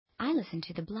I listen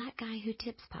to the Black Guy Who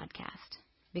Tips podcast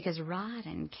because Rod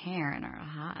and Karen are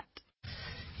hot.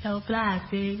 Yo,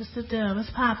 Black, big, what's the deal? What's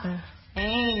poppin'?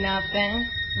 Ain't nothing.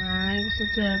 Alright, what's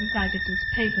the deal? We gotta get this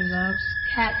paper, love. This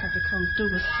cat got to come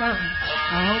through with something.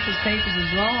 I hope his papers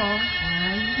is long.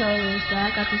 Alright, you know this. I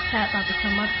got this cat about to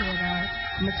come up here, guys.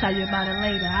 I'm gonna tell you about it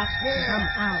later. I'm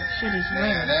out. Shit is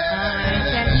real. Alright,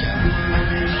 catch you.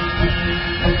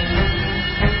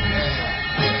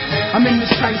 I'm in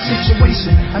this tight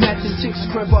situation. I'm at this chick's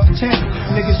crib uptown.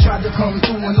 Niggas tried to come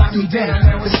through and lock me down.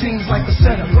 It seems like a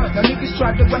setup. Now niggas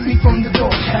tried to wet me from the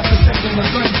door. After second the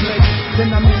gun play,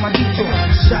 then I made my detour.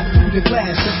 Shot through the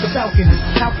glass at the balcony.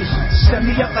 How could she set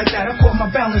me up like that? I caught my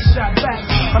balance, shot back.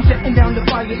 I'm setting down the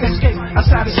fire escape.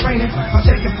 Outside it's raining. I'm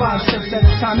taking 5 steps at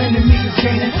a time. Enemy is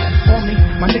gaining on me.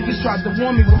 My niggas tried to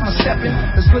warn me with my stepping.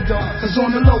 It's good though, cause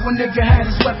on the low a nigga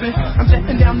had his weapon. I'm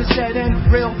setting down this dead end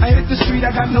real. I hit the street,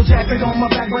 I got no jacket on my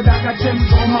back, but I got Tim's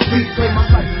on my feet. Play my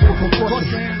life for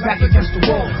proportion, back against the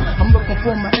wall. I'm looking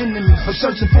for my enemies, I'm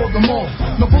searching for them all.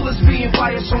 No bullets being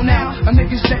fired, so now a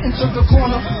nigga's jetting to the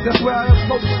corner. That's where I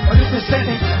approach a different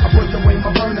setting. I put away my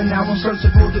burner, now I'm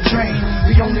searching for the train.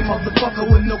 The only motherfucker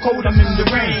with no code, I'm in the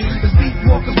rain. The beat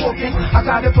walkers walking, I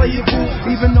gotta play it cool.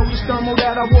 Even though the thermal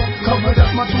that I walk covered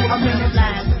up my tool, I'm in the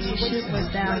Live, shit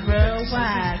went down real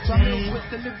wide, man.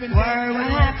 Word, what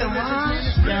happened, huh?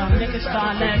 Yo, niggas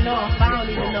start letting off. I don't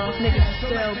even know if niggas are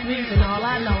still breathing. All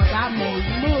I know is I made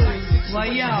moves. Well,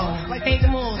 yo, take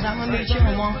the moves. I'm gonna meet you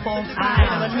in 145.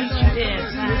 I'm gonna meet you there.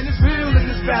 Man, it's real in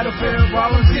this battlefield.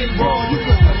 Volunteer ball, you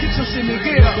go get your shit and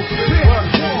get up.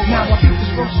 Now I keep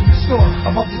this grocery store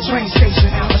above the train station.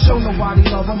 I show nobody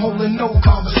love, I'm holding no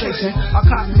conversation. I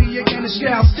caught me again a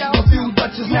scout, a few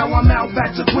Dutches. Now I'm out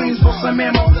back to Queens for some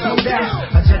ammo, no doubt.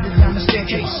 I jetted down the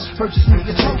staircase, purchased me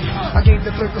a token. I gave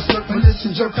the clerk a slurp and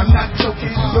listen, jerk, I'm not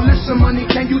joking. Yo, listen, money,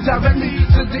 can you direct me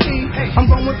to the E? I'm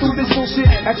going through this bullshit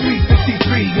at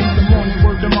 3:53 in the morning.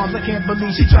 Word to mom, I can't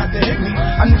believe she tried to hit me.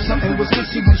 I knew something was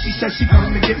fishy when she said she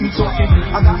come to get me talking.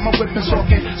 I got my whip and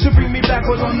talking. She bring me back,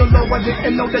 but on the low, I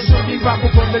didn't know that she'll be robbed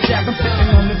for the jack. I'm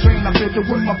sitting on the train, I filled it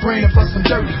with my brain and plus some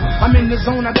dirty. I'm in the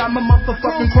zone, I got my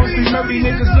motherfucking crunchy nerdy.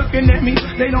 Niggas looking at me,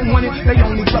 they don't want it, they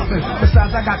only bluffing.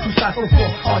 Besides, I got 2 shots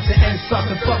before, hard to end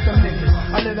sucking. Fuck them niggas.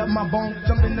 I lit up my bone,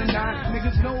 jump in the 9.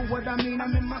 Niggas know what I mean,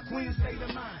 I'm in my queen state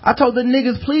of mind. I told the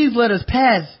niggas, please let us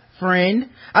pass, friend.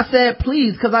 I said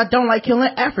please, cause I don't like killing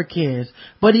Africans.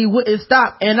 But he wouldn't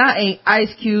stop, and I ain't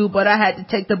Ice Cube, but I had to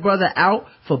take the brother out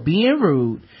for being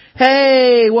rude.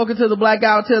 Hey, welcome to the Black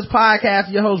Guy Who Tips podcast.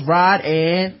 Your host Rod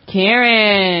and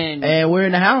Karen. And we're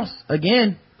in the house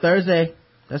again, Thursday.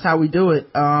 That's how we do it.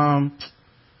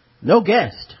 No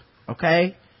guest,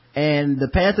 okay? And the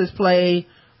Panthers play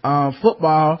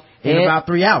football in about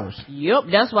 3 hours. Yep,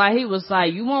 that's why he was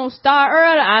like, you won't start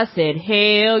early? I said,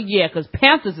 hell yeah, because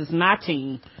Panthers is my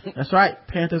team. That's right.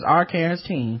 Panthers are Karen's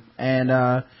team. And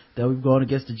they'll be going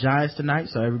against the Giants tonight,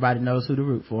 so everybody knows who to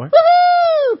root for.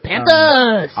 Woohoo!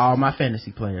 Panthers! All my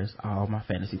fantasy players.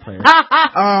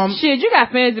 Shit, you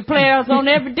got fantasy players on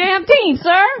every damn team,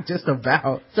 sir. Just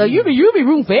about. So you be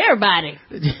rooting for everybody.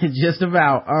 Just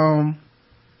about.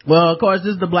 Well, of course,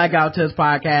 this is the Black Guy Who Tips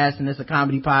podcast, and it's a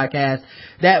comedy podcast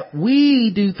that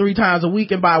we do 3 times a week.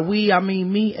 And by we, I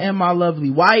mean me and my lovely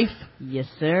wife. Yes,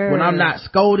 sir. When I'm not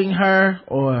scolding her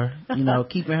or,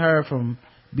 keeping her from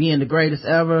being the greatest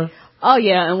ever. Oh,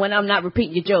 yeah, and when I'm not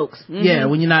repeating your jokes. Mm-hmm. Yeah,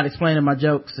 when you're not explaining my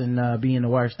jokes and being the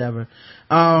worst ever.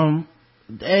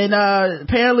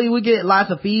 Apparently we get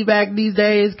lots of feedback these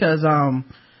days because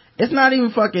it's not even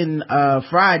fucking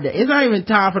Friday. It's not even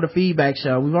time for the feedback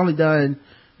show. We've only done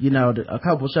a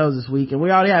couple shows this week, and we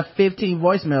already have 15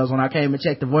 voicemails when I came and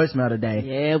checked the voicemail today.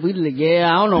 Yeah,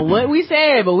 I don't know what we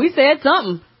said, but we said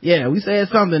something. Yeah, we said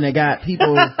something that got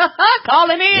people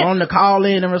calling in, wanting to call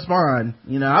in and respond.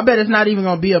 I bet it's not even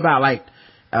gonna be about like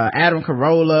Adam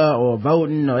Carolla or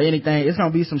voting or anything. It's gonna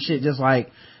be some shit just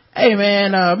like, hey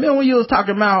man, remember when you was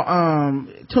talking about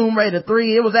Tomb Raider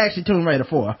 3? It was actually Tomb Raider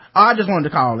 4. I just wanted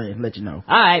to call in and let you know.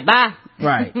 Alright, bye.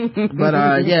 Right.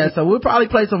 But yeah, so we'll probably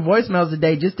play some voicemails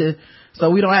today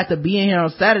so we don't have to be in here on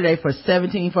Saturday for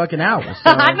 17 fucking hours. So,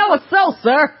 I know it's so,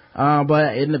 sir.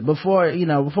 But before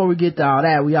we get to all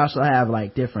that, we also have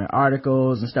like different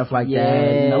articles and stuff like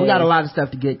that. We got a lot of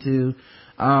stuff to get to.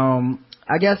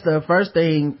 I guess the first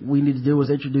thing we need to do is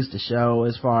introduce the show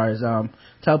as far as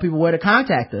tell people where to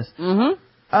contact us. Mm-hmm.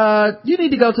 You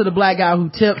need to go to the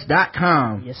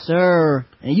blackguywhotips.com. Yes, sir.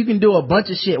 And you can do a bunch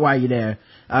of shit while you're there.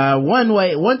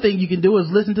 One thing you can do is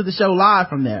listen to the show live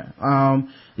from there.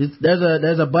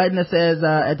 There's a button that says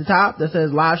at the top that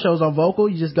says live shows on Vocal.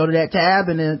 You just go to that tab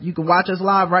and then you can watch us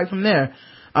live right from there.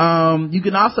 You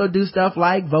can also do stuff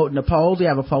like vote in the polls. We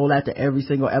have a poll after every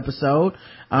single episode.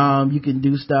 You can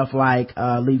do stuff like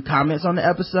leave comments on the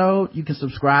episode. You can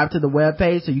subscribe to the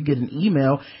webpage so you get an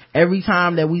email every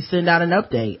time that we send out an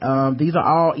update. These are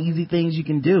all easy things you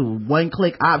can do.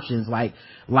 One-click options like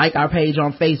our page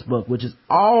on Facebook, which is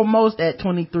almost at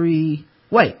 3,000,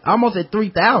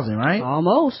 right?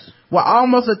 Almost. We're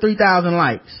almost at 3,000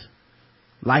 likes.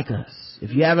 Like us.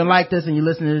 If you haven't liked us and you're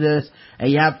listening to this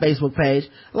and you have a Facebook page,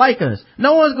 like us.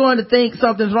 No one's going to think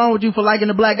something's wrong with you for liking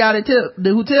the black guy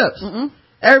who tips.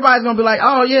 Everybody's going to be like,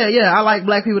 oh yeah, I like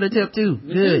black people that tip too.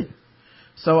 Good.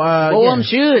 So,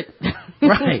 should.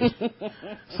 Right.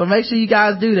 So make sure you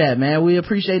guys do that, man. We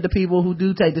appreciate the people who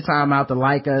do take the time out to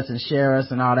like us and share us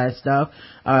and all that stuff.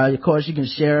 Of course, you can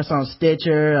share us on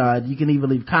Stitcher. You can even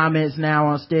leave comments now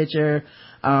on Stitcher.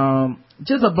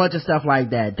 Just a bunch of stuff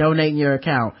like that. Donate in your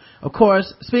account. Of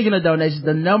course, speaking of donations,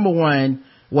 the number one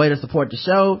way to support the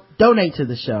show, donate to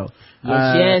the show.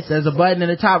 Yes. There's a button in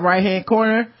the top right hand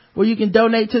corner where you can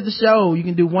donate to the show. You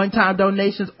can do one-time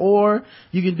donations or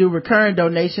you can do recurring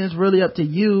donations. Really up to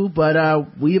you, but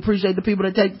we appreciate the people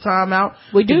that take the time out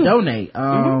to donate.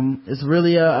 It's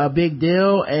really a big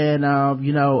deal, and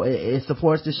it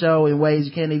supports the show in ways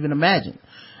you can't even imagine.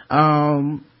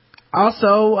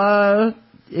 Also,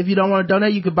 if you don't want to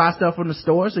donate, you can buy stuff from the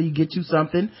store, so you get you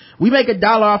something. We make $1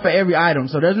 off of every item,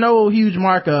 so there's no huge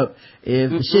markup.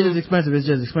 If the shit is expensive, it's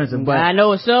just expensive. But I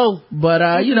know it's so. But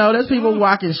there's people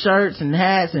walking shirts and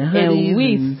hats and hoodies. And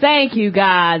we thank you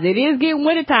guys. It is getting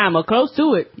wintertime or close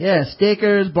to it. Yeah,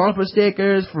 stickers, bumper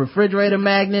stickers, refrigerator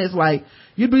magnets. Like,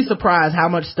 you'd be surprised how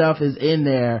much stuff is in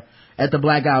there at the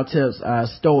Blackout Tips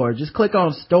store. Just click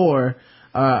on store.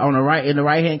 In the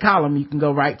right hand column, you can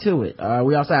go right to it.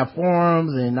 We also have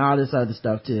forums and all this other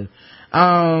stuff too.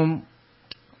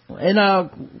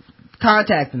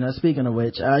 Contacting us, speaking of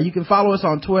which, you can follow us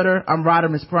on Twitter. I'm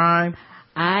Rodimus Prime.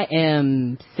 I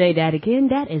am, say that again,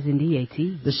 that is in DAT.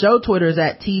 The show Twitter is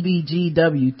at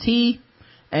TBGWT.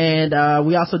 And,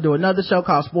 we also do another show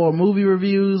called Spoiled Movie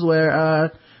Reviews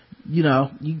where,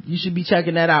 you should be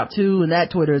checking that out too. And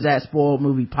that Twitter is at Spoiled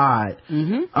Movie Pod.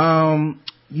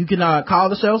 You can call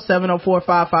the show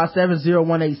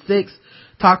 704-557-0186.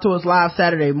 Talk to us live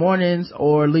Saturday mornings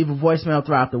or leave a voicemail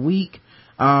throughout the week.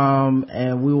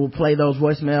 And we will play those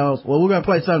voicemails. Well, we're going to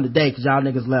play some today because y'all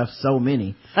niggas left so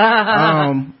many.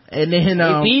 And then, they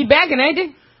feedbacking, ain't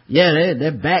they? Yeah,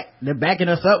 they're backing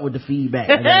us up with the feedback.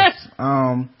 I guess.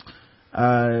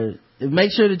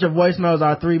 Make sure that your voicemails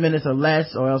are 3 minutes or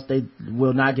less, or else they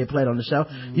will not get played on the show.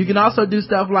 You can also do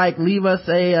stuff like leave us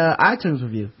a iTunes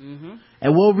review.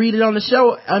 And we'll read it on the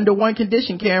show under one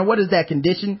condition. Karen, what is that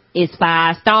condition? It's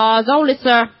 5 stars only,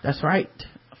 sir. That's right.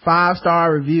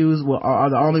 5-star reviews are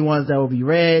the only ones that will be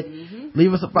read.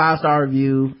 Leave us a 5-star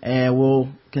review and we'll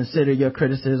consider your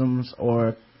criticisms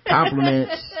or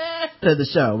compliments to the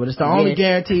show. But it's the only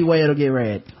guaranteed way it'll get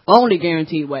read. Only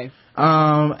guaranteed way.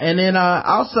 And then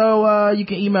also you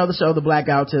can email the show,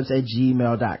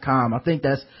 theblackouttips@gmail.com. I think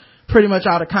that's pretty much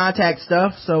all the contact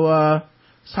stuff. So let's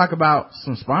talk about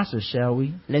some sponsors, shall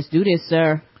we? Let's do this,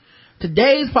 sir.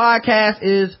 Today's podcast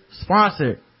is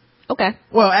sponsored. Okay.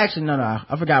 Well, actually, no,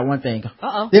 I forgot one thing.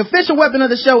 Uh-oh. The official weapon of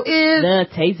the show is the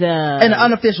taser. And the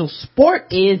unofficial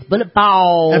sport is bullet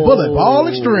ball. And bullet ball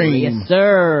extreme. Yes,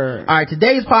 sir. All right,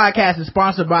 today's podcast is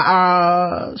sponsored by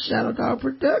our Shadow Dog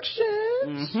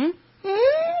Productions.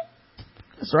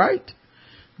 That's right.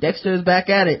 Dexter is back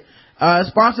at it.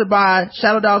 Sponsored by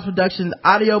Shadow Dogs Productions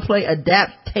audio play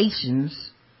adaptations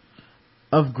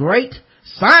of great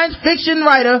science fiction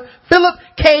writer Philip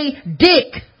K.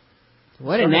 Dick.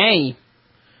 What a name.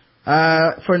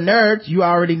 For nerds, you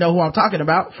already know who I'm talking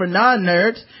about. For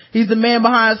non-nerds, he's the man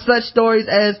behind such stories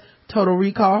as Total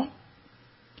Recall,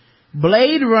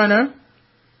 Blade Runner,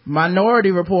 Minority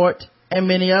Report, and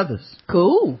many others.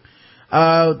 Cool.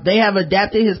 They have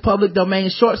adapted his public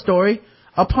domain short story,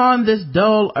 Upon This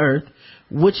Dull Earth,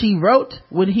 which he wrote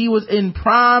when he was in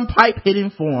prime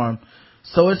pipe-hitting form.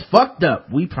 So it's fucked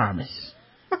up, we promise.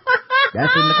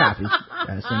 That's in the copy.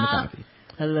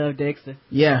 I love Dexter.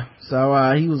 Yeah,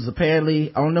 so he was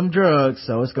apparently on them drugs,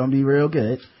 so it's gonna be real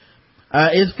good.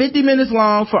 It's 50 minutes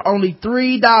long for only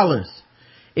 $3.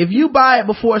 If you buy it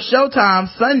before showtime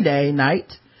Sunday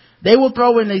night, they will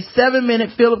throw in a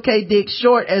 7-minute Philip K. Dick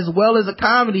short as well as a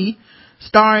comedy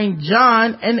starring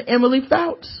John and Emily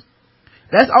Fouts.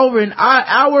 That's over an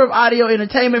hour of audio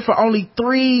entertainment for only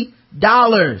 $3.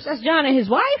 That's John and his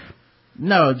wife?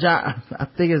 No, John, I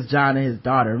think it's John and his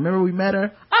daughter. Remember we met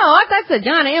her? Oh, I thought it said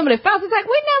John and Emily Fouts. It's like,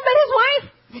 we never met his wife.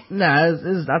 No,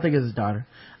 I think it's his daughter.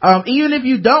 Even if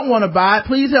you don't want to buy it,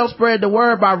 please help spread the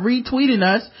word by retweeting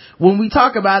us when we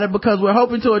talk about it, because we're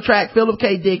hoping to attract Philip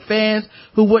K. Dick fans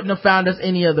who wouldn't have found us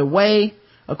any other way.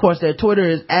 Of course, their Twitter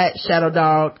is at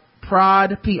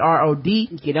ShadowDogProd,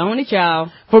 P-R-O-D. Get on it,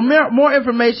 y'all. For more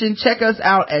information, check us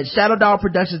out at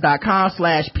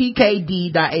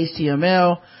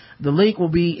shadowdogproductions.com/pkd.html. The link will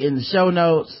be in the show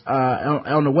notes,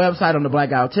 on the website, on the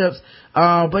Blackout Tips.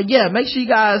 But yeah, make sure you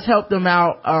guys help them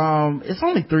out. It's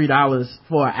only $3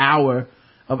 for an hour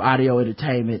of audio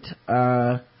entertainment.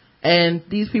 And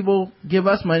these people give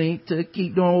us money to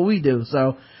keep doing what we do.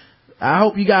 So I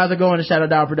hope you guys are going to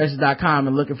shadowdogproductions.com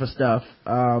and looking for stuff,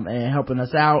 and helping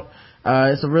us out.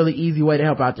 It's a really easy way to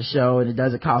help out the show, and it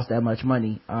doesn't cost that much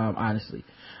money, honestly.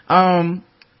 And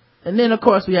then of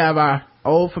course we have our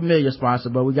old familiar sponsor,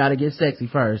 but we gotta get sexy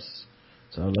first.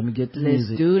 So let me get the music.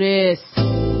 Let's do this.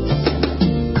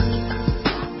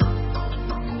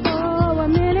 Oh, a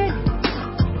minute.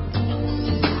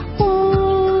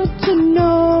 Want to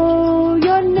know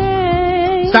your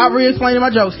name. Stop re-explaining my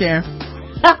jokes, Karen.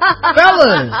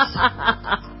 Fellas,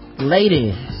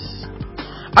 ladies,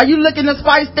 are you looking to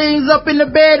spice things up in the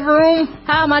bedroom?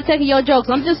 How am I taking your jokes?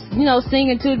 I'm just,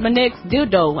 singing to my next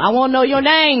dildo. I want to know your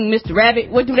name, Mr.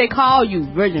 Rabbit. What do they call you?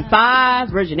 Version 5?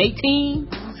 Version 18?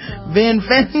 Been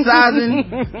fantasizing.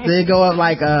 They go up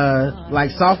like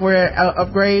software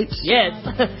upgrades. Yes.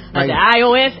 Like the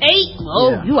iOS 8?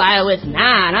 Oh, yeah. You iOS 9.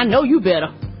 I know you better.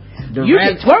 You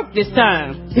can twerk this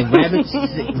time. The Rabbit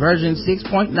version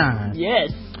 6.9.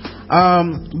 Yes.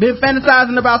 Been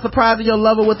fantasizing about surprising your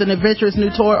lover with an adventurous new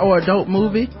toy or adult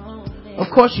movie? Of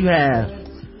course you have.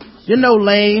 You're no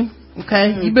lame,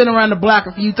 okay? You've been around the block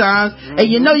a few times, and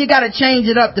you know you gotta change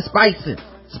it up to spice it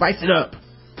up.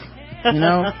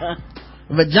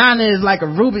 Vagina is like a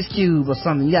Rubik's Cube or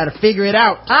something. You gotta figure it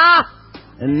out.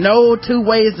 And no two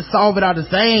ways to solve it are the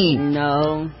same.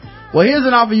 No. Well, here's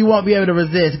an offer you won't be able to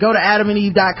resist. Go to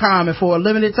adamandeve.com, and for a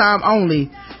limited time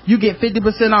only, you get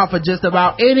 50% off of just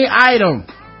about any item.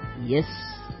 Yes,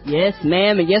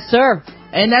 ma'am, and yes, sir.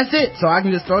 And that's it. So I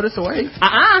can just throw this away?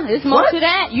 It's more to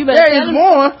that. You better there is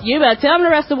more. You better tell them the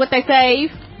rest of what they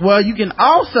save. Well, you can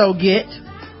also get,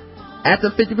 after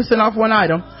 50% off one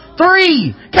item,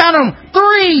 3, count them,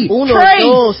 3 Uno,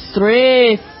 dos,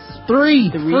 tres.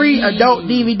 3 free adult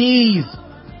DVDs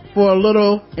for a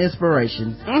little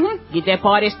inspiration. Get that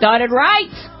party started right.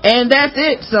 And that's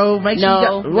it. So make sure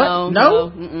you got, No?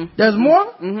 There's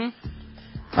more?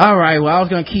 All right. Well, I was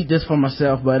going to keep this for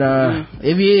myself, but,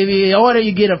 if you order,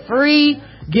 you get a free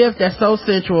gift that's so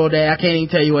sensual that I can't even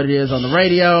tell you what it is on the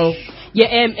radio. Yeah,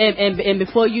 and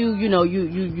before you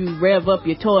rev up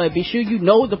your toy, be sure you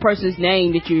know the person's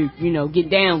name that you get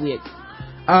down with.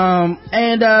 Or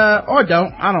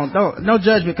don't. No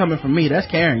judgment coming from me. That's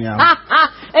Karen, y'all.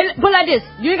 And put like this,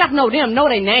 you ain't got to know them, know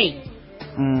their name.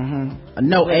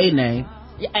 Know a name.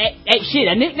 Shit,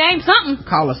 a nickname, something.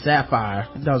 Call her Sapphire.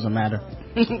 It doesn't matter.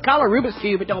 Call her Rubik's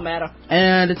Cube, it don't matter.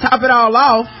 And to top it all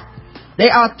off, they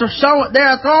are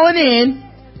throwing in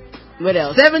what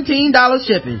else? $17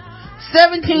 shipping.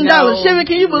 $17 shipping.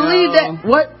 Can you believe that?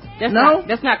 What?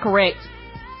 That's not correct.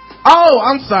 Oh,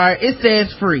 I'm sorry. It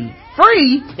says free.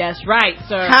 Free? That's right,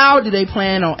 sir. How do they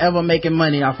plan on ever making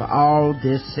money off of all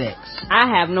this sex? I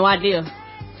have no idea.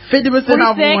 50%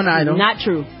 off of one item. Not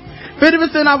true.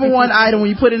 50% off of one item when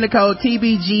you put in the code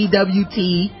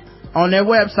TBGWT on their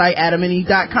website,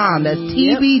 adamandeve.com. That's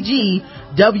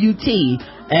TBGWT.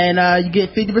 And you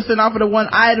get 50% off of the one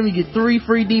item. You get 3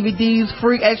 free DVDs,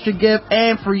 free extra gift,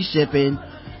 and free shipping.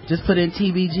 Just put in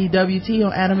TBGWT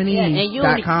on adamandeve.com. And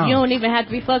you don't even have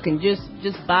to be fucking. Just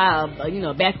buy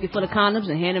a basket full of condoms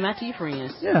and hand them out to your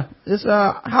friends. Yeah, it's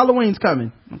Halloween's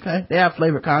coming. Okay, they have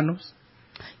flavored condoms.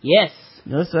 Yes.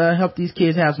 Let's help these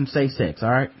kids have some safe sex. All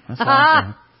right. That's all I'm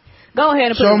saying. Go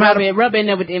ahead and rub in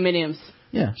there with the M&Ms.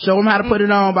 Yeah, show them how to put it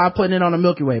on by putting it on a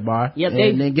Milky Way bar. Yep,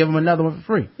 and then give them another one for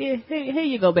free. Here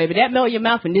you go, baby. That melt your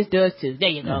mouth, and this does too. There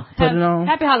you go. Put it on.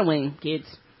 Happy Halloween, kids.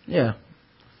 Yeah,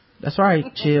 that's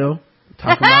right. Chill.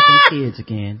 Talking about them kids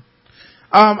again.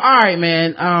 All right,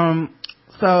 man.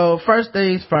 So first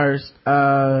things first.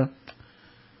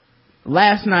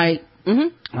 Last night,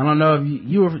 I don't know if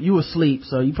you were asleep,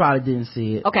 so you probably didn't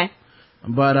see it. Okay.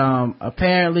 But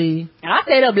apparently, and I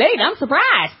stayed up late. I'm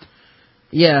surprised.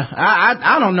 Yeah,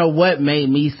 I don't know what made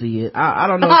me see it. I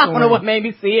don't know. I don't know what made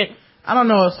me see it. I don't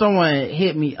know if someone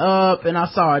hit me up and I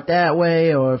saw it that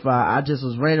way, or if I just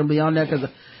was randomly on there, because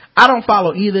I don't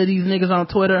follow either of these niggas on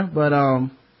Twitter. But I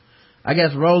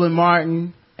guess Roland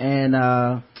Martin and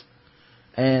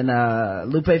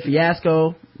Lupe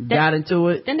Fiasco got into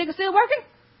it. That nigga still working?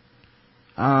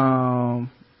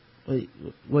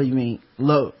 What do you mean?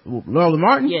 Roland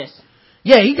Martin? Yes.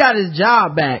 Yeah, he got his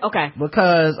job back. Okay.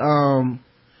 Because,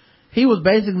 he was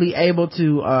basically able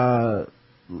to,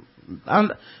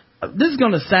 this is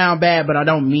gonna sound bad, but I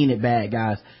don't mean it bad,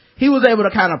 guys. He was able to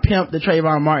kind of pimp the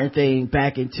Trayvon Martin thing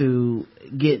back into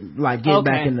getting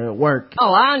back into work.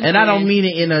 Oh, I understand. And I don't mean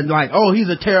it in a like, oh, he's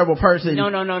a terrible person. No.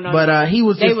 But he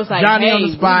was just like, Johnny hey, on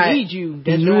the spot. We need you.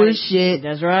 That's he knew right. his shit.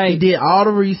 That's right. He did all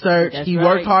the research. That's he right.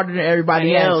 worked harder than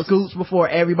everybody else. Scoops before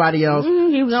everybody else.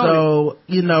 He was on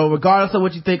So, regardless of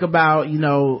what you think about,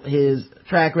 his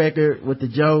track record with the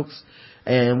jokes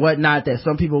and whatnot that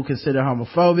some people consider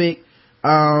homophobic,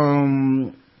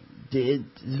 it's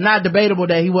not debatable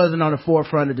that he wasn't on the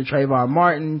forefront of the Trayvon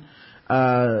Martin,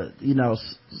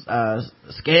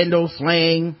 scandal,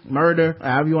 slang, murder,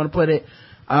 however you want to put it.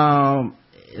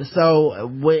 So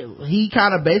he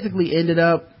kind of basically ended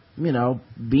up,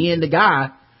 being the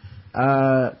guy,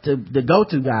 the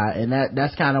go-to guy. And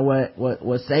that's kind of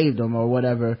what saved him or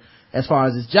whatever as far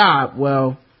as his job.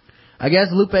 Well, I guess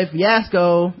Lupe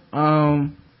Fiasco,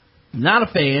 not a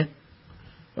fan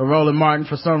of Roland Martin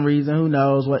for some reason. Who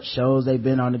knows what shows they've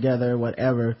been on together,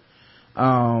 whatever.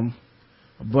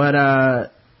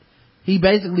 But he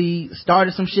basically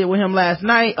started some shit with him last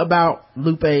night about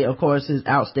Lupe, of course, his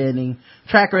outstanding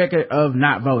track record of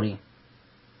not voting.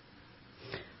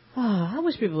 Oh, I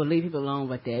wish people would leave people alone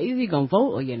with that. Either you're gonna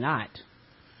vote or you're not.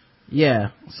 Yeah.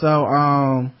 So,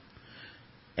 and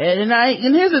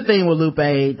here's the thing with Lupe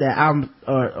that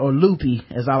or Loopy,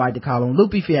 as I like to call him,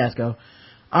 Loopy Fiasco.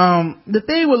 The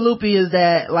thing with Loopy is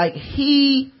that, like,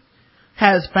 he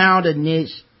has found a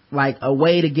niche, like a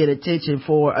way to get attention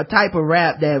for a type of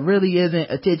rap that really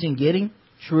isn't attention getting.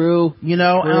 True.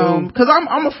 Cause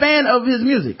I'm a fan of his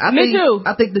music. Me too.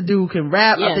 I think the dude can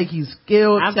rap. Yeah. I think he's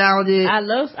skilled, talented. I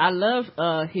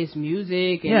love his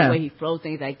music and the way he flows,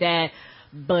 things like that.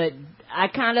 But I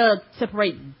kind of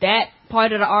separate that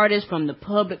part of the artist from the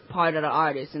public part of the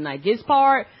artist. And like this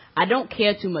part, I don't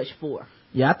care too much for.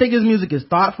 Yeah, I think his music is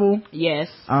thoughtful. Yes.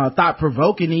 Thought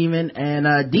provoking even,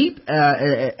 and deep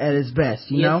at its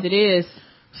best, you know? Yes, it is.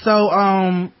 So,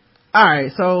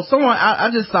 alright, so I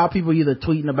just saw people either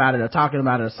tweeting about it or talking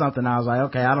about it or something. I was like,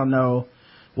 okay, I don't know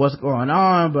what's going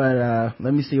on, but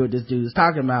let me see what this dude is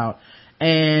talking about.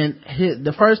 And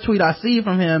the first tweet I see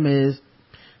from him is,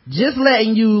 just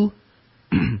letting you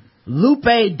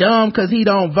Lupe dumb cause he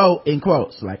don't vote, in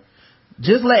quotes, like,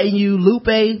 just letting you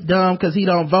Lupe dumb cause he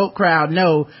don't vote crowd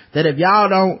know that if y'all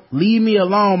don't leave me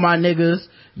alone, my niggas,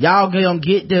 y'all gonna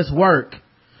get this work.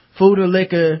 Food or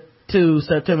Liquor to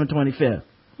September 25th.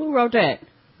 Who wrote that?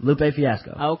 Lupe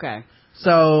Fiasco. Okay.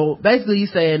 So basically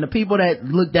he's saying the people that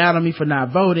look down on me for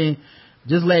not voting,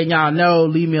 just letting y'all know,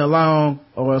 leave me alone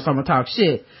or else I'm gonna talk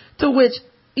shit. To which,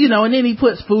 and then he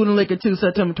puts Food and Liquor to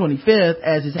September 25th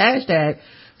as his hashtag.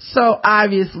 So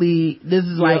obviously this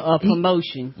is like a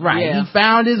promotion. Right. Yeah. He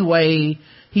found his way.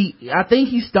 I think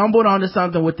he stumbled onto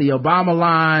something with the Obama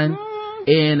line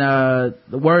in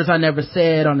the Words I Never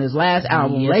Said on his last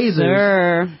album, yes, Lasers.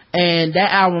 Sir. And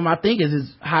that album I think is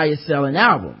his highest selling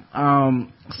album.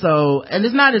 And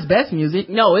it's not his best music.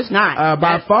 No, it's not.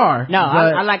 By far. No,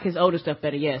 I like his older stuff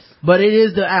better, yes. But it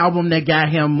is the album that got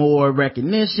him more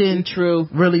recognition. True.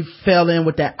 Really fell in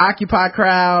with that Occupy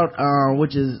crowd,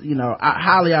 which is,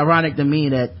 highly ironic to me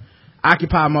that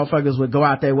Occupy motherfuckers would go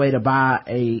out their way to buy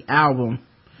a album.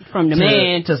 From the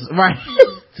man. Right.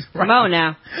 Come on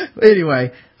now.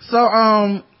 Anyway, so,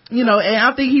 and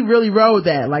I think he really rode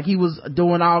that. Like he was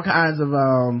doing all kinds of,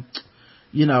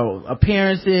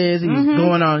 appearances. He was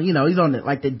going on, he's on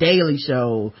the Daily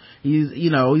Show.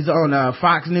 He's on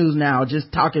Fox News now,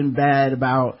 just talking bad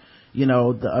about,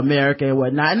 the America and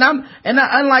whatnot. And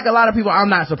unlike a lot of people, I'm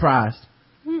not surprised.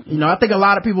 I think a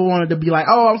lot of people wanted to be like,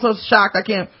 oh, I'm so shocked.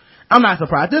 I'm not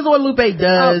surprised. This is what Lupe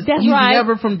does. That's He's right.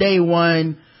 never from day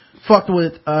one fucked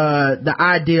with the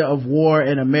idea of war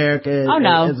in America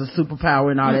as a superpower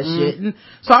and all that shit. And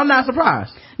so I'm not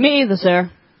surprised. Me either,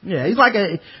 sir. Yeah, he's like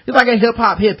a hip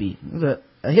hop hippie. He's a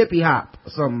hippie hop,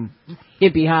 something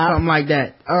like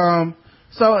that.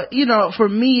 So for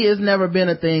me, it's never been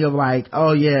a thing of like,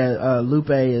 oh yeah, Lupe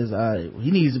is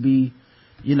he needs to be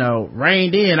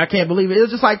reined in. I can't believe it. It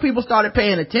was just like people started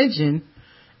paying attention,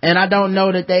 and I don't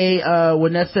know that they were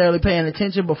necessarily paying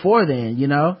attention before then,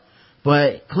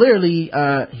 but clearly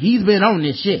he's been on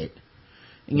this shit,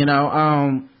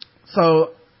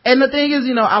 so, and the thing is,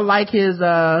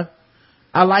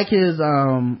 I like his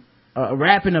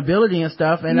rapping ability and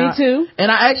stuff, and me too.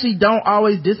 And I actually don't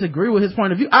always disagree with his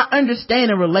point of view. I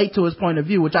understand and relate to his point of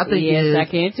view, which I think is I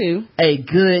can too. A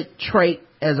good trait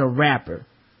as a rapper,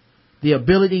 the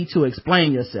ability to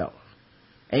explain yourself.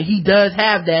 And he does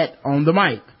have that on the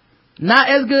mic. Not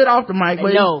as good off the mic,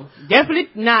 but no, definitely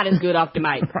not as good off the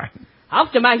mic. Right. Off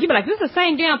the mic, you be like, this is the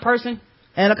same damn person.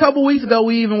 And a couple weeks ago,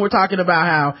 we even were talking about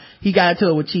how he got into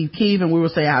it with Chief Keef, and we were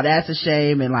saying how that's a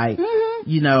shame, and like,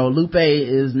 you know, Lupe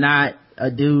is not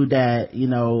a dude that, you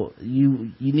know,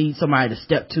 you need somebody to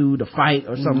step to fight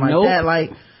or something like that.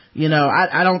 Like, you know,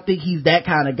 I don't think he's that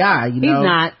kind of guy, you know. He's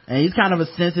not. And he's kind of a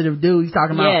sensitive dude. He's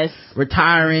talking about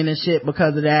retiring and shit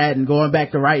because of that and going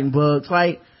back to writing books.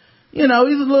 Like, you know,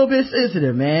 he's a little bit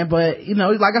sensitive, man. But, you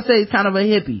know, like I said, he's kind of a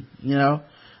hippie, you know.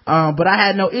 But I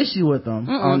had no issue with him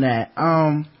on that.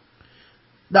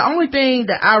 The only thing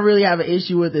that I really have an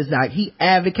issue with is like he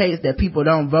advocates that people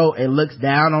don't vote and looks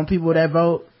down on people that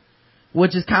vote,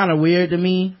 which is kind of weird to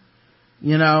me,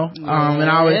 you know. And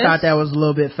I always thought that was a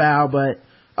little bit foul, but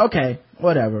okay,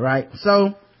 whatever, right?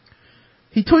 So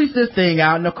he tweets this thing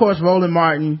out, and of course Roland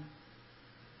Martin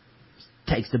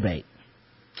takes the bait.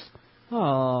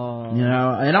 Oh, you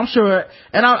know, and I'm sure,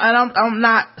 and I'm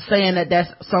not saying that that's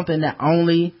something that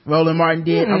only Roland Martin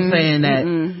did. I'm saying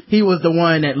that he was the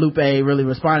one that Lupe really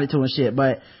responded to and shit.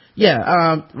 But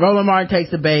yeah, Roland Martin takes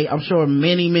the bait. I'm sure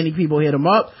many people hit him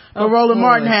up, but Roland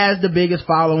Martin has the biggest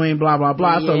following, blah blah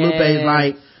blah. So Lupe's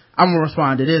like, I'm gonna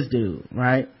respond to this dude,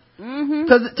 right?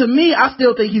 Because to me, I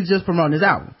still think he's just promoting his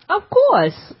album. Of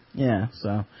course. Yeah.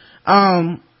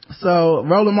 So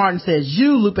Roland Martin says,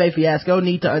 you, Loopy Fiasco,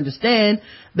 need to understand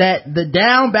that the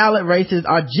down ballot races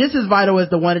are just as vital as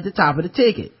the one at the top of the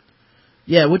ticket.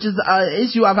 Yeah, which is an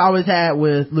issue I've always had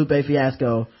with Loopy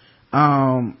Fiasco.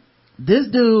 This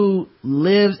dude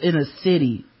lives in a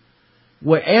city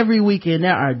where every weekend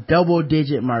there are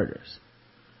double-digit murders.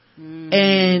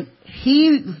 And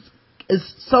he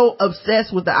is so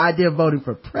obsessed with the idea of voting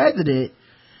for president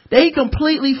they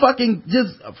completely fucking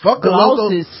just fuck the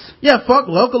local, fuck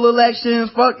local elections,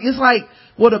 it's like,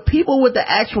 well, the people with the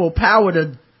actual power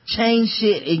to change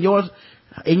shit in your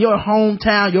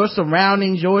hometown, your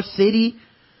surroundings, your city,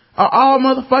 are all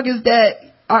motherfuckers that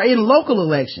are in local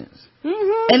elections.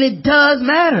 And it does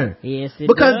matter. Yes, it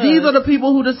because does. These are the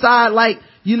people who decide, like,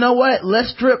 you know what,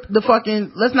 let's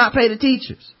not pay the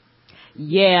teachers.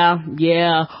 Yeah.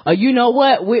 You know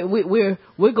what?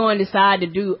 We're going to decide to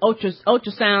do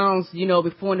ultrasounds, you know,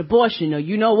 before an abortion. Or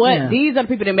you know what? Yeah. These are the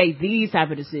people that make these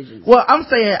type of decisions. Well, I'm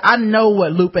saying I know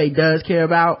what Lupe does care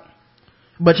about,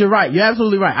 but you're right. You're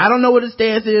absolutely right. I don't know what his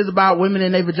stance is about women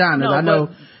and their vaginas. No, I know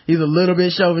he's a little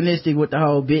bit chauvinistic with the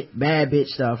whole bad bitch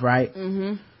stuff, right?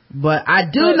 But I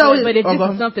do know. But if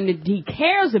this is something that he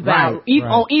cares about,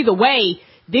 on either way.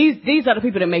 These are the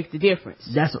people that make the difference.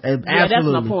 That's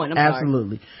my point.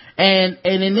 Absolutely. And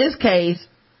in this case,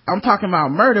 I'm talking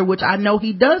about murder, which I know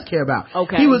he does care about.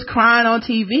 Okay. He was crying on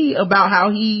TV about how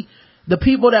the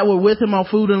people that were with him on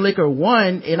Food and Liquor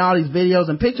 1 in all these videos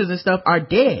and pictures and stuff are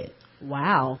dead.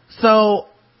 Wow. So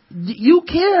you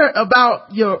care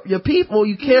about your people,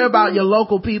 you care about your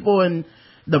local people and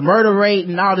the murder rate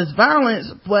and all this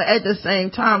violence, but at the same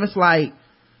time, it's like,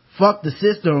 fuck the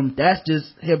system. That's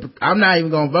just I'm not even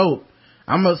gonna vote.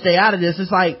 I'm gonna stay out of this. It's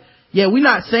like, yeah, we're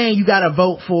not saying you gotta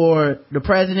vote for the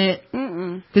president,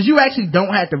 because you actually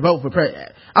don't have to vote for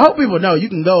president. I hope people know you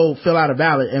can go fill out a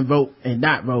ballot and vote and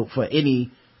not vote for any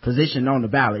position on the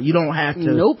ballot. You don't have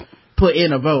to put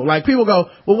in a vote. Like, people go,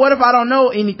 well, what if I don't know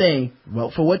anything?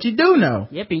 Vote for what you do know.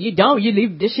 Yep, and you don't. You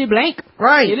leave this shit blank.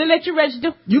 Right. You didn't let you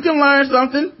register. You can learn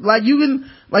something.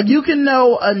 You can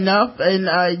know enough, and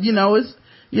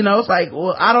it's like,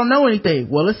 well, I don't know anything.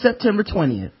 Well, it's September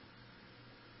 20th.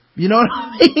 You know what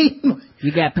I mean?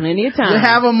 You got plenty of time. You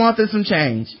have a month and some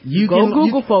change. You go can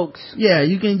Google, folks. Yeah,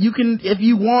 you can, if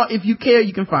you care,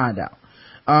 you can find out.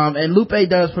 And Lupe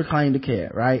does proclaim to care,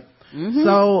 right?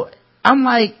 So I'm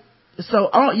like,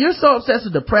 you're so obsessed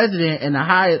with the president and the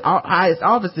highest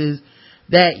offices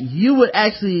that you would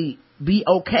actually be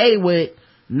okay with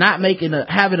not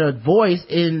having a voice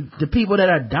in the people that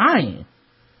are dying.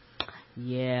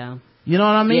 Yeah. You know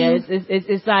what I mean? Yeah,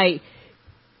 it's like,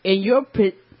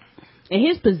 in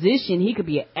his position, he could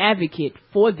be an advocate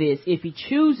for this if he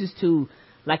chooses to,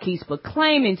 like he's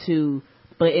proclaiming to,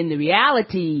 but in the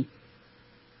reality,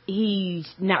 he's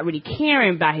not really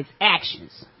caring about his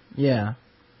actions. Yeah.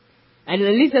 And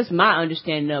at least that's my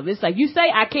understanding of it. It's like, you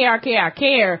say, I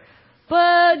care,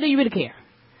 but do you really care?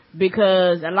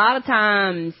 Because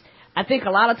I think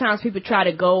a lot of times people try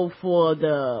to go for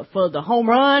the home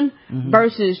run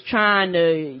versus trying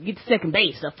to get to second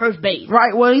base or first base.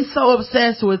 Right. Well, he's so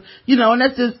obsessed with, and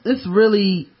that's just, this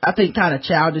really, I think, kind of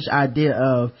childish idea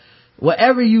of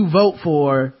whatever you vote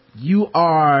for, you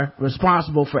are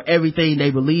responsible for everything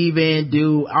they believe in,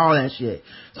 do, all that shit.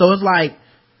 So it's like,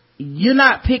 you're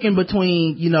not picking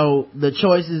between, the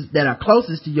choices that are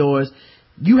closest to yours.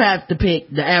 You have to pick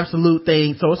the absolute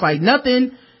thing. So it's like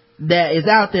nothing that is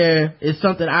out there is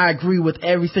something I agree with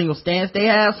every single stance they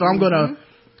have. So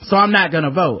I'm not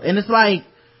gonna vote. And it's like,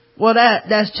 well,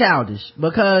 that's childish,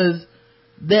 because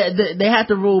they have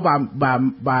to rule by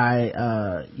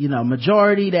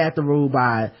majority. They have to rule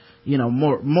by,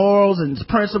 morals and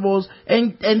principles.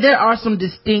 And there are some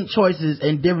distinct choices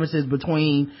and differences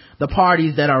between the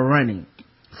parties that are running.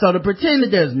 So to pretend that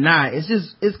there's not,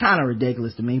 it's kind of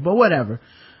ridiculous to me, but whatever.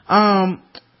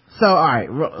 So alright.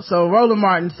 So Roland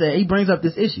Martin said, he brings up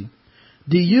this issue.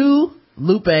 Do you,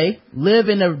 Lupe, live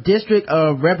in the district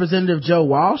of Representative Joe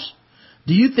Walsh?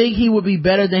 Do you think he would be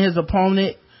better than his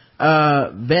opponent,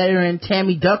 veteran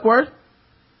Tammy Duckworth?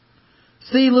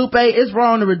 See, Lupe, it's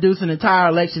wrong to reduce an entire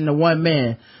election to one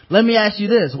man. Let me ask you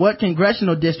this. What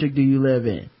congressional district do you live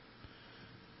in?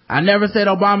 I never said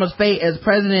Obama's fate as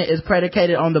president is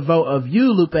predicated on the vote of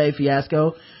you, Loopy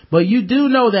Fiasco, but you do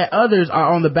know that others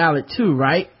are on the ballot too,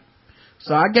 right?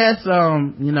 So I guess,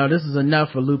 this is enough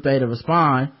for Lupe to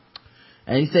respond.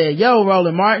 And he said, yo,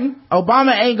 Roland Martin,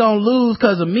 Obama ain't gonna lose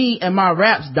cause of me and my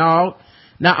raps, dog.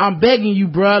 Now I'm begging you,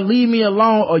 bruh, leave me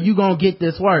alone or you gonna get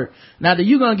this work. Now the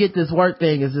you gonna get this work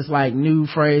thing is this like new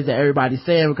phrase that everybody's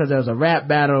saying because there was a rap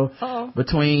battle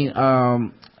between,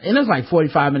 and it was like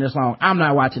 45 minutes long. I'm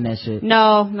not watching that shit.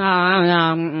 No.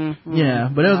 Yeah,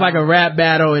 but it was like a rap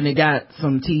battle and it got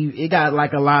it got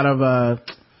like a lot of,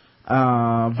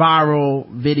 viral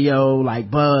video,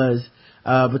 like buzz,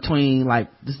 between like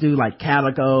this dude like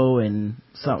Calico and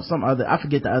some other, I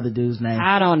forget the other dude's name.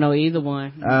 I don't know either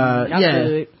one.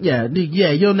 Yeah,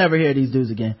 you'll never hear these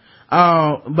dudes again.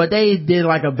 But they did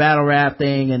like a battle rap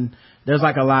thing, and there's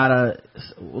like a lot of,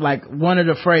 like one of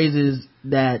the phrases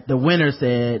that the winner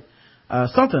said,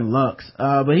 something Lux,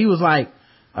 but he was like,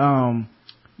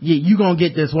 you gonna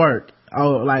get this work,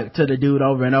 like to the dude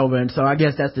over and over, and so I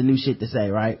guess that's the new shit to say,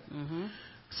 right?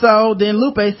 So then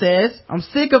Lupe says, I'm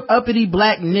sick of uppity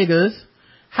black niggas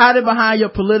hiding behind your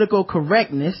political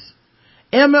correctness.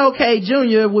 MLK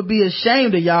Jr. would be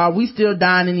ashamed of y'all. We still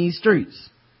dying in these streets.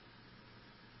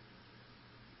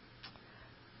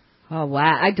 Oh,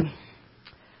 wow.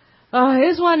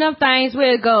 Here's one of them things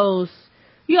where it goes,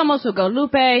 you almost will go,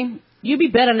 Lupe, you be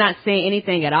better not saying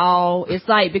anything at all. It's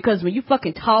like, because when you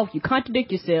fucking talk, you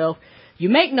contradict yourself. You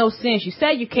make no sense. You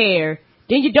say you care,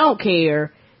 then you don't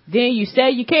care. Then you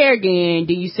say you care again,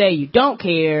 then you say you don't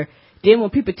care. Then when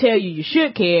people tell you you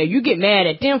should care, you get mad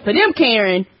at them for them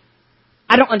caring.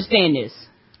 I don't understand this.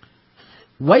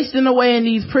 Wasting away in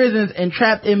these prisons and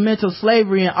trapped in mental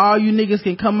slavery, and all you niggas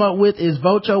can come up with is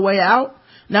vote your way out.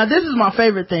 Now this is my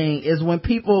favorite thing, is when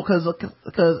people, cause,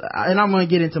 and I'm gonna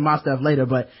get into my stuff later,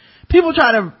 but people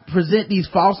try to present these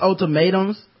false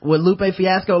ultimatums with Lupe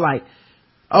Fiasco, like,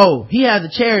 oh, he has a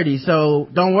charity, so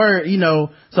don't worry,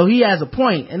 so he has a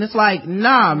point. And it's like,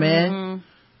 nah, man,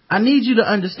 I need you to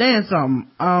understand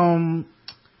something.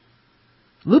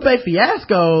 Lupe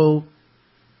Fiasco,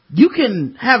 you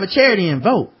can have a charity and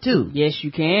vote too. Yes,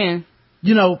 you can.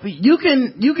 You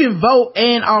can vote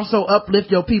and also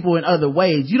uplift your people in other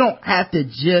ways. You don't have to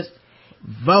just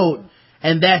vote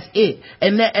and that's it.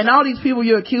 And all these people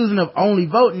you're accusing of only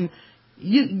voting,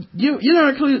 you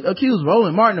don't accuse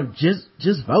Roland Martin of just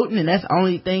voting and that's the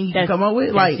only thing you can come up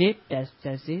with. That's it.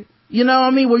 That's it. You know what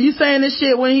I mean? Were you saying this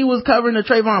shit when he was covering the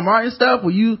Trayvon Martin stuff?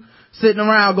 Were you sitting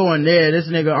around going, there, this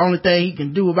nigga, only thing he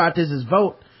can do about this is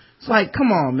vote? It's like,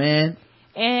 come on, man.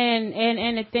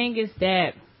 And the thing is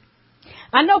that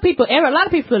I know a lot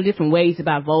of people feel different ways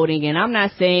about voting, and I'm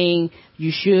not saying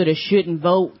you should or shouldn't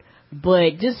vote,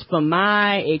 but just from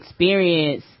my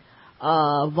experience,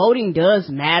 voting does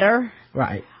matter.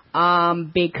 Right.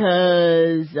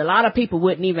 Because a lot of people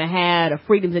wouldn't even have the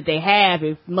freedoms that they have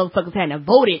if motherfuckers hadn't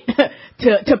voted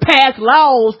to pass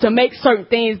laws to make certain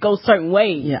things go certain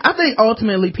ways. Yeah, I think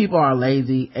ultimately people are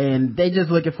lazy and they just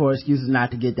looking for excuses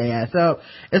not to get their ass up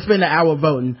and spend an hour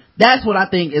voting. That's what I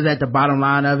think is at the bottom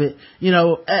line of it.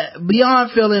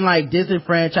 Beyond feeling like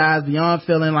disenfranchised, beyond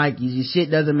feeling like your shit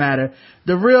doesn't matter,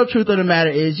 the real truth of the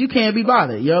matter is you can't be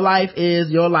bothered. Your life is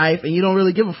your life and you don't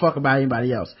really give a fuck about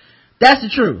anybody else. That's the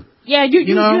truth. Yeah,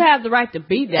 you have the right to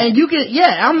be that. And you can,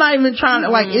 I'm not even trying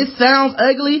to, like, it sounds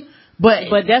ugly, but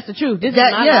that's the truth. This is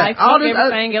my life. Fuck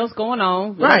everything else going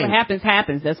on. Whatever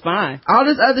happens. That's fine. All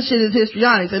this other shit is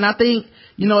histrionics. And I think,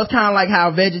 it's kind of like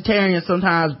how vegetarians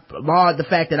sometimes laud the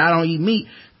fact that I don't eat meat.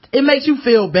 It makes you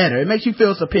feel better. It makes you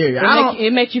feel superior.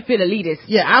 It makes you feel elitist.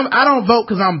 Yeah, I don't vote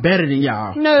because I'm better than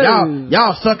y'all. No.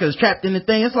 Y'all suckers trapped in the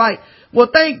thing. It's like, well,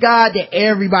 thank God that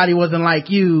everybody wasn't like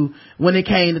you when it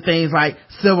came to things like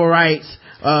civil rights,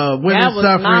 women's suffrage.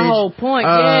 That was my whole point.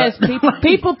 Yes,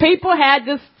 people had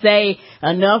to say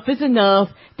enough is enough.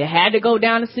 They had to go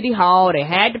down to City Hall. They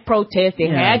had to protest. They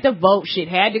had to vote. Shit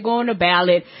had to go on the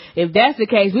ballot. If that's the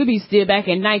case, we'd be still back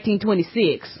in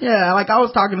 1926. Yeah, like I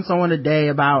was talking to someone today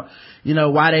about,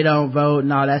 why they don't vote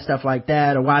and all that stuff like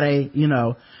that, or why they,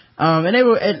 and they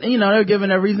were giving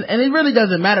their reason, and it really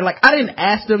doesn't matter. Like, I didn't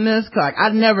ask them this, cause like, I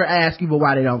never ask people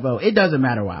why they don't vote. It doesn't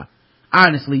matter why.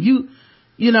 Honestly,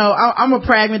 I'm a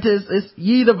pragmatist. It's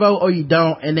you either vote or you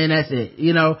don't, and then that's it,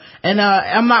 and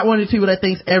I'm not one of the people that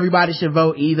thinks everybody should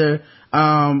vote either.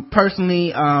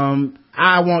 Personally,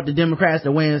 I want the Democrats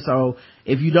to win, so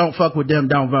if you don't fuck with them,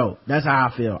 don't vote. That's how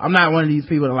I feel. I'm not one of these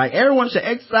people that like everyone should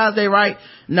exercise their right.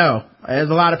 No, there's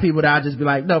a lot of people that I just be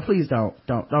like, no, please don't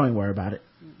even worry about it.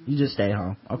 You just stay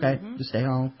home, okay? Just stay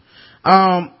home.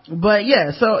 But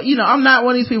yeah, so I'm not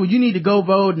one of these people, you need to go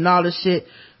vote and all this shit,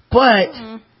 but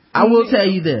I will tell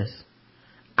you this,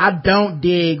 I don't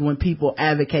dig when people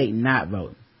advocate not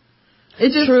voting.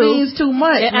 It just seems too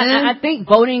much, man. I think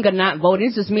voting or not voting,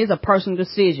 this just means a personal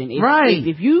decision.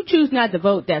 If you choose not to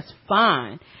vote, that's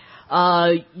fine.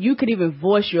 You could even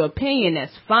voice your opinion,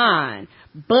 that's fine.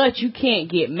 But you can't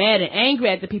get mad and angry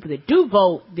at the people that do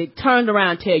vote, that turned around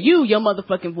and tell you your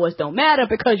motherfucking voice don't matter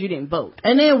because you didn't vote.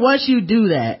 And then once you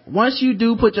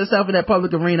do put yourself in that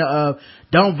public arena of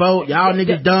don't vote, y'all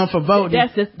niggas dumb for voting,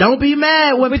 don't be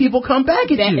mad when people come back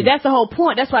at you. That's the whole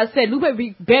point. That's why I said Lupe would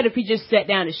be better if he just sat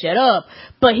down and shut up.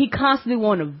 But he constantly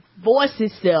want to voice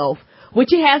himself, which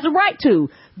he has the right to.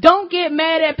 Don't get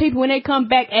mad at people when they come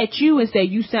back at you and say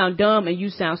you sound dumb and you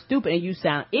sound stupid and you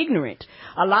sound ignorant.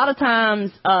 A lot of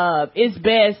times, it's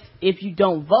best if you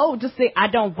don't vote, just say I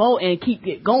don't vote and keep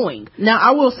it going. Now,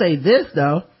 I will say this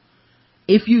though.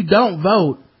 If you don't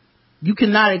vote, you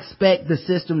cannot expect the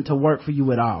system to work for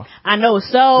you at all. I know,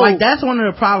 so. Like, that's one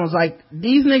of the problems. Like,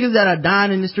 these niggas that are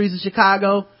dying in the streets of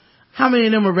Chicago, how many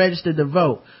of them are registered to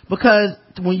vote? Because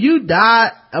when you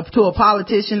die up to a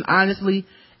politician, honestly,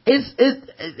 it's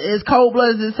as cold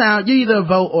blooded as it sounds, you either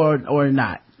vote or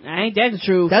not. Ain't that the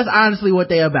truth? That's honestly what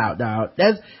they about, dog.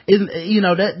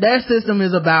 Their system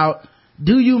is about,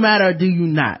 do you matter or do you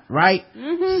not, right?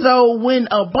 So when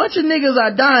a bunch of niggas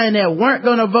are dying that weren't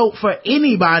gonna vote for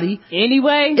anybody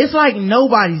anyway, it's like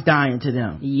nobody's dying to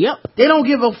them. Yep. They don't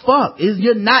give a fuck.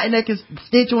 You're not in their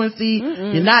constituency.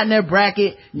 You're not in their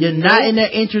bracket. You're not in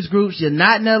their interest groups. You're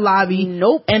not in their lobby.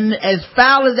 Nope. And as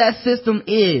foul as that system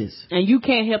is, and you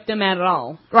can't help them out at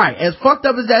all. Right. As fucked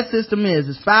up as that system is,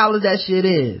 as foul as that shit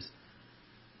is,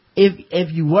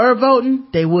 if you were voting,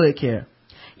 they would care.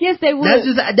 Yes, they would.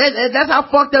 That's how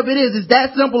fucked up it is. It's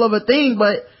that simple of a thing.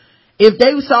 But if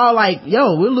they saw like,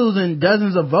 yo, we're losing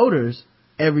dozens of voters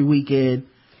every weekend,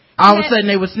 all of a sudden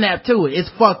they would snap to it.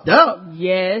 It's fucked up.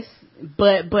 Yes,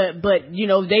 but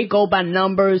they go by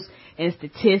numbers and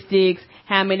statistics.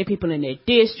 How many people in their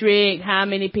district? How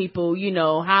many people?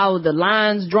 How the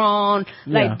lines drawn?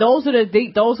 Yeah. Like those are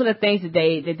the things that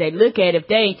they look at. If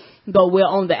they go, well,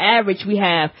 on the average we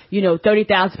have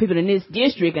 30,000 people in this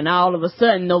district, and all of a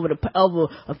sudden over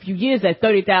a few years that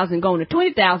 30,000 going to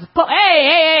 20,000.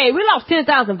 Hey, we lost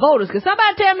 10,000 voters. Can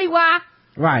somebody tell me why?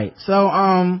 Right.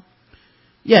 So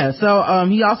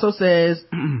he also says.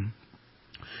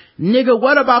 Nigga,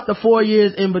 what about the 4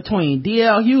 years in between?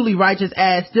 DL Hughley righteous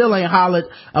ass still ain't hollered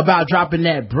about dropping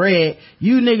that bread.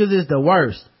 You niggas is the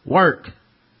worst. Work.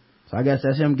 So I guess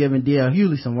that's him giving DL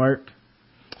Hughley some work.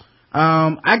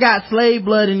 I got slave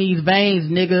blood in these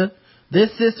veins, nigga.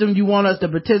 This system you want us to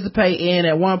participate in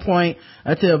at one point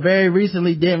until very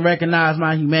recently didn't recognize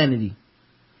my humanity.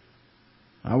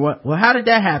 Well, how did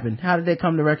that happen? How did they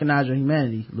come to recognize your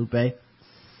humanity, Lupe?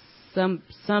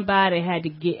 Somebody had to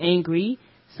get angry.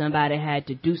 Somebody had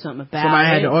to do something about it. Somebody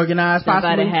had to organize,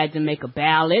 Somebody possibly? had to make a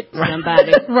ballot.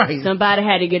 Right. Somebody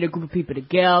had to get a group of people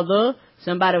together.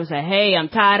 Somebody was like, hey, I'm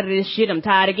tired of this shit. I'm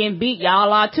tired of getting beat.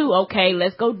 Y'all are too. Okay,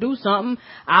 let's go do something.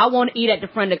 I want to eat at the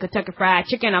front of Kentucky Fried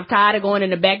Chicken. I'm tired of going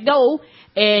in the back door.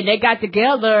 And they got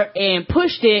together and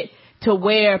pushed it to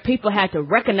where people had to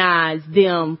recognize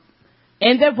them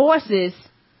and their voices,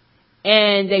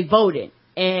 and they voted.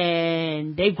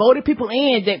 And they voted people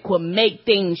in that could make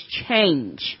things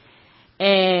change.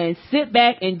 And sit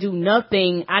back and do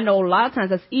nothing. I know a lot of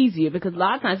times that's easier, because a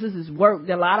lot of times this is work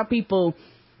that a lot of people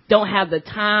don't have the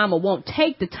time or won't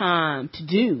take the time to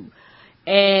do.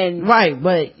 And right,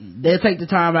 but they'll take the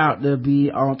time out to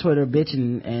be on Twitter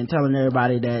bitching and telling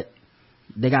everybody that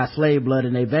they got slave blood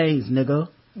in their veins, nigga.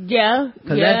 Yeah,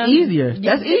 because that's easier.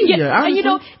 That's easier. Yeah.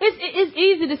 And it's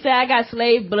easy to say I got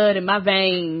slave blood in my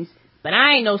veins, but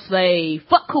I ain't no slave.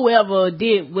 Fuck whoever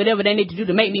did whatever they need to do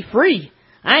to make me free.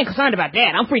 I ain't concerned about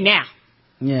that. I'm free now.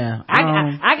 Yeah.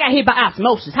 I got here by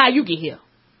osmosis. How you get here?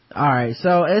 Alright,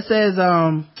 so it says,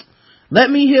 let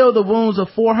me heal the wounds of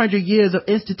 400 years of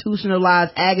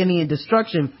institutionalized agony and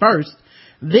destruction first,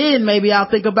 then maybe I'll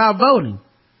think about voting.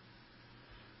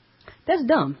 That's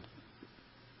dumb.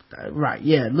 Right,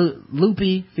 yeah,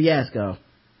 Loopy Fiasco.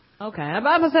 Okay, I'm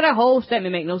about to say that whole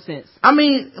statement make no sense. I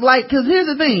mean, like, cause here's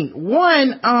the thing.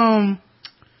 One,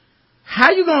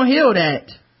 how you gonna heal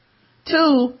that?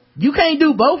 Two, you can't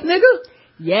do both, nigga?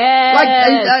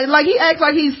 Yeah. Like he acts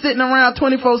like he's sitting around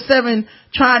 24/7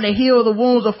 trying to heal the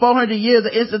wounds of 400 years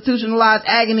of institutionalized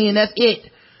agony and that's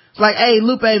it. It's like, hey,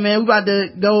 Lupe, man, we about to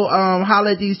go,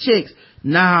 holler at these chicks.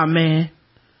 Nah, man.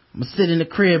 I'm gonna sit in the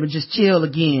crib and just chill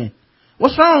again.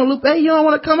 What's wrong, Lupe? You don't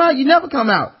want to come out? You never come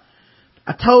out.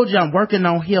 I told you I'm working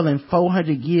on healing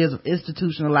 400 years of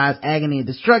institutionalized agony and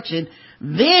destruction.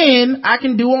 Then I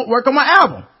can work on my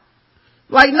album.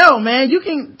 Like, no, man, you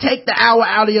can take the hour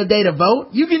out of your day to vote.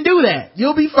 You can do that.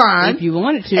 You'll be fine. If you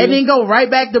wanted to. And then go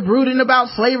right back to brooding about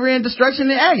slavery and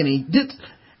destruction and agony. Just,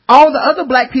 all the other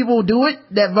black people do it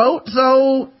that vote,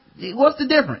 so what's the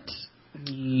difference?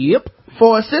 Yep.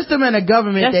 For a system and a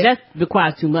government that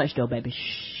requires too much though, baby.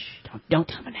 Shh. Don't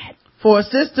tell me that. For a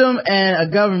system and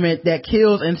a government that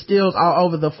kills and steals all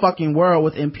over the fucking world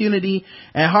with impunity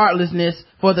and heartlessness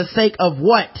for the sake of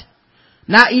what?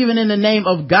 Not even in the name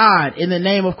of God, in the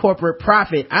name of corporate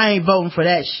profit. I ain't voting for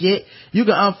that shit. You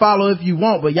can unfollow if you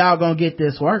want, but y'all gonna get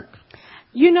this work.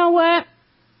 You know what?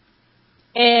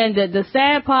 And the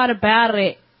sad part about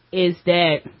it is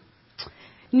that,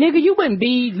 nigga, you wouldn't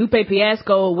be Loopy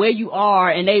Fiasco where you are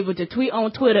and able to tweet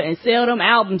on Twitter and sell them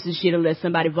albums and shit unless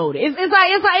somebody voted.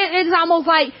 It's almost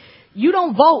like you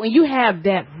don't vote and you have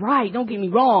that right. Don't get me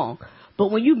wrong. But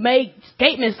when you make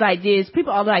statements like this,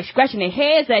 people are like scratching their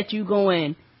heads at you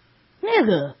going,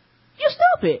 nigga, you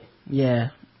stupid. Yeah.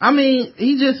 I mean,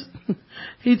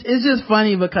 it's just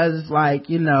funny because it's like,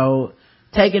 you know,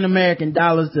 taking American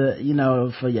dollars to, you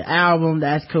know, for your album,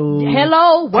 that's cool.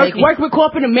 Hello, work with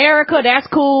corporate America, that's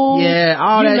cool. Yeah,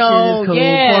 all that shit is cool.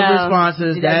 Yeah. Corporate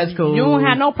sponsors, that's cool. You don't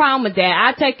have no problem with that.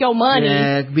 I take your money.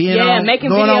 Yeah, making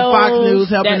going videos, on Fox News,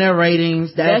 helping their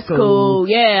ratings, that's cool.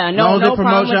 Yeah, no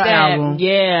problem with that. Album.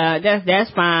 Yeah,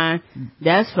 that's fine.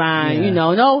 That's fine. Yeah. You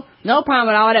know, no problem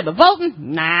with all that. But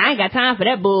voting, nah, I ain't got time for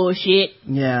that bullshit.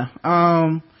 Yeah.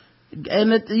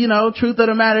 And you know, truth of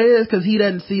the matter is, cause he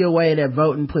doesn't see a way that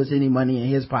voting puts any money in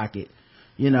his pocket.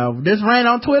 You know, this rant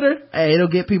on Twitter, hey, it'll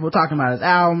get people talking about his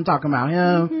album, talking about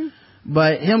him. Mm-hmm.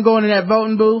 But him going in that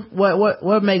voting booth,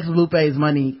 what makes Lupe's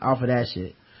money off of that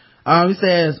shit? He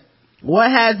says,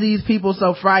 what has these people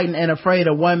so frightened and afraid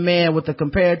of one man with a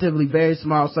comparatively very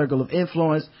small circle of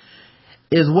influence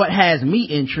is what has me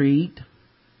intrigued.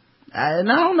 And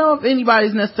I don't know if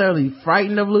anybody's necessarily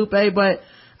frightened of Lupe, but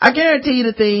I guarantee you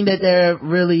the thing that they're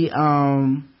really,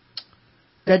 that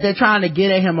they're trying to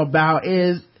get at him about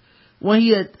is when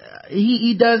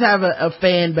he does have a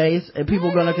fan base and people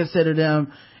are going to consider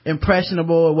them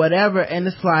impressionable or whatever. And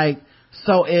it's like,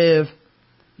 so if,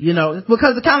 you know,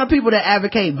 because the kind of people that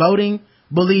advocate voting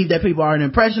believe that people are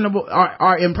impressionable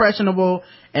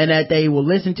and that they will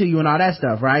listen to you and all that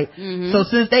stuff, right? Mm-hmm. So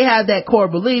since they have that core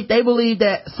belief, they believe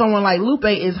that someone like Lupe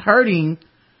is hurting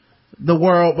the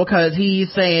world because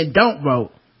he's saying don't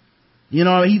vote. You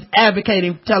know, he's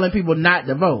advocating, telling people not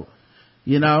to vote,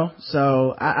 you know.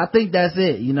 So I think that's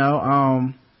it, you know. All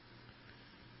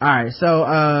right,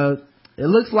 so it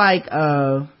looks like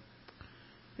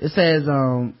it says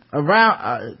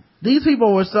around these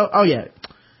people were so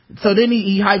so then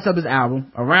he hypes up his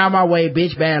album, Around My Way,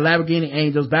 Bitch Bad, Lamborghini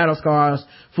Angels, Battle Scars,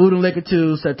 Food and Liquor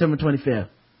 2, September 25th.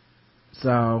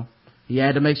 So he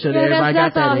had to make sure that everybody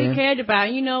got that in. That's all he cared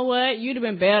about. You know what? You'd have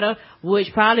been better,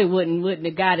 which probably wouldn't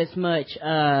have got as much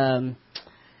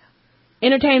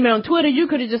entertainment on Twitter. You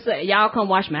could have just said, y'all come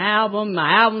watch my album.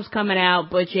 My album's coming out,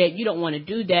 but yet you don't want to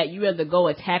do that. You rather go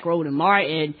attack Roland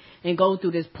Martin and go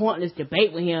through this pointless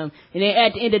debate with him. And then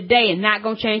at the end of the day, it's not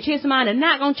going to change his mind and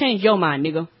not going to change your mind,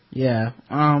 nigga. Yeah.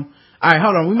 All right,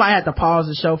 hold on. We might have to pause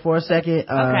the show for a second.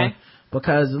 Okay.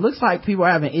 Because it looks like people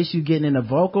are having issue getting in the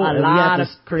vocal and we have to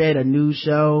create a new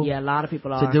show. Yeah, a lot of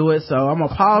people are. To do it. So I'm going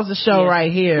to pause the show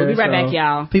right here. We'll be right back,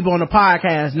 y'all. People on the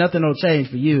podcast, nothing will change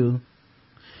for you.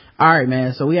 All right,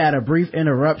 man. So we had a brief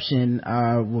interruption,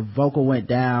 where vocal went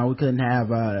down. We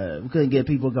couldn't get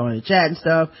people going to chat and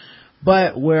stuff.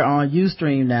 But we're on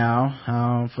Ustream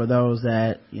now, for those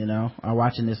that, you know, are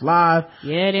watching this live.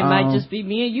 Yeah, it might just be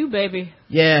me and you, baby.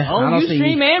 Yeah. On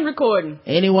Ustream and recording.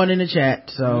 Anyone in the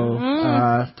chat.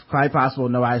 So, quite possible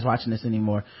nobody's watching this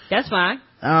anymore. That's fine.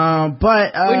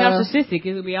 But we're narcissistic.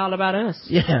 It'll be all about us.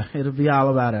 Yeah, it'll be all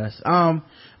about us.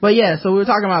 But yeah, so we were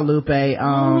talking about Lupe.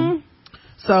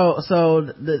 So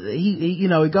he you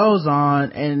know, he goes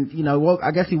on and, you know,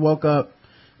 I guess he woke up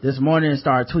this morning and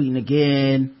started tweeting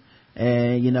again,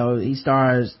 and, you know, he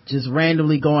starts just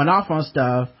randomly going off on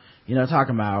stuff, you know,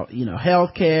 talking about, you know,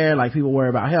 healthcare, like people worry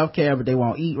about healthcare but they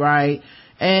won't eat right.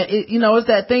 And it, you know, it's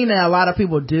that thing that a lot of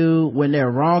people do when they're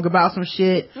wrong about some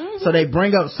shit. So they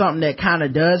bring up something that kind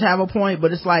of does have a point,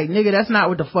 but it's like, nigga, that's not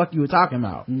what the fuck you were talking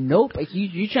about. Nope.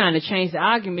 You trying to change the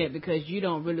argument because you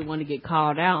don't really want to get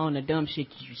called out on the dumb shit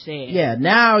you said. Yeah,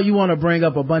 now you want to bring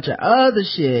up a bunch of other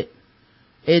shit,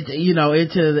 you know,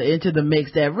 into the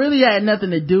mix that really had nothing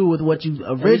to do with what you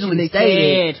originally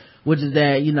stated, which is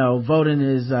that, you know, voting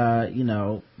is, you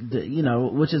know,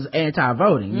 which is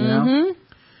anti-voting, you know?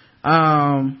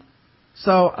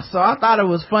 So I thought it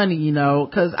was funny, you know,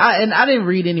 cause I didn't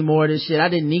read any more of this shit. I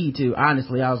didn't need to,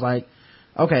 honestly. I was like,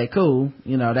 okay, cool.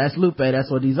 You know, that's Lupe. That's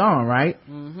what he's on, right?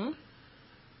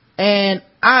 And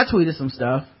I tweeted some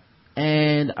stuff,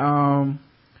 and,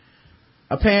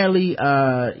 apparently,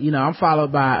 you know, I'm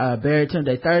followed by, Barry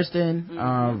Tunde Thurston,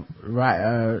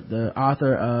 the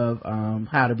author of,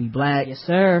 How to Be Black. Yes,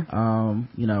 sir.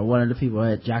 You know, one of the people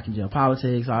at Jock and Jill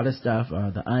Politics, all this stuff,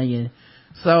 The Onion.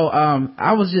 So,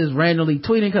 I was just randomly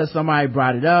tweeting cause somebody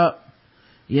brought it up,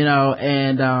 you know,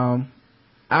 and,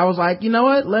 I was like, you know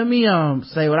what? Let me,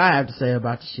 say what I have to say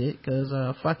about the shit cause,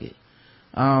 fuck it.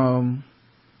 You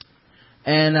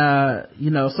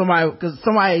know,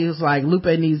 somebody was like,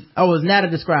 Lupe needs, it's Nata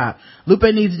Describe.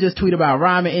 Lupe needs to just tweet about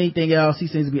rhyme and anything else he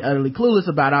seems to be utterly clueless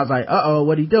about. I was like,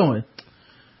 what he doing?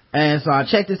 And so I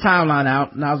checked his timeline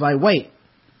out and I was like, wait,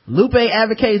 Lupe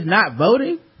advocates not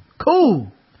voting? Cool.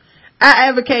 I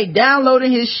advocate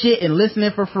downloading his shit and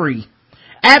listening for free.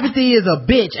 Apathy is a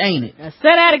bitch, ain't it? Say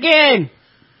that again.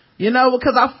 You know,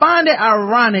 because I find it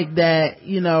ironic that,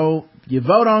 you know, you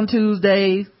vote on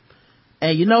Tuesdays,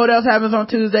 and you know what else happens on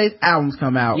Tuesdays? Albums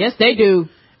come out. Yes, they do.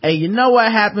 And you know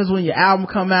what happens when your album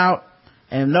come out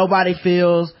and nobody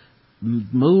feels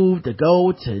moved to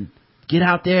go to get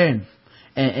out there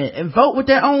and vote with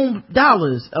their own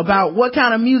dollars about what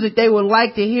kind of music they would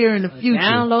like to hear in the future.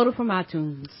 Download it from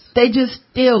iTunes. They just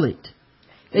steal it.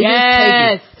 They just take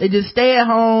it. They just stay at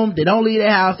home. They don't leave their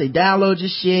house. They download your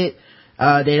shit.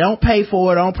 They don't pay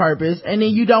for it on purpose. And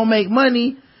then you don't make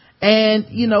money. And,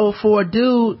 you know, for a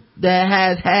dude that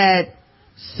has had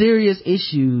serious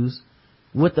issues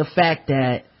with the fact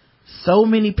that so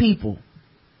many people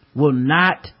will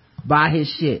not buy his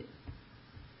shit.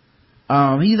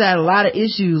 He's had a lot of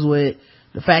issues with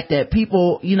the fact that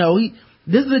people, you know,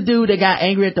 this is a dude that got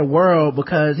angry at the world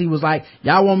because he was like,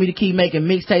 y'all want me to keep making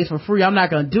mixtapes for free. I'm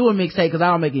not going to do a mixtape because I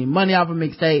don't make any money off a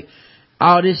mixtape.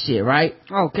 All this shit, right?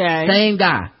 Okay. Same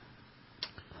guy.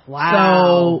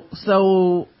 Wow.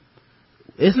 So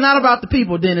it's not about the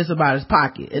people, then it's about his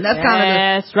pocket. And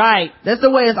that's right. That's the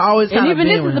way it's always kind of been. And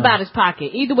even this is about his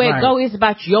pocket. Either way it goes, it's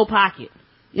about your pocket.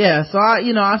 Yeah. So I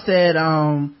said,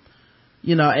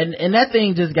 you know, and that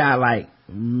thing just got like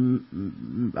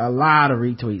a lot of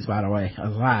retweets, by the way, a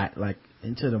lot, like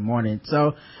into the morning.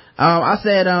 So I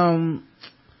said,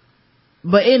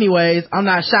 but anyways, I'm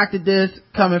not shocked at this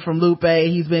coming from Lupe.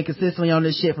 He's been consistently on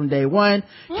this shit from day one.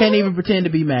 Can't even pretend to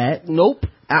be mad. Nope.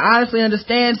 I honestly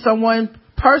understand someone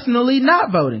personally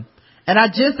not voting, and I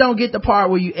just don't get the part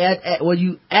where you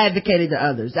advocated to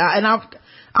others.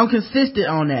 I'm consistent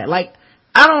on that. Like,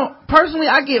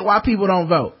 I get why people don't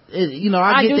vote. You know,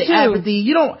 I get the apathy.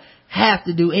 You don't have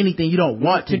to do anything you don't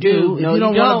want to do. If you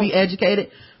don't want to be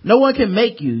educated, no one can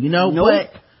make you, you know. Nope.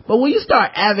 But when you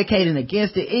start advocating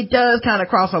against it, it does kind of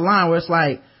cross a line where it's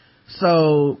like,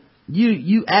 so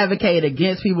you advocate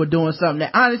against people doing something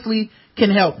that honestly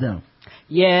can help them.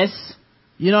 Yes.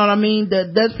 You know what I mean?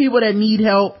 There's people that need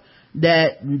help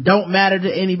that don't matter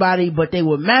to anybody, but they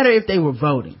would matter if they were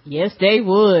voting. Yes, they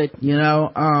would. You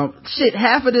know,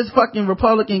 half of this fucking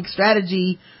Republican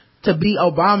strategy to beat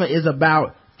Obama is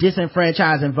about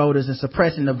disenfranchising voters and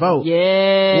suppressing the vote.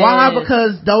 Yeah. Why?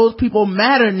 Because those people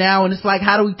matter now, and it's like,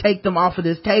 how do we take them off of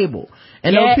this table?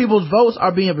 And those people's votes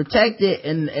are being protected,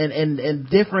 and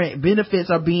different benefits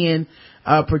are being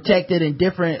protected, and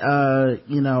different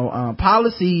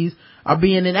policies are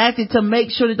being enacted to make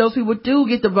sure that those people do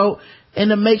get to vote, and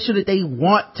to make sure that they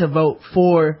want to vote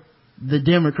for the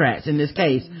Democrats in this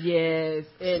case. Yes.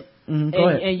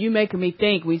 And you making me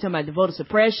think, when you talking about the voter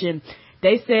suppression,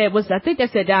 they said, I think they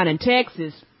said down in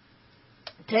Texas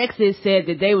said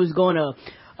that they was going to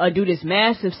do this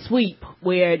massive sweep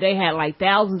where they had like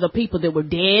thousands of people that were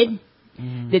dead,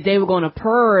 that they were going to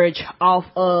purge off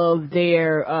of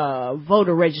their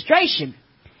voter registration.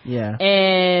 Yeah.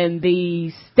 And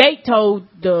the state told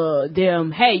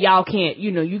them, hey, y'all can't,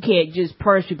 you can't just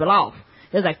purge people off.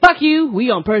 It was like, fuck you, we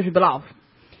gonna purge people off.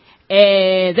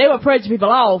 And they were purging people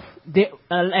off,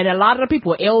 and a lot of the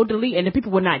people were elderly, and the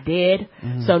people were not dead.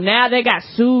 Mm-hmm. So now they got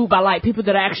sued by, like, people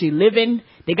that are actually living.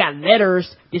 They got letters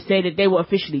that say that they were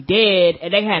officially dead,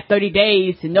 and they had 30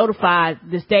 days to notify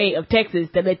the state of Texas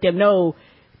to let them know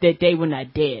that they were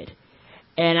not dead.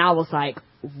 And I was like,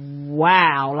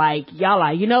 wow, like, y'all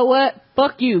like, you know what?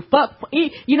 Fuck you.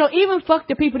 Even fuck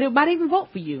the people that might even vote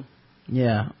for you.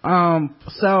 Yeah.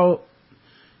 So,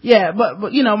 yeah,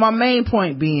 but, my main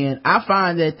point being, I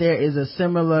find that there is a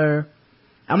similar,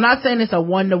 I'm not saying it's a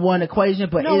one-to-one equation,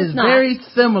 but it is very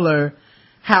similar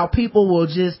how people will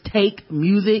just take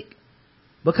music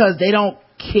because they don't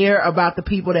care about the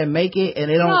people that make it,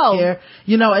 and they don't care,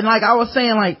 and like I was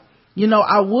saying, like,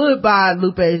 I would buy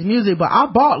Lupe's music, but I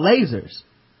bought lasers.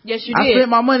 Yes, you did. I spent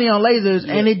my money on lasers,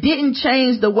 yeah. And it didn't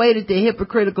change the way that the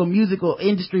hypocritical musical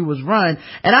industry was run.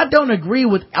 And I don't agree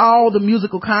with all the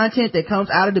musical content that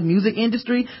comes out of the music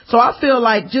industry. So I feel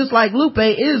like, just like Lupe,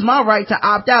 it is my right to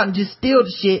opt out and just steal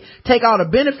the shit, take all the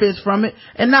benefits from it,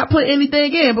 and not put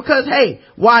anything in, because, hey,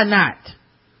 why not?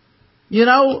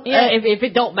 Yeah, if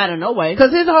it don't matter no way.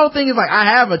 Cause his whole thing is like,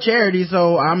 I have a charity,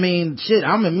 so I mean, shit,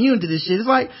 I'm immune to this shit. It's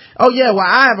like, oh yeah, well,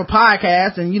 I have a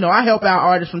podcast, and I help out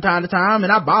artists from time to time,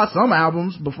 and I bought some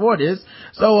albums before this,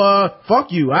 so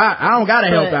fuck you, I don't gotta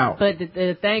help out. But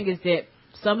the thing is that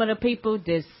some of the people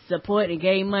that support and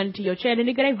gave money to your charity,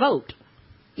 nigga, they vote.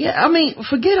 Yeah, I mean,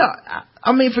 forget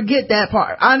that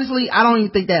part. Honestly, I don't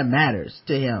even think that matters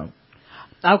to him.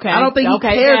 Okay. I don't think he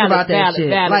cares about that shit.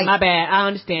 Like, my bad. I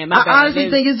understand. I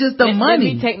honestly think it's just the money.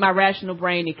 Let me take my rational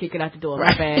brain and kick it out the door.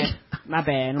 Right. My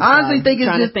bad. I honestly think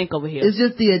trying to think over here. It's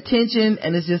just the attention,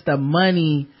 and it's just the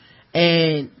money,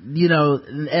 and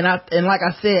and like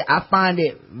I said, I find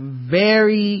it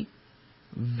very,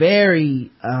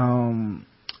 very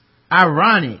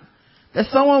ironic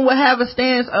that someone would have a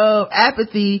stance of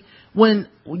apathy when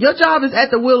your job is at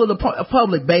the will of the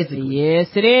public, basically. Yes,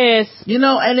 it is.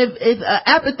 And if it's an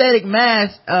apathetic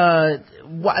mass,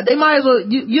 they might as well,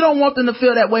 you don't want them to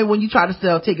feel that way when you try to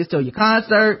sell tickets to your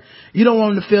concert. You don't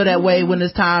want them to feel that way when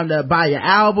it's time to buy your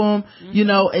album,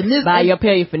 and buy your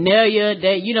paraphernalia.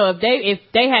 If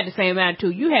they had the same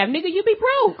attitude you have, nigga, you be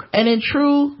broke. And in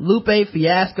true Lupe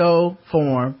Fiasco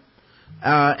form,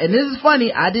 and this is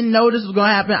funny, I didn't know this was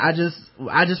gonna happen.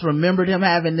 I just remembered him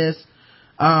having this,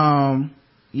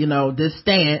 this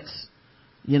stance,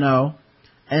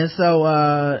 and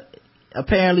so,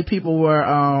 apparently people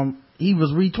were, he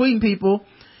was retweeting people,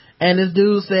 and this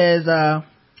dude says,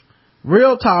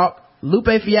 real talk, Lupe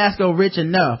Fiasco rich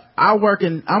enough. I'm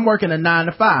working a 9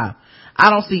 to 5. I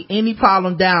don't see any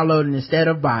problem downloading instead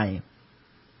of buying.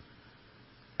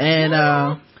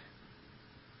 And,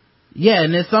 yeah,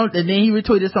 and then he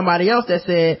retweeted somebody else that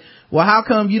said, well, how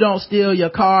come you don't steal your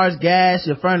cars, gas,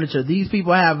 your furniture? Those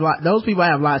people have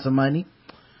lots of money.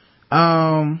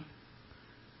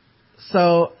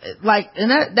 So, like,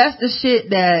 and that's the shit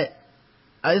that,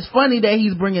 it's funny that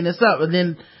he's bringing this up. And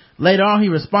then later on he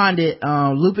responded,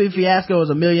 Lupe Fiasco is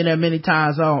a millionaire many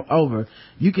times over.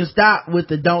 You can stop with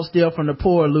the don't steal from the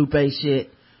poor Lupe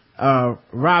shit,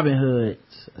 Robin Hood.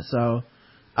 So,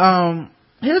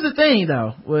 here's the thing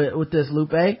though, with this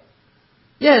Lupe.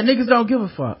 Yeah, niggas don't give a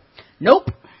fuck. Nope.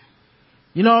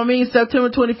 You know what I mean? September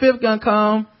 25th gonna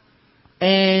come,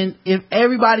 and if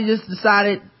everybody just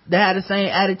decided they had the same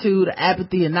attitude of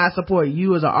apathy and not support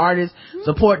you as an artist,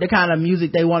 support the kind of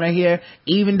music they want to hear,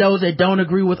 even those that don't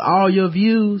agree with all your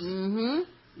views.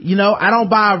 I don't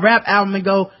buy a rap album and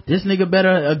go, this nigga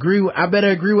I better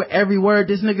agree with every word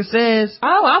this nigga says.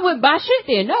 Oh, I wouldn't buy shit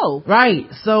then, no. Right.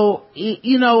 So,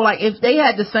 like, if they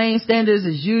had the same standards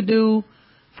as you do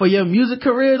for your music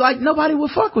career, like, nobody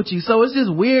would fuck with you. So it's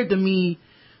just weird to me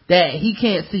that he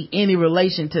can't see any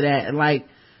relation to that, and like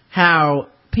how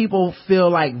people feel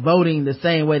like voting the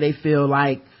same way they feel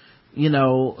like,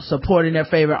 supporting their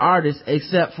favorite artist,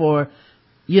 except for,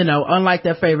 unlike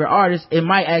their favorite artist, it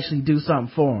might actually do something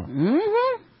for them.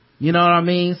 You know what I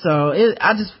mean? So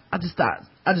I just thought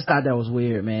that was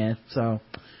weird, man. So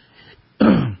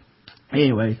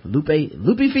anyway,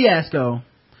 Loopy Fiasco.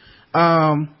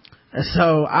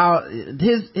 So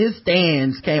his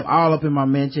stands came all up in my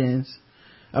mentions,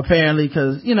 apparently,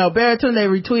 because Baratunde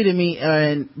retweeted me,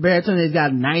 and Baratunde's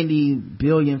got 90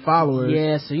 billion followers.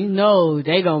 Yeah, so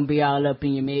they gonna be all up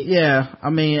in your mix. Yeah,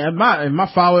 I mean,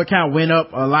 my follower count went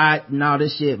up a lot and all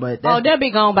this shit, but they'll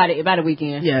be gone by the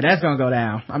weekend. Yeah, that's gonna go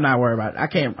down. I'm not worried about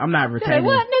it. I'm not retaining.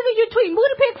 What nigga you tweeting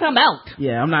booty pics? I'm out.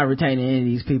 Yeah, I'm not retaining any of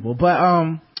these people, but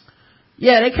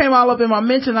Yeah, they came all up in my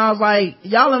mention. I was like,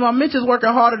 y'all in my mentions working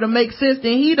harder to make sense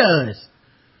than he does.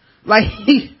 Like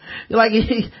he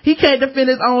can't defend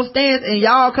his own stance, and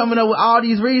y'all coming up with all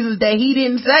these reasons that he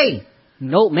didn't say.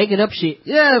 Nope, making up shit.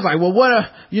 Yeah, it's like, well,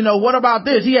 what about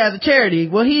this? He has a charity.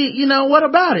 Well, what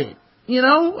about it? You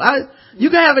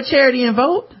can have a charity and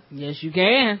vote. Yes, you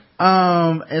can.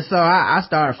 And so I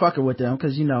started fucking with them,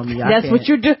 cause you know me. That's what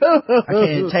you do. I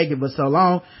can't take it but so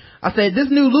long. I said, this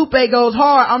new Lupe goes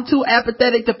hard. I'm too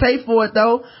apathetic to pay for it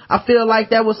though. I feel like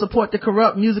that would support the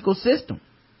corrupt musical system.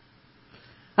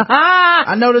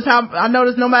 I noticed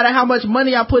no matter how much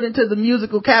money I put into the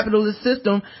musical capitalist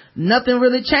system, nothing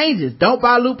really changes. Don't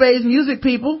buy Lupe's music,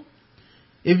 people.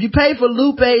 If you pay for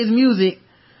Lupe's music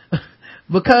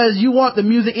because you want the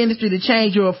music industry to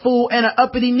change, you're a fool and an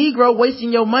uppity Negro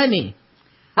wasting your money.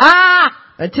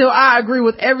 Until I agree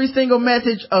with every single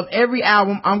message of every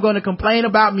album, I'm going to complain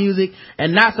about music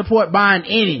and not support buying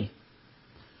any.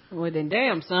 Well then,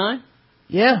 damn, son.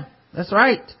 Yeah, that's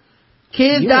right.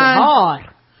 Kids You're dying. hard.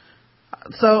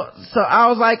 So I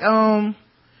was like,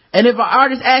 and if an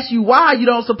artist asks you why you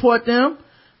don't support them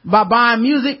by buying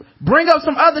music, bring up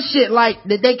some other shit like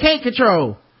that they can't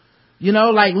control.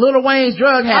 Like Lil Wayne's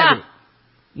drug habit.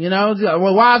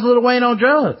 Well, why is Lil Wayne on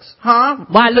drugs? Huh?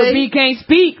 Why Lil B can't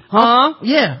speak? Huh?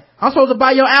 Yeah. I'm supposed to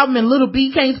buy your album and Lil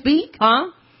B can't speak? Huh?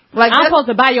 Like I'm supposed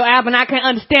to buy your album and I can't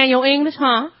understand your English?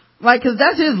 Huh? Like, cause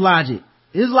that's his logic.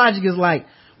 His logic is like,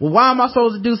 well, why am I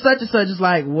supposed to do such and such? It's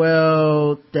like,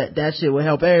 well, that shit will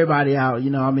help everybody out,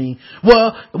 you know what I mean?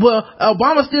 Well,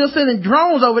 Obama's still sending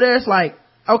drones over there. It's like,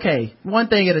 okay, one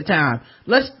thing at a time.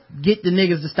 Let's get the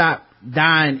niggas to stop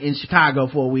dying in Chicago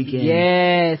for a weekend.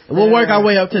 Yes. We'll work our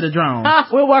way up to the drones.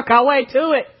 We'll work our way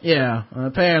to it. Yeah.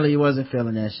 Apparently he wasn't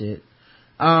feeling that shit.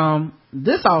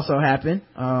 This also happened.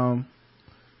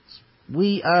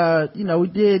 We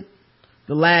did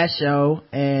the last show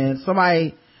and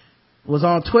somebody was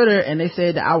on Twitter and they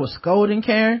said that I was scolding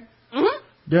Karen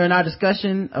during our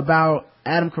discussion about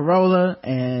Adam Carolla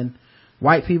and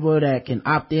white people that can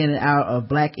opt in and out of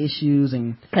black issues,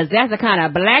 and cause that's the kind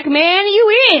of black man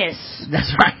you is.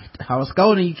 That's right. I was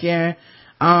scolding you, Karen.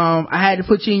 I had to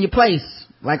put you in your place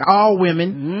like all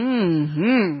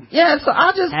women. Yeah, so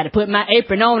I just had to put my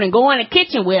apron on and go in the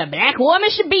kitchen where a black woman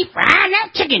should be, frying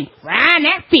that chicken, frying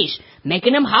that fish,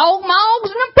 making them hog mogs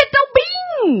and them pinto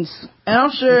beans. And I'm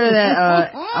sure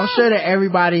that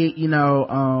everybody,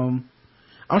 I'm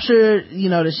sure,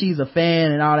 that she's a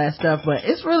fan and all that stuff, but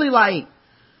it's really like,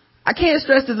 I can't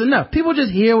stress this enough. People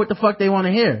just hear what the fuck they want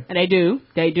to hear. And they do.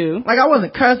 Like, I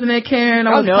wasn't cursing at Karen.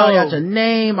 I wasn't calling out your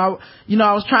name. I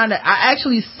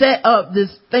actually set up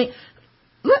this thing.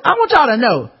 I want y'all to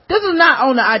know, this is not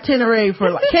on the itinerary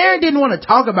for, like, Karen didn't want to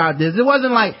talk about this. It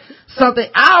wasn't like something,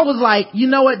 I was like, you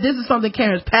know what, this is something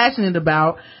Karen's passionate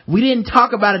about. We didn't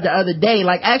talk about it the other day.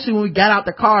 Like, actually, when we got out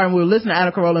the car and we were listening to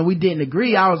Adam Carolla and we didn't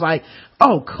agree, I was like,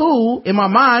 oh, cool. In my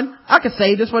mind, I could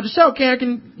save this for the show. Karen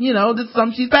can, this is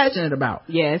something she's passionate about.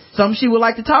 Yes. Something she would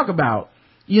like to talk about.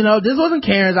 This wasn't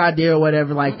Karen's idea or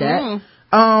whatever like that.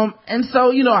 And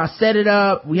so, I set it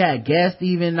up. We had guests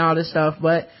even and all this stuff,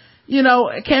 but,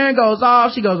 Karen goes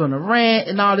off. She goes on a rant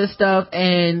and all this stuff.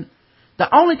 And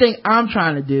the only thing I'm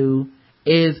trying to do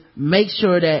is make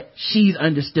sure that she's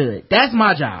understood. That's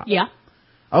my job. Yeah.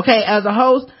 Okay. As a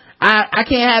host, I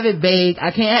can't have it vague.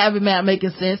 I can't have it not making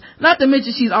sense. Not to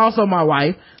mention she's also my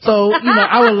wife. So,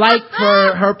 I would like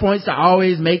for her points to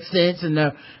always make sense and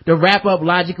to wrap up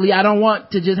logically. I don't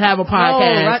want to just have a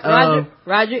podcast.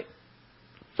 Roger.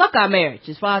 Fuck our marriage.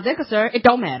 As far as they're concerned, it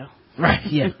don't matter. Right.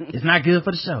 Yeah. It's not good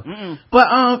for the show. But,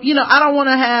 I don't want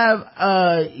to have,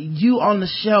 you on the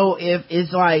show if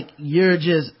it's like you're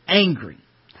just angry.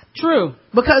 True.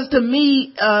 Because to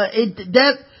me,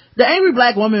 the angry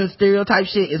black woman stereotype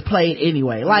shit is played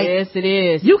anyway. Like, yes, it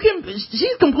is.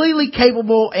 She's completely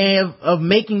capable of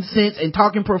making sense and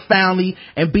talking profoundly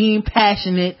and being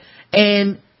passionate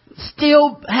and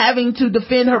still having to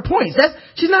defend her points.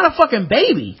 She's not a fucking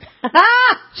baby.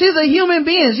 She's a human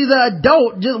being. She's an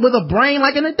adult just with a brain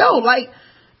like an adult. Like,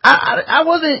 I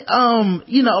wasn't, I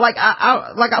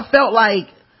felt like,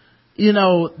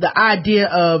 the idea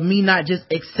of me not just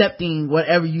accepting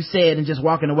whatever you said and just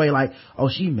walking away like, oh,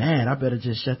 she mad, I better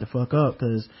just shut the fuck up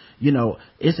because,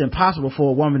 it's impossible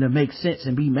for a woman to make sense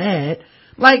and be mad.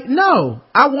 Like, no,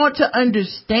 I want to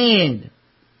understand.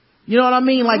 You know what I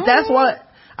mean? Like,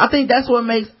 I think that's what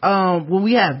makes, when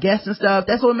we have guests and stuff,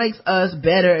 that's what makes us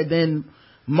better than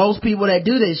most people that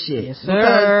do this shit. Yes, sir.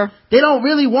 Because they don't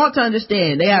really want to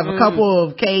understand. They have a couple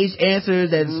of caged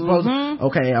answers that's supposed to,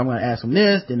 okay, I'm going to ask them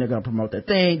this, then they're going to promote their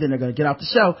thing, then they're going to get off the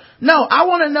show. No, I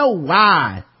want to know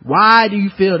why. Why do you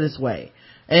feel this way?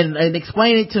 and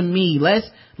explain it to me. Let's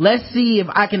see if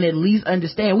I can at least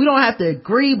understand. We don't have to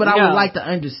agree, but I would like to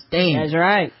understand. That's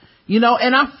right.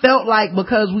 And I felt like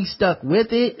because we stuck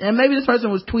with it, and maybe this person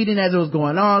was tweeting as it was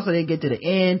going on so they get to the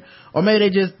end, or maybe they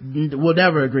just will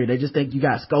never agree. They just think you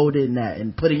got scolded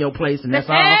and put in your place, and that's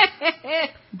all.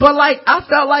 But I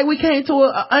felt like we came to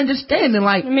an understanding.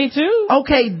 Me too.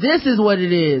 Okay, this is what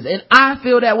it is, and I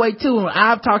feel that way too, and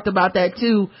I've talked about that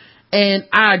too, and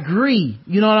I agree.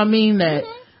 You know what I mean? That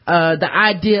the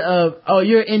idea of,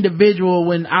 you're an individual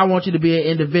when I want you to be an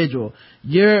individual.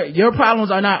 Your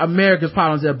problems are not America's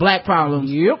problems, they're black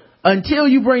problems. Yep. Until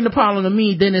you bring the problem to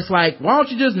me, then it's why don't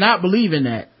you just not believe in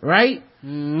that, right?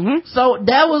 Mm-hmm. So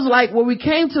that was what we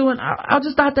came to, and I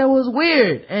just thought that was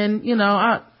weird. And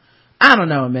I don't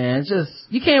know, man. It's just,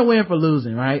 you can't win for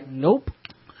losing, right? Nope.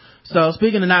 So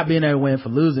speaking of not being able to win for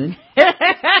losing,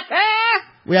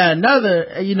 we had another,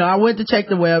 I went to check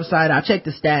the website. I checked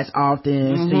the stats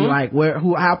often, see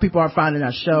how people are finding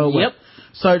our show, what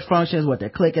search functions, what they're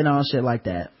clicking on, shit like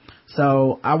that.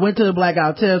 So I went to the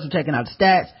Blackout Tips, I'm checking out the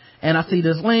stats, and I see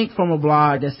this link from a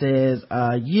blog that says,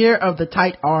 year of the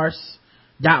tight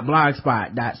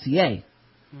arse.blogspot.ca.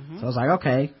 So I was like,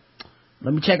 okay,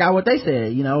 let me check out what they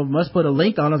said. Must put a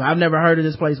link on us. I've never heard of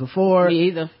this place before. Me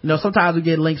either. Sometimes we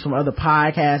get links from other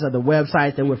podcasts, other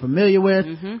websites that we're familiar with.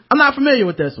 I'm not familiar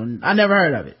with this one. I never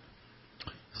heard of it.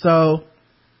 So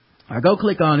I go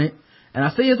click on it, and I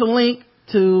see it's a link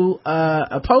to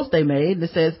a post they made that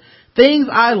says, things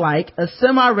I like, a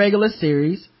semi-regular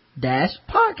series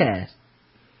 -podcast.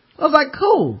 I was like,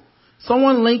 cool.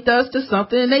 Someone linked us to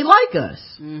something and they like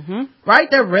us. Right?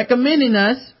 They're recommending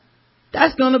us.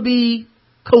 That's gonna be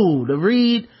cool to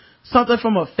read something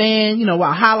from a fan,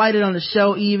 while highlighted on the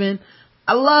show even.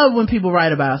 I love when people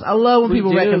write about us. I love when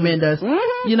people recommend us.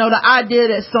 The idea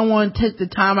that someone took the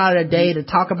time out of their day to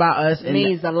talk about us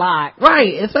means a lot.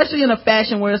 Right. Especially in a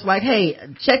fashion where it's like, hey,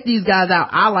 check these guys out.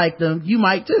 I like them. You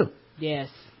might too. Yes.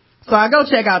 So I go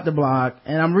check out the blog,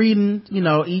 and I'm reading,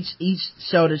 each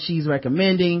show that she's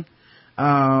recommending.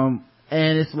 And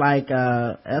it's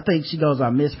I think she goes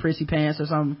on Miss Prissy Pants or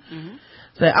something.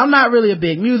 So I'm not really a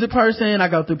big music person. I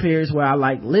go through periods where I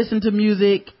listen to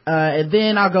music, and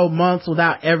then I'll go months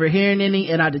without ever hearing any,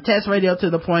 and I detest radio to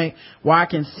the point where it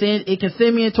can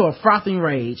send me into a frothing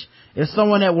rage if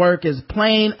someone at work is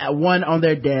playing one on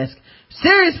their desk.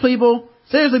 Seriously people,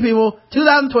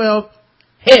 2012,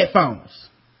 headphones.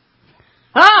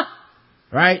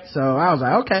 Right? So I was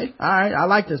like, okay, all right, I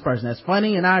like this person. That's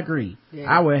funny, and I agree. Yeah.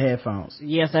 I wear headphones.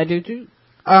 Yes, I do too.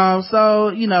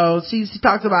 So, she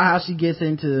talks about how she gets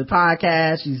into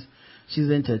podcasts. She's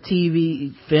into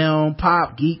TV, film,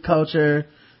 pop, geek culture.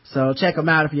 So check them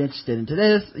out if you're interested into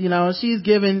this. She's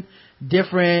given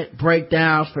different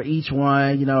breakdowns for each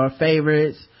one. Her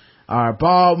favorites are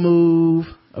Bald Move,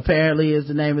 apparently is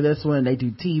the name of this one. They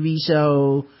do TV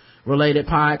show related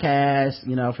podcasts,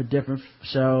 for different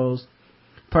shows.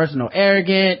 Personal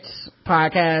Arrogance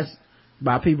podcast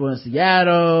about people in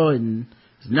Seattle, and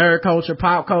nerd culture,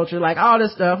 pop culture, all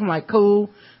this stuff. I'm like, cool.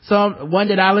 So one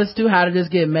that I listen to, How Did This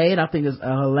Get Made? I think it's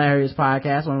a hilarious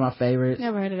podcast, one of my favorites.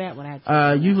 Never heard of that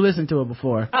one. You've listened to it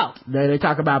before. Oh. They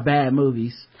talk about bad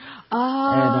movies.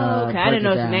 Oh, okay. I didn't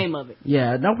know the name of it.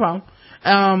 Yeah, no problem.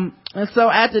 And so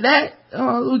after that,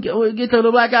 we get to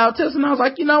the Blackout Tips, and I was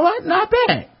like, you know what? Not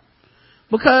bad.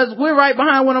 Because we're right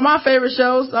behind one of my favorite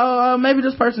shows, so maybe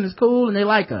this person is cool and they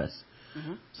like us.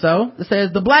 So it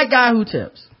says, the black guy who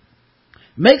tips.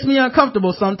 Makes me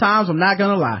uncomfortable sometimes, I'm not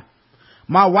gonna lie.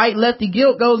 My white lefty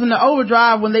guilt goes into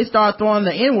overdrive when they start throwing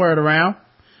the N-word around.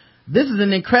 This is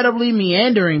an incredibly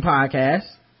meandering podcast.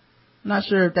 Not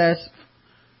sure if that's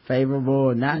favorable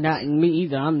or not. Not me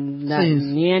either. I'm not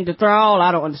Neanderthal.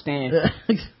 I don't understand.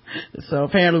 So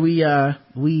apparently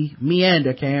we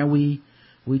meander, Karen. We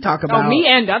talk about... Oh,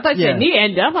 meander. I thought you said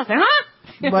meander. I was like, huh?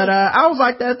 But I was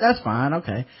like, that's fine.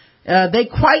 Okay. They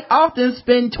quite often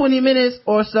spend 20 minutes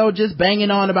or so just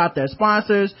banging on about their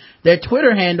sponsors, their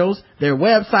Twitter handles, their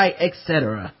website,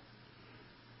 etc.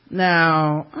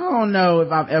 Now, I don't know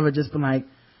if I've ever just been like,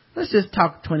 let's just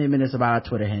talk 20 minutes about our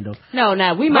Twitter handle. No,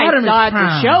 now we might start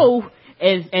the show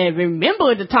and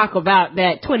remember to talk about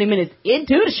that 20 minutes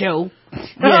into the show.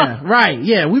 Yeah, right.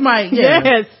 Yeah, we might. Yeah.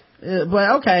 Yes.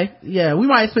 But okay. Yeah, we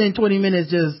might spend 20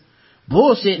 minutes just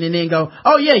bullshitting and then go,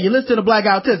 oh yeah, you listen to the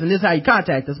Blackout Tips and this is how you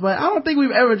contact us. But I don't think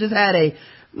we've ever just had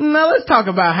let's talk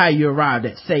about how you arrived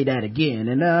at Say That Again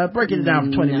and break it down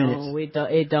for 20 minutes. No,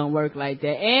 it don't work like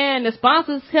that. And the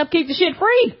sponsors help keep the shit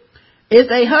free.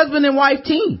 It's a husband and wife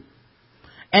team.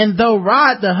 And though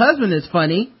Rod, the husband, is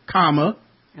funny,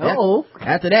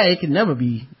 after that it can never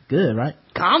be good, right?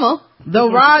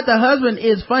 Though Rod, the husband,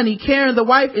 is funny, Karen, the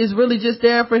wife, is really just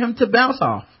there for him to bounce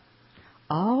off.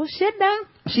 Oh, shit, now.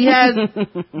 She has,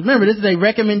 remember, this is a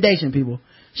recommendation, people.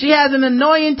 She has an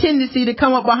annoying tendency to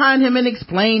come up behind him and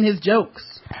explain his jokes.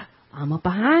 I'm up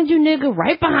behind you, nigga,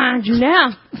 right behind you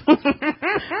now.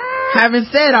 Having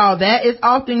said all that, it's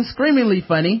often screamingly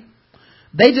funny.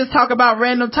 They just talk about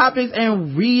random topics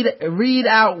and read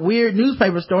out weird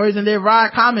newspaper stories, and then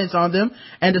Rod comments on them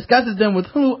and discusses them with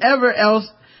whoever else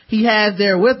he has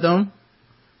there with them.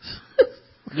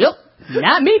 Yep,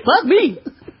 not me, fuck me.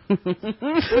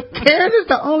 Karen is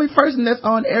the only person that's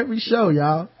on every show,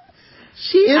 y'all.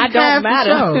 She is half the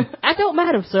show. I don't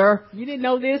matter, sir. You didn't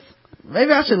know this?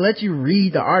 Maybe I should let you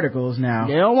read the articles now.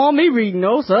 They don't want me reading,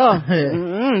 no,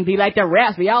 sir. Be like the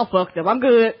rats, be all fucked up. I'm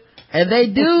good. And they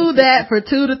do that for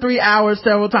 2 to 3 hours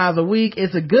several times a week.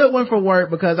 It's a good one for work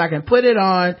because I can put it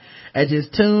on and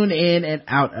just tune in and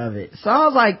out of it. So I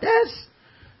was like, that's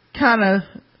kind of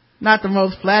not the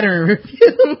most flattering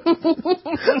review.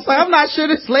 So I'm not sure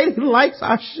this lady likes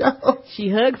our show. She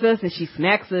hugs us and she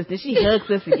smacks us, then she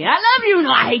hugs us again. I love you. No,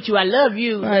 I hate you. I love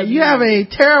you. You have a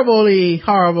terribly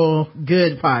horrible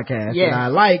good podcast. Yes. That I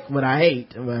like, but I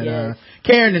hate. But yes.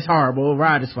 Karen is horrible.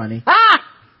 Rod is funny.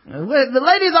 The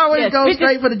ladies always go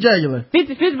straight for the jugular.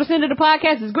 50% of the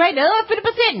podcast is great. The other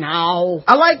 50%, no.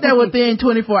 I like that within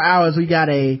 24 hours we got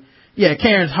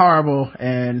Karen's horrible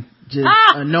and just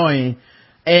annoying.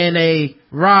 And a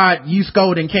Rod, you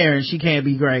scolding Karen, she can't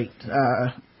be great,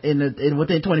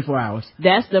 within 24 hours.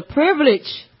 That's the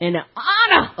privilege and the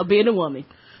honor of being a woman.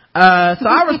 So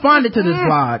I responded to this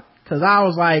blog, cause I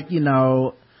was like,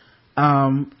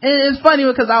 and it's funny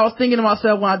because I was thinking to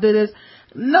myself when I did this,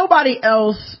 nobody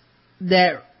else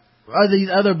that are these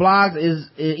other blogs is,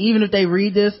 even if they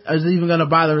read this, is even gonna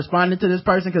bother responding to this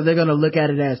person, cause they're gonna look at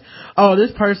it as, oh,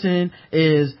 this person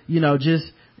is,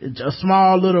 just a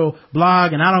small little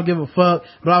blog and I don't give a fuck, blah,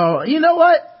 blah, blah. You know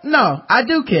what? No, I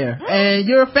do care. And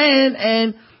you're a fan,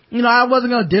 and, I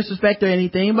wasn't gonna disrespect or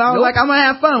anything, but I was like, I'm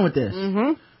gonna have fun with this.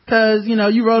 Cause,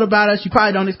 you wrote about us, you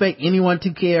probably don't expect anyone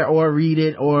to care or read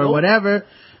it or whatever.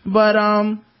 But,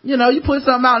 you put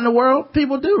something out in the world,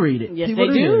 people do read it. Yes, people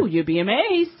they do. You'll be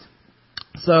amazed.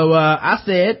 So, I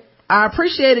said, I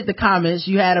appreciated the comments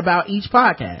you had about each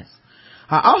podcast.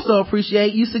 I also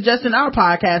appreciate you suggesting our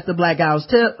podcast, The Black Guy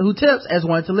Who Tips, as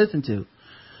one to listen to.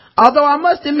 Although I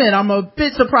must admit, I'm a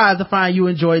bit surprised to find you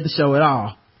enjoyed the show at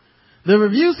all. The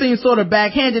review seems sort of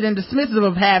backhanded and dismissive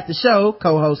of half the show,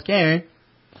 co-host Karen.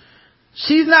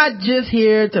 She's not just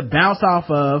here to bounce off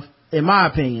of, in my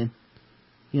opinion.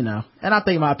 And I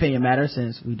think my opinion matters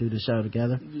since we do the show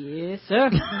together. Yes, sir.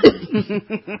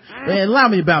 Man, allow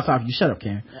me to bounce off you. Shut up,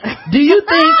 Karen. Do you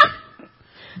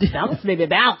think... Bounce, baby,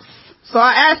 bounce. So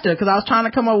I asked her, because I was trying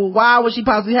to come up with why would she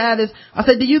possibly have this. I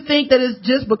said, do you think that it's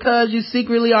just because you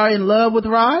secretly are in love with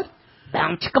Rod?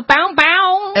 Bow, chicka, bow,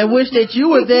 bow. And wish that you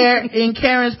were there in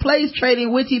Karen's place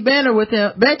trading witty banter with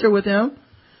him.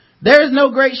 There is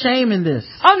no great shame in this.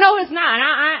 Oh, no, it's not.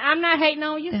 I'm not hating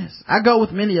on you. Yes. I go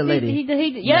with many a lady. He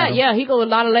go with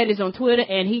a lot of ladies on Twitter,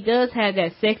 and he does have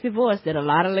that sexy voice that a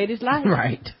lot of ladies like.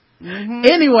 Right.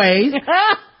 Anyways,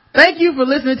 thank you for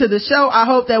listening to the show. I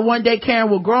hope that one day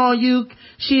Karen will grow on you.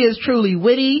 She is truly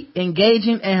witty,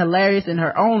 engaging, and hilarious in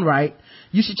her own right.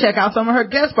 You should check out some of her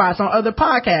guest spots on other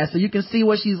podcasts so you can see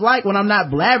what she's like when I'm not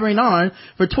blabbering on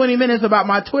for 20 minutes about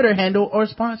my Twitter handle or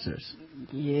sponsors.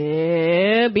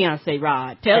 Yeah, Beyonce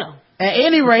Rod. Tell him. At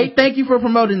any rate, thank you for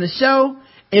promoting the show.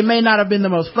 It may not have been the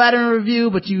most flattering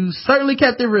review, but you certainly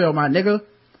kept it real, my nigga.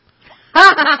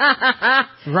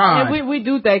 Rod. And we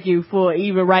do thank you for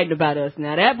even writing about us.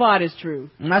 Now that part is true.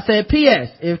 And I said, P.S.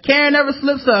 If Karen ever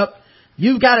slips up,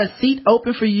 you've got a seat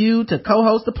open for you to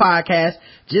co-host the podcast.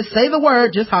 Just say the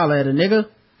word, just holler at a nigga.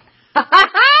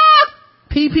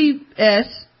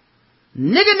 P.P.S.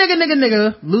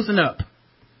 Nigga, loosen up.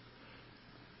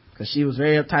 Cause she was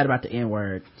very uptight about the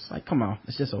N-word. It's like, come on,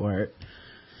 it's just a word.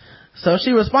 So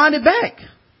she responded back.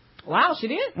 Wow, she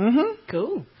did?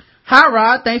 Cool. Hi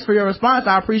Rod, thanks for your response.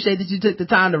 I appreciate that you took the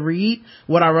time to read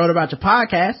what I wrote about your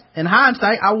podcast. In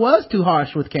hindsight, I was too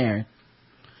harsh with Karen.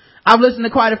 I've listened to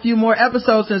quite a few more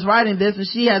episodes since writing this, and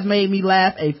she has made me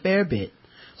laugh a fair bit.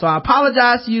 So I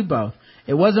apologize to you both.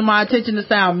 It wasn't my intention to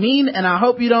sound mean, and I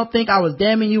hope you don't think I was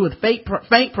damning you with faint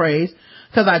praise,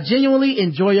 because I genuinely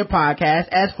enjoy your podcast.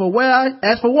 As for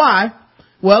why,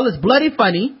 well, it's bloody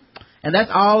funny, and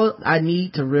that's all I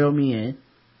need to reel me in.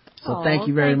 So thank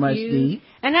you very much, Steve.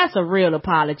 And that's a real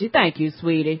apology. Thank you,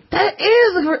 sweetie. That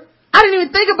is I didn't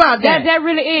even think about that. That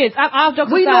really is. I'll joke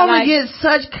we aside, normally get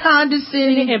such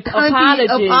condescending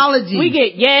apologies. We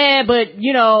get, but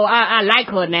I like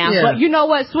her now. Yeah. But you know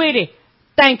what, sweetie?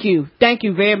 Thank you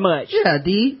very much. Yeah,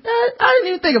 D. I didn't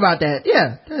even think about that.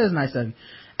 Yeah, that is nice of you.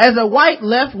 As a white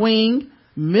left-wing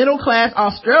middle-class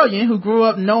Australian who grew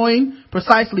up knowing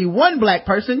precisely one black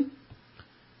person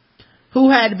who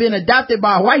had been adopted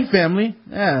by a white family.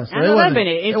 Yeah, so it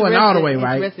wasn't all the way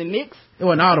right. Mix. It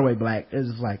wasn't all the way black. It was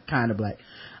just like kind of black.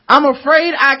 I'm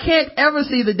afraid I can't ever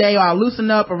see the day I'll loosen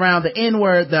up around the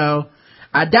N-word though.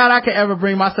 I doubt I can ever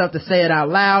bring myself to say it out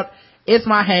loud. It's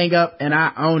my hang up and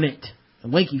I own it.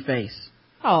 Winky face.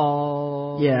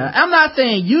 Oh. Yeah, I'm not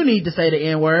saying you need to say the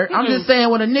N-word. I'm just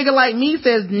saying when a nigga like me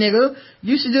says nigga,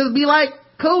 you should just be like,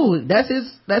 cool, that's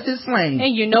his slang.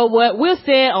 And you know what? We'll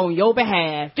say it on your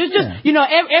behalf. Just you know,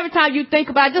 every time you think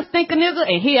about it, just think a nigga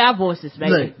and hear our voices,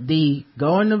 baby. Look, D,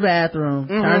 go in the bathroom,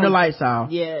 turn the lights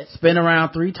off, spin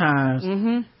around 3 times,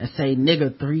 and say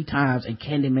nigga 3 times, and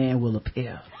Candyman will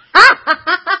appear.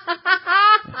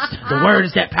 The word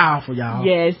is that powerful, y'all.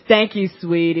 Yes, thank you,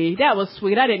 sweetie. That was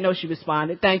sweet. I didn't know she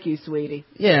responded. Thank you, sweetie.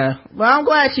 Yeah, well, I'm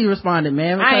glad she responded,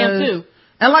 man. I am too.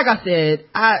 And like I said,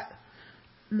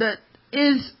 that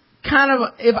is kind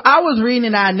of, if I was reading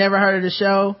and I had never heard of the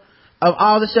show, of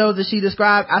all the shows that she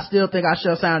described, I still think our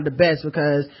show sounded the best,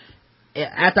 because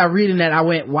after reading that, I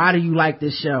went, why do you like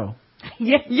this show?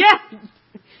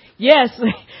 Yes,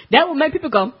 that would make people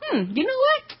go, you know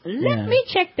what? Let me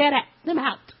check them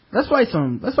out. Let's play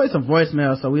some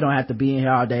voicemails so we don't have to be in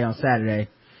here all day on Saturday.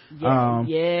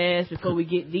 Yes, before we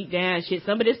get deep down shit.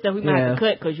 Some of this stuff we might have to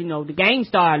cut because, you know, the game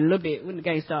started a little bit. When the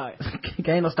game start? The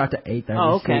game will start at 8:30.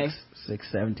 Oh, okay.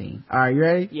 6:17. All right, you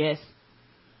ready? Yes.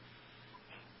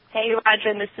 Hey,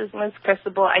 Roger, this is Ms.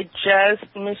 Cristobal. I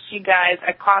just missed you guys.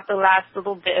 I caught the last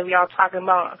little bit of y'all talking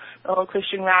about the whole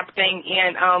Christian rap thing,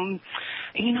 and,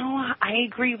 you know, I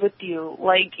agree with you.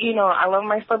 Like, you know, I love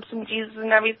myself some Jesus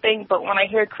and everything, but when I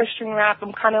hear Christian rap,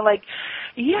 I'm kind of like,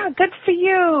 yeah, good for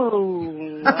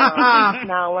you.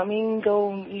 Now let me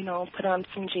go, you know, put on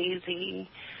some Jay-Z.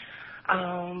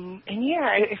 And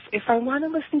yeah, if I want to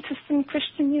listen to some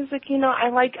Christian music, you know, I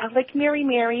like Mary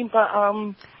Mary, but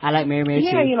I like Mary Mary too.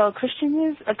 Yeah, you know,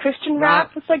 Christian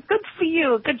rap. It's like, good for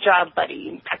you, good job,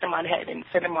 buddy. Pat them on the head and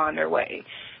send them on their way.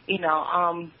 You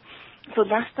know, so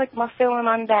that's like my feeling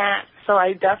on that. So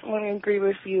I definitely agree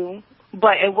with you.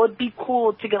 But it would be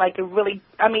cool to get like a really,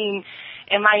 I mean,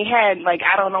 in my head, like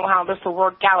I don't know how this will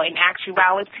work out in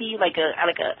actuality, like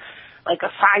a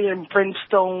fire and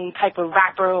brimstone type of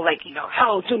rapper, like, you know,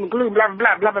 hell to the glue, blah,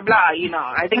 blah, blah, blah, blah, you know.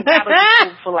 I think that would be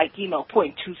cool for, like, you know,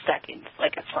 0.2 seconds,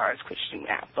 like, as far as Christian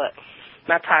rap, but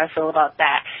that's how I feel about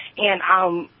that. And,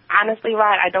 honestly,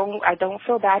 Rod, I don't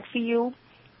feel bad for you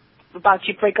about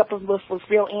your breakup with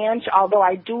Real Ange, although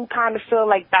I do kind of feel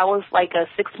like that was, like, a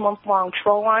 6-month-long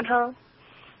troll on her.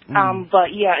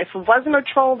 But, yeah, if it wasn't a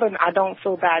troll, then I don't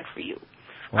feel bad for you.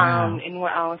 Wow. And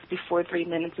what else before 3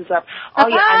 minutes is up? Oh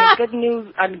yeah,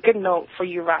 on a good note for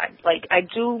you, Rod. Like, I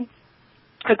do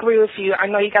agree with you. I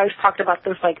know you guys talked about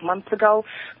this like months ago,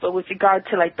 but with regard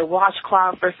to like the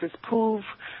washcloth versus Poof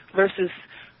versus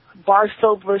bar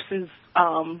soap versus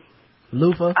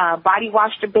loofah, body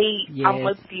wash debate, yes. I'm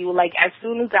with you. Like, as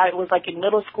soon as I was like in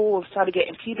middle school and started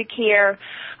getting pubic hair,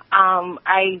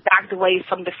 I backed away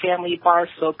from the family bar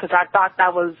soap because I thought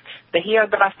that was the hair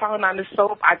that I found on the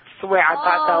soap. I swear I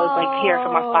thought that was like hair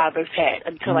from my father's head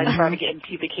until I started getting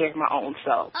pubic hair in my own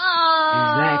soap.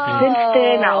 Exactly. Since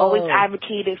then, I always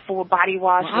advocated for body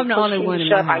wash. Well, I'm the only one in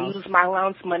my house. I use my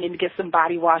allowance money to get some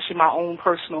body wash in my own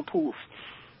personal Poof.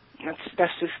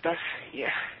 That's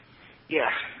yeah,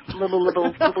 little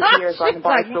hairs on the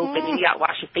bar soap, and then you got to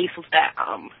wash your face with that.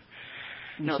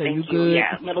 No, so thank you.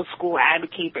 Yeah, middle school, I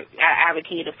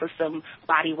advocated for some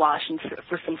body wash and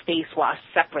for some face wash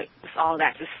separate. It's all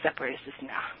that just separate. It's just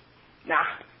nah.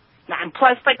 And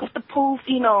plus, like with the Poof,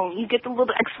 you know, you get the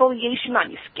little exfoliation on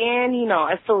your skin. You know,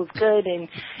 it feels good, and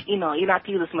you know, you don't have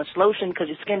to use as much lotion because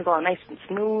your skin's all nice and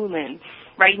smooth. And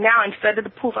right now, instead of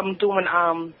the Poof, I'm doing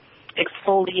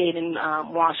exfoliating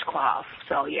washcloth.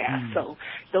 So yeah, so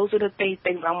those are the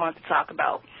things I want to talk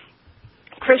about.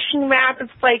 Christian rap,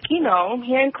 it's like, you know,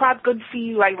 hand clap, good for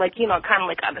you, like you know, kind of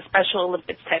like on a Special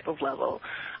Olympics type of level.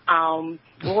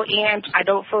 Well, and I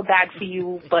don't feel bad for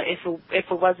you, but if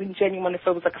it wasn't genuine, if it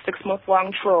was like a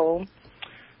 6-month-long troll,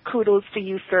 kudos to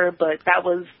you, sir, but that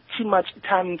was too much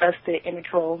time invested in a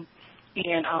troll.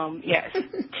 And yes,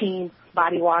 team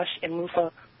body wash and loofah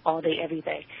all day, every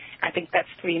day. I think that's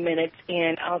 3 minutes,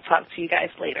 and I'll talk to you guys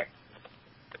later.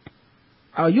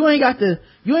 Oh, you ain't got to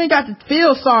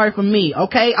feel sorry for me,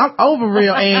 okay? I'm over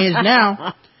Real Ange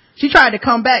now. She tried to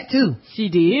come back too. She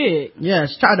did. Yeah,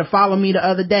 she tried to follow me the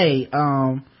other day.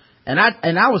 And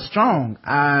I was strong.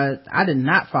 I did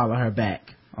not follow her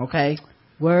back. Okay.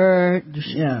 Word.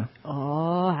 Yeah.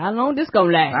 Oh, how long this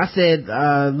gonna last? I said,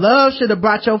 love should have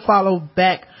brought your follow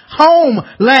back home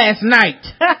last night.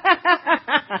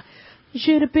 You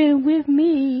should have been with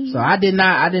me. So I did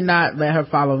not let her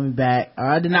follow me back.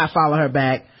 I did not follow her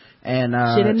back. And,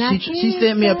 she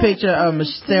sent me a picture of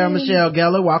Sarah Michelle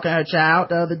Gellar walking her child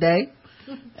the other day.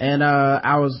 And,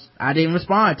 I didn't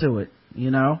respond to it,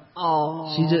 you know.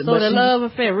 Oh, so the love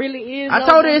affair really is I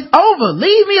told her it's over.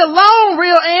 Leave me alone,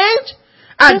 Real Ange.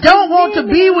 I don't want to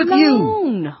be with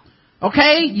you.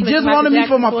 Okay? You just wanted me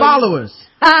for my followers.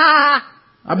 I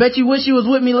bet you wish you was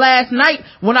with me last night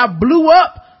when I blew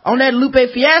up on that Lupe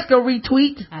Fiasco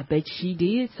retweet. I bet she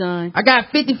did, son. I got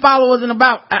 50 followers in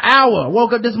about an hour.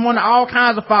 Woke up this morning, all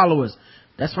kinds of followers.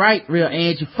 That's right, Real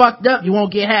Ange. You fucked up. You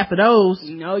won't get half of those.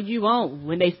 No, you won't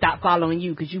when they stop following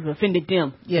you because you've offended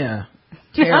them. Yeah.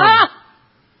 Terrible.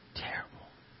 Terrible.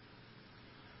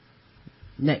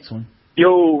 Next one.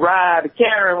 Yo, Rod,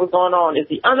 Karen, what's going on? It's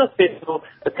the unofficial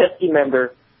Akutski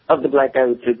member of the Black Guy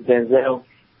Who Tips, Denzel.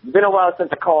 It's been a while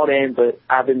since I called in, but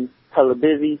I've been hella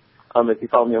busy. If you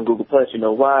follow me on Google Plus, you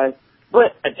know why.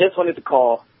 But I just wanted to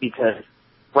call because,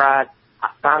 Rod, I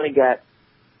finally got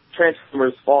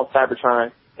Transformers Fall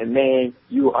Cybertron, and man,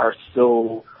 you are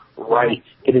so right.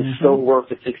 It is so worth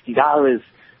the $60.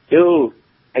 Dude,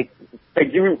 how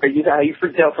you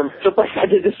freaked out from Triple X? I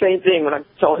did the same thing when I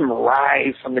saw him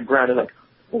rise from the ground. I was like,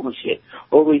 holy shit,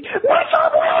 holy. But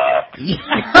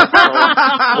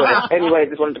anyway, I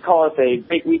just wanted to call and say,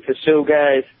 great week for show,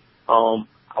 guys.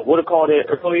 I would have called it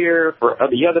earlier for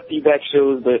the other feedback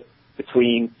shows, but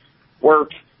between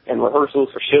work and rehearsals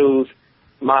for shows,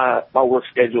 my work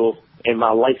schedule and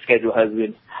my life schedule has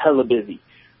been hella busy.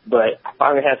 But I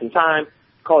finally had some time,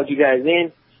 called you guys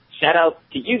in. Shout out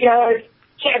to you guys,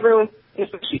 chat room, and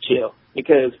especially Chill,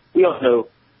 because we all know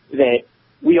that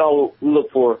we all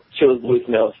look for Chill's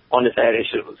voicemails on the Saturday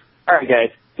shows. All right,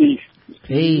 guys. Peace.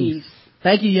 Peace.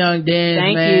 Thank you, Young Dan.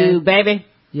 Thank you, baby.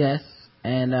 Yes.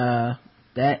 And,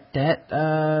 that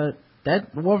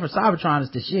War for Cybertron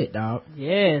is the shit, dog.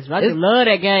 Yes, I love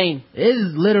that game. It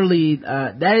is literally,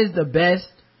 that is the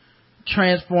best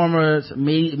Transformers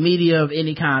media of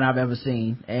any kind I've ever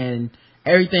seen. And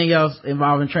everything else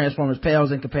involving Transformers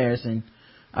pales in comparison.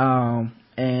 I'm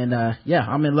in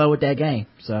love with that game.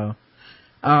 So,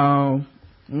 I'm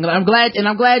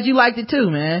glad you liked it too,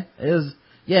 man. It was,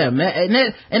 yeah,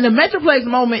 man. And the Metroplex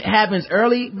moment happens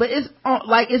early, but it's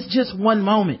just one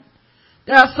moment.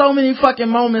 There are so many fucking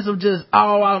moments of just,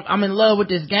 I'm in love with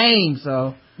this game.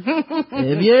 So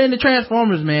if you're into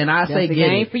Transformers, man, I say get it. That's the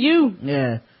game for you.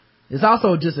 Yeah. It's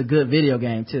also just a good video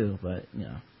game too, but you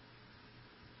know.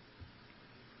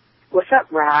 What's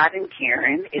up, Rod and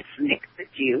Karen? It's Nick the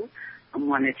Jew. I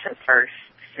wanted to first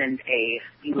send a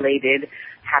belated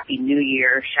Happy New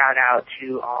Year shout out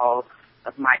to all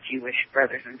of my Jewish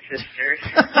brothers and sisters.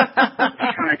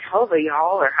 Tova,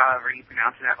 y'all, or however you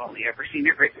pronounce it. I've only ever seen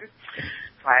it written,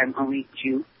 so I'm only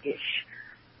Jew-ish.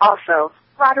 Also,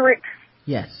 Roderick.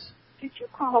 Yes. Did you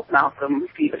call Malcolm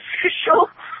the official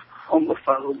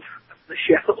homophobe of the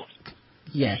show?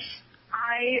 Yes.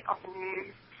 I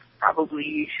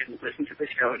probably shouldn't listen to the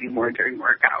show anymore during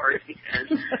work hours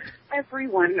because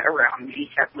everyone around me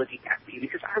kept looking at me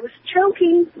because I was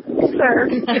joking, sir,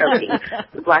 joking.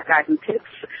 The Black Guy Who Tips,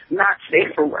 not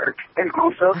safe for work, and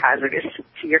also hazardous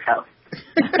to your health.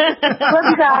 Love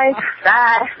you guys.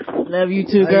 Bye. Love you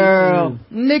too, girl.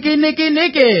 Nikki. Nikki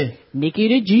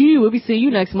the G. We'll be seeing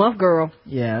you next month, girl.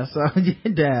 Yeah, so,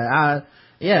 I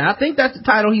think that's the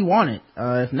title he wanted.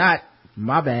 If not,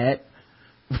 my bad.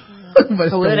 But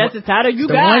that's the title you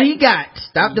got. The one he got.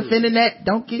 Stop defending that.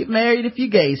 Don't get married if you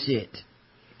gay shit.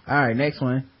 All right, next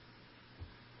one.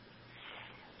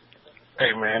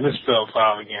 Hey man, this fell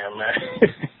foul again, man.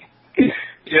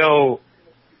 Yo,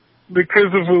 the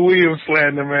Christopher Williams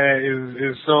slander, man,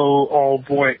 is so on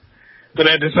point. But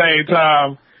at the same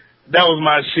time, that was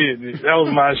my shit. That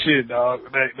was my shit, dog.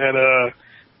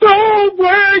 Don't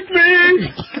wake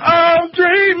me, I'm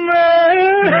dreaming.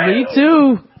 Me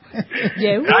too.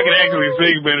 Yeah, I can actually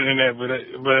sing better than that, but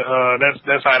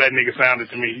that's how that nigga sounded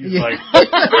to me. He's like,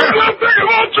 let's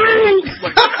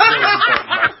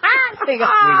think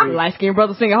about you. Light skinned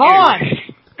brother singing hard.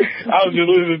 I was just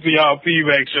listening to y'all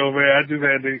feedback show, man. I just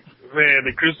had the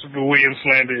Christopher Williams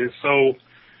slander is so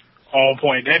on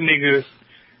point. That nigga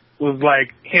was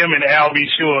like him and Al B.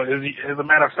 Sure. As a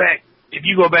matter of fact, if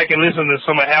you go back and listen to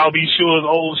some of Al B. Sure's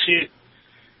old shit,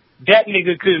 that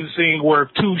nigga couldn't sing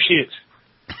worth two shits.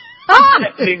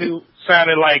 That nigga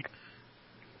sounded like,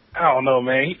 I don't know,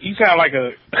 man. He sounded like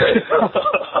a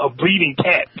bleeding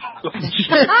cat.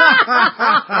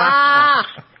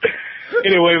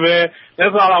 Anyway, man,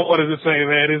 that's all I wanted to say,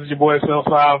 man. This is your boy Cell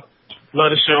 5.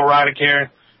 Love the show, Rod and Karen.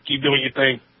 Keep doing your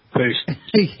thing. Peace.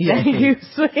 Yeah, Thank you,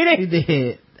 sweetie. he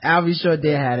did. I'll be sure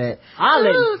did have that.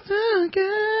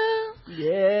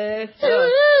 Yeah.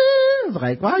 It's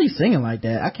like, why are you singing like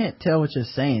that? I can't tell what you're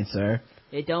saying, sir.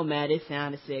 It don't matter. It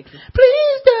sounded sexy.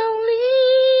 Please don't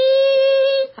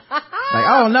leave. Like,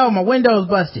 oh no, my window's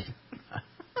busted.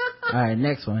 Alright,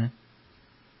 next one.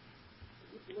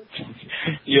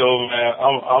 Yo, man,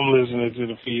 I'm listening to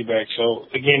the feedback show.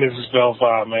 Again, this is Spell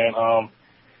 5, man.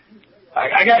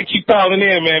 I gotta keep calling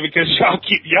in, man, because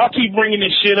y'all keep bringing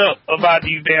this shit up about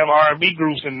these damn R&B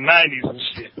groups in the 90s and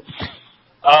shit.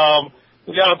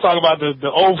 We gotta talk about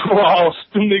the overalls.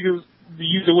 Them niggas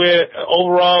used to wear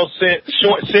overall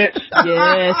short sets.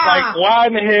 Yes. Like, why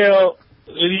in the hell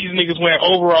are these niggas wearing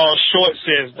overall short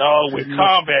sets, dog, with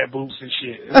combat boots and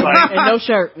shit? It's like, and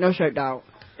no shirt, dog.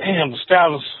 Damn, the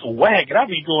style is so whack. And I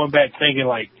be going back thinking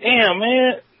like, damn,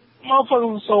 man,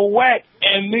 motherfuckers was so whack,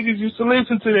 and niggas used to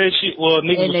listen to that shit. Well,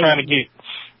 niggas was trying to get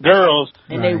girls.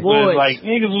 And they would. Like,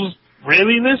 niggas was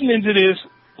really listening to this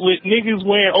with niggas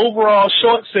wearing overall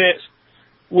short sets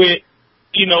with,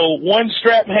 you know, one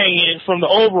strap hanging from the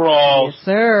overalls. Yes,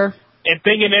 sir. And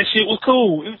thinking that shit was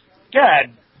cool.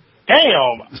 God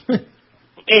damn.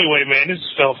 Anyway, man, this is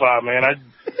Spell 5, man.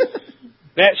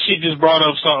 That shit just brought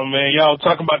up something, man. Y'all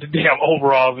talking about the damn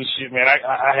overalls and shit, man.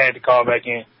 I had to call back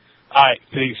in. Alright,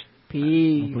 peace.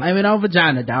 Peace. Blame it on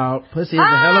vagina, dog. Pussy is a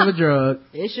hell of a drug.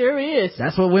 It sure is.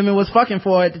 That's what women was fucking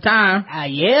for at the time.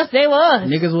 Yes, they was.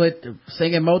 Niggas with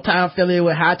singing Motown Philly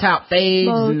with high top fades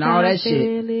and all that shit.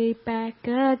 Philly back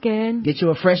again. Get you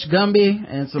a fresh Gumby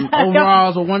and some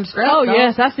overalls with one strap. Oh, dog.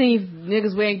 yes, I seen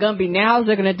niggas wearing Gumby now. I was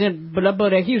looking at them, but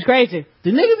he was crazy.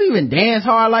 Do niggas even dance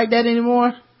hard like that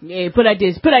anymore? Yeah, put like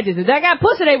this. If I got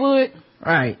pussy, they would.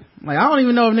 Right. Like, I don't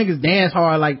even know if niggas dance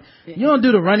hard. Like, you don't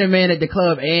do the Running Man at the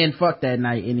club and fuck that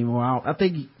night anymore. I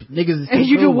think niggas is too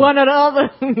you cool. do one or the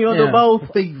other. You don't do both. I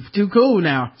think too cool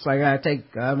now. So I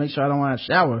gotta make sure I don't want to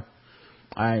shower.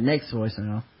 Alright, next voice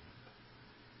now.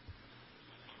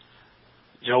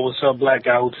 Yo, what's up, Black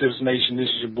Guy Who Tips Nation? This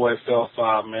is your boy Fell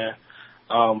 5, man.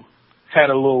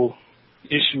 Had a little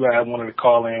issue I wanted to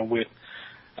call in with.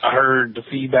 I heard the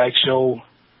feedback show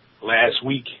last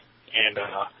week, and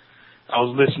I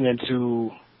was listening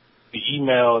to the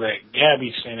email that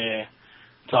Gabby sent in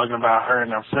talking about her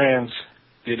and her friends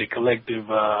did a collective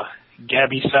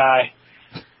Gabby sigh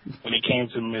when it came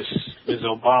to Miss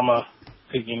Obama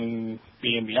picking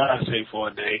being Beyonce for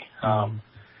a day. I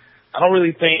don't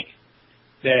really think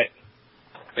that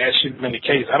should have been the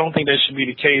case. I don't think that should be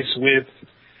the case with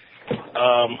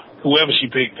whoever she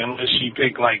picked, unless she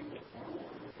picked like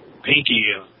Pinky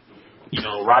or, you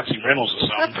know, Roxy Reynolds or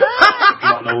something. If you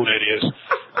don't know who that is,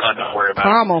 don't worry about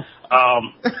Caramel.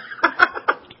 it.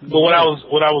 But what I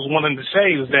was wanting to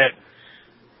say is that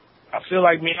I feel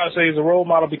like Beyonce is a role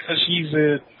model because she's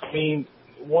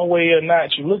one way or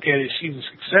not you look at it, she's a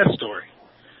success story.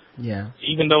 Yeah.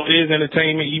 Even though it is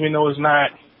entertainment, even though it's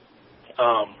not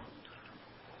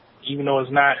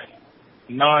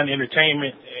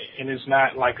non-entertainment, and it's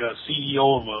not like a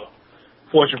CEO of a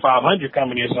Fortune 500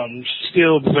 company or something, she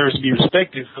still deserves to be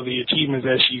respected for the achievements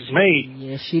that she's made.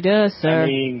 Yes, she does, sir. I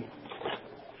mean,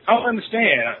 I don't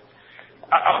understand.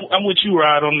 I'm with you,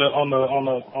 Rod, on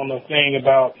the thing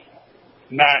about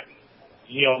not,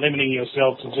 you know, limiting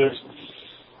yourself to just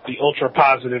the ultra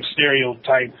positive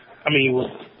stereotype. I mean,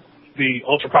 the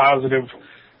ultra positive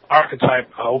archetype.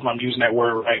 I hope I'm using that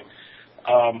word right.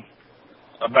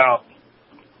 About,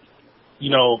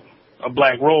 you know, a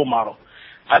black role model.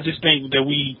 I just think that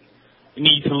we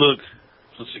need to look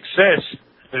for success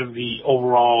as the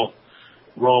overall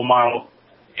role model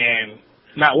and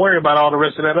not worry about all the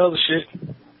rest of that other shit.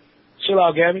 Chill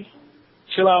out, Gabby.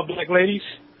 Chill out, black ladies.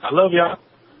 I love y'all.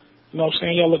 You know what I'm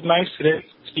saying? Y'all look nice today.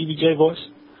 Stevie J voice.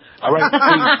 All right.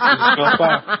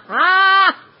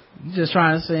 You just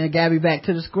trying to send Gabby back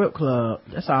to the script club.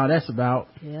 That's all that's about.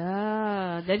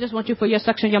 Yeah. They just want you for your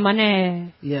section, your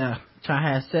money. Yeah. Trying to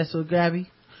have sex with Gabby.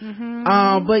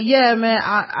 Mm-hmm. But yeah, man,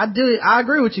 I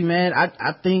agree with you, man.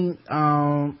 I think,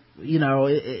 you know,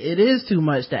 it is too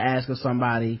much to ask of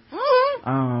somebody.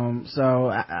 Mm-hmm.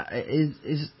 So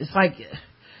it's like,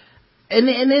 and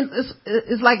then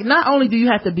it's like, not only do you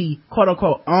have to be quote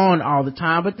unquote on all the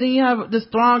time, but then you have this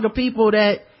throng of people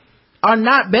that are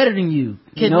not better than you,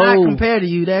 cannot compare to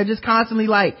you. They're just constantly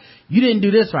like, you didn't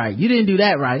do this right, you didn't do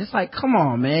that right. It's like, come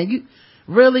on, man, you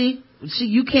really,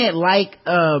 you can't like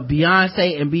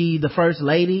Beyonce and be the first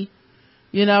lady,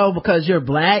 you know, because you're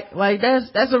black. Like,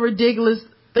 that's a ridiculous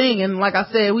thing. And like I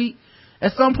said,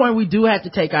 at some point we do have to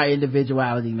take our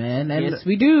individuality, man. And yes,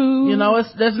 we do. You know,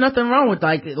 there's nothing wrong with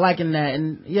liking that.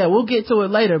 And yeah, we'll get to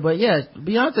it later, but yeah,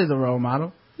 Beyonce's a role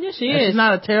model. Yes, she is. She's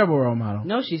not a terrible role model.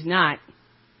 No, she's not.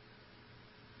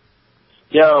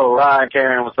 Yo, Ryan,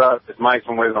 Karen, what's up? It's Mike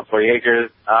from Wisdom 40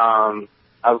 Acres.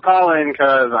 I was calling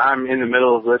because I'm in the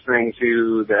middle of listening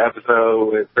to the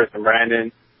episode with Chris and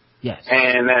Brandon. Yes.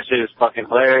 And that shit is fucking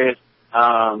hilarious.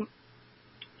 And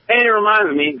it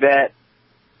reminds me that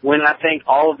when I think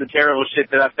all of the terrible shit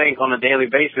that I think on a daily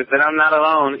basis, that I'm not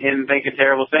alone in thinking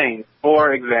terrible things.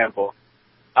 For example,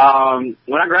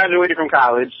 when I graduated from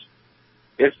college,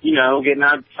 it's, you know, getting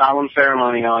our solemn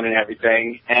ceremony on and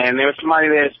everything, and there was somebody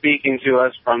there speaking to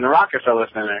us from the Rockefeller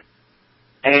Center.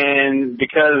 And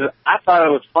because I thought it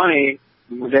was funny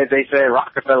that they said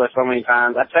Rockefeller so many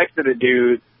times, I texted a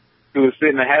dude who was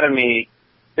sitting ahead of me,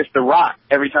 it's the Rock,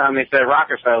 every time they said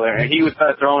Rockefeller, and he would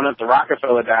start throwing up the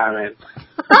Rockefeller diamond.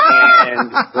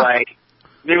 And, like,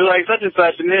 they were like, such and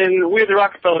such, and then we're at the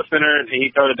Rockefeller Center, and he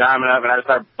threw the diamond up, and I just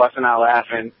started busting out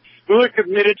laughing. We're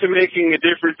committed to making a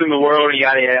difference in the world, and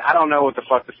yada yada. I don't know what the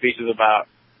fuck the speech is about.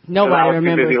 Nobody remembers.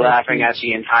 I was too busy laughing at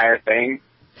the entire thing.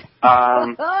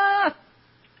 And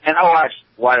I watched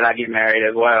Why Did I Get Married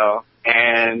as well,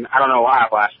 and I don't know why I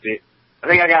watched it. I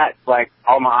think I got, like,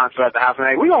 all my aunts were at the house, and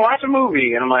like, we gonna watch a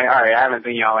movie. And I'm like, all right, I haven't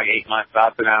seen y'all like 8 months, so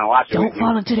I'll sit down and watch it. Don't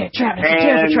fall into that trap. That's a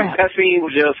terrible trap. That scene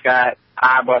with Jill Scott,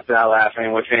 I busted out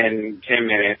laughing within 10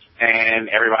 minutes, and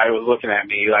everybody was looking at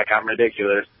me like I'm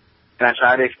ridiculous. And I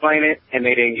tried to explain it, and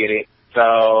they didn't get it.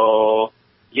 So,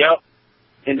 yep,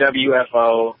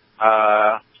 NWFO,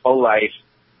 whole life,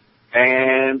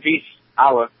 and peace,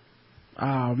 Allah.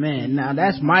 Oh man, now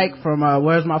that's Mike from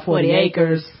Where's My 40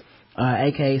 Acres,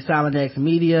 aka Silent X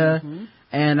Media. Mm-hmm.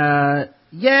 And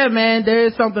yeah, man, there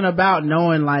is something about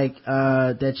knowing like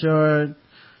that you're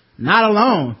not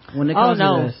alone when it comes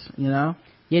to this, you know.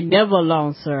 You're never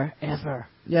alone, sir, ever.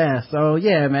 Yeah, so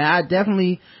yeah, man,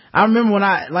 I remember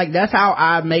when that's how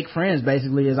I make friends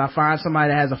basically, is I find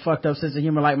somebody that has a fucked up sense of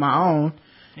humor like my own.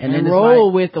 And then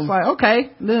roll with them. It's like,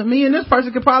 okay, me and this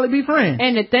person could probably be friends.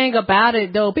 And the thing about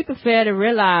it, though, people fail to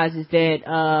realize is that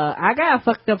I got a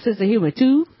fucked up sense of humor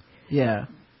too. Yeah.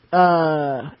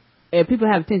 And people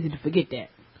have a tendency to forget that.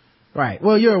 Right.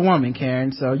 Well, you're a woman,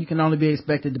 Karen, so you can only be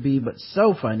expected to be but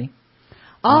so funny.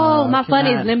 Oh, my funny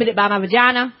is limited by my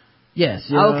vagina?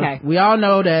 Yes. Okay. We all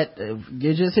know that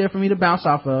you're just here for me to bounce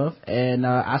off of, and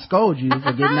I scold you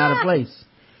for getting out of place.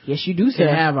 Yes, you do, sir.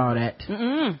 Can't have all that.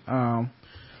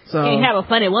 So can't have a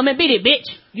funny woman. Beat it, bitch.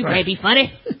 You can't be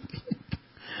funny.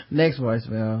 Next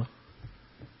voicemail.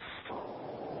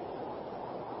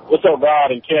 What's up,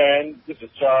 Rod and Karen? This is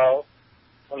Charles,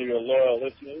 one of your loyal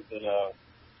listeners, and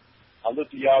I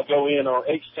listen to y'all go in on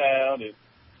H-Town and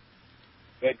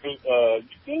that group.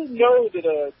 You do know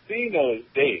that Dino is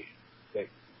dead. Like,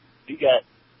 he got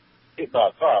hit by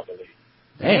a car, I believe.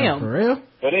 Damn, for real?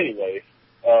 But anyway,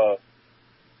 y'all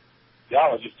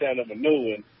are just tearing up a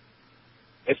new one.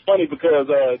 It's funny because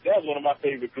that was one of my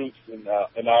favorite groups and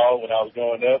all when I was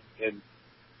growing up, and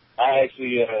I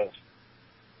actually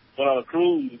went on a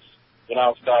cruise when I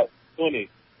was about 20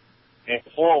 and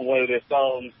performed one of their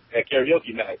songs at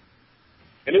karaoke night.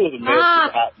 And it was a mess, it was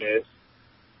a hot mess.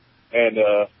 And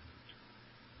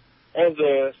as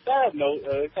a side note,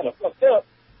 it kind of fucked up.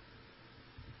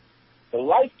 The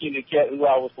light-skinned cat who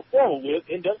I was performing with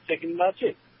ended up taking my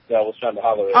chick that I was trying to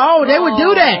holler at. Oh, they would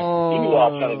do that. He knew I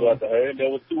was trying to go after her, and there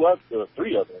was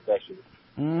three of them, actually.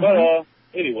 Mm-hmm. But,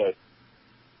 anyway.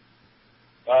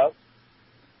 I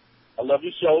love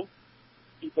your show.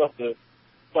 Keep up the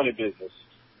funny business.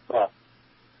 Bye.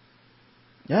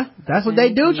 Yeah, that's what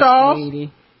they do, Charles.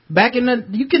 Back in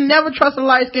you can never trust a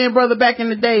light-skinned brother back in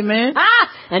the day, man.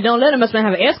 And don't let him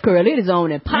have an S-curl. It is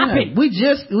on and popping.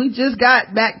 Yeah, we just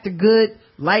got back to good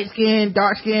light-skinned,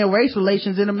 dark-skinned race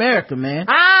relations in America, man.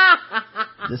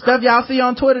 The stuff y'all see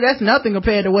on Twitter, that's nothing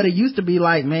compared to what it used to be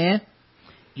like, man.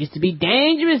 Used to be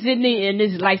dangerous in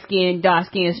this light-skinned,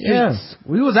 dark-skinned streets. Yes.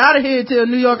 We was out of here till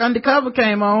New York Undercover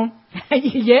came on.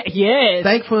 Yes.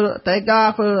 Thank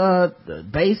God for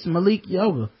Bass Malik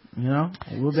Yoga. You know,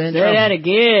 we've been say that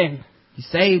again. He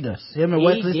saved us. Him and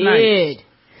Wesley Snipes.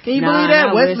 Can you believe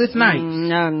that? Wesley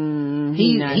Snipes.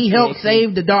 He helped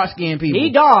save the dark skinned people.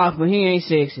 He dark, but he ain't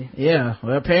sexy. Yeah.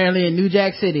 Well, apparently in New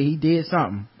Jack City he did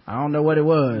something. I don't know what it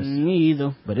was. Me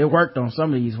either. But it worked on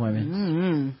some of these women.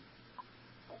 Mm-hmm.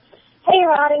 Hey,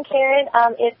 Rod and Karen.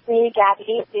 It's me,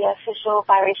 Gabby, the official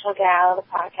biracial gal of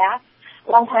the podcast.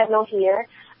 Long time no hear.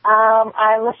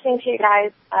 I'm listening to you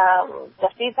guys, the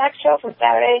feedback show from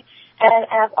Saturday, and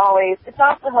as always, it's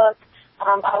off the hook.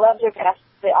 I love your guests.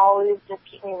 They always just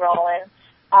keep me rolling.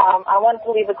 I wanted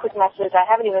to leave a quick message. I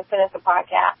haven't even finished the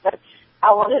podcast, but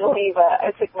I wanted to leave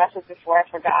a quick message before I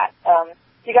forgot.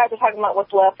 You guys are talking about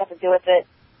What's Love Got to Do with It.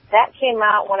 That came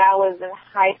out when I was in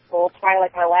high school, probably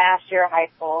like my last year of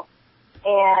high school.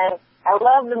 And I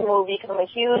love the movie because I'm a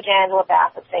huge Angela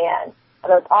Bassett fan. And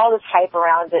there's all this hype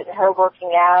around it and her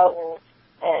working out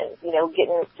and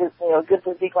getting good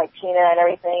physique like Tina and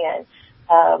everything. And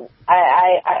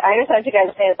I understand what you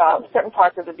guys are saying about certain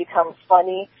parts of it become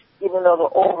funny, even though the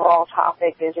overall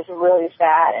topic is just really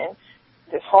sad and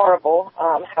just horrible,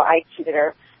 how Ike cheated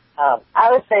her. I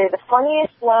would say the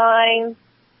funniest lines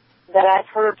that I've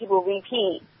heard people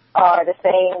repeat are the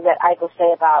saying that Ike will say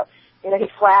about, he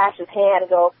flashed his hand and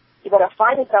go, you better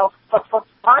find yourself,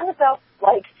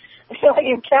 like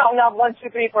you're counting up 1, 2,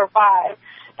 3, 4, 5.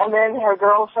 And then her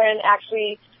girlfriend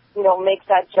actually, makes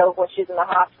that joke when she's in the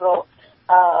hospital.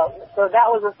 So that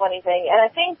was a funny thing. And I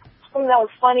think something that was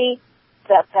funny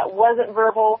that wasn't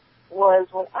verbal was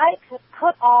when I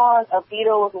put on a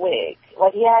Beatles wig.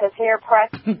 Like he had his hair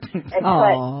pressed and cut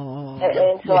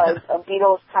into like a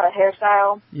Beatles kind of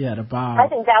hairstyle. Yeah, the bob. I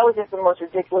think that was just the most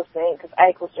ridiculous thing because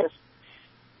Ike was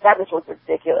that just was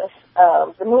ridiculous.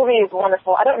 The movie is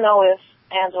wonderful. I don't know if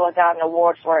Angela got an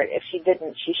award for it. If she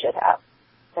didn't, she should have.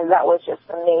 And that was just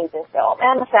an amazing film.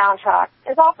 And the soundtrack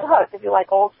is off the hook. If you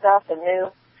like old stuff and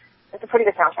new, it's a pretty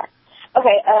good soundtrack.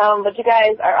 Okay, but you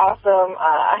guys are awesome.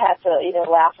 I had to,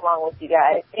 laugh along with you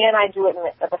guys. And I do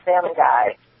admit that the Family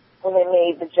Guy, when they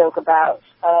made the joke about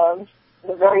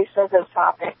the very sensitive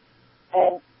topic,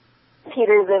 and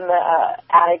Peter's in the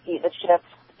attic eating the chips,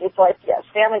 it's like, yes,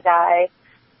 Family Guy.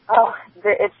 Oh,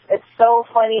 it's so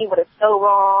funny, but it's so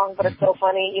wrong, but it's so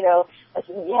funny. Like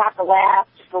you have to laugh,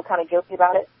 just feel kind of guilty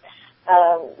about it.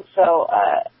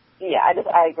 Yeah,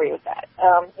 I agree with that.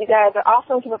 You guys are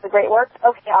awesome. Keep up the great work.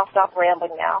 Okay, I'll stop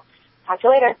rambling now. Talk to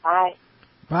you later. Bye.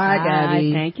 Bye,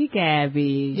 Gabby. Thank you,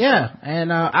 Gabby. Yeah,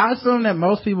 and I assume that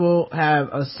most people have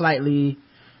a slightly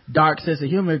dark sense of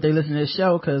humor if they listen to this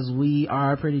show because we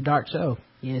are a pretty dark show.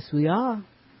 Yes, we are.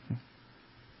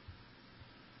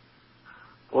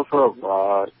 What's up,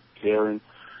 Rod, Karen?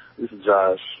 This is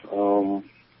Josh.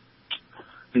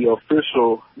 The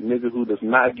official nigga who does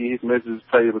not get his messages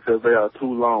played because they are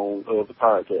too long of the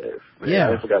podcast. Yeah.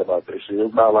 I forgot about that shit. It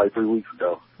was about like 3 weeks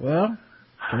ago. Well,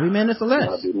 3 minutes or less.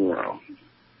 I did me wrong.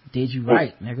 Did you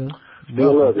right, nigga.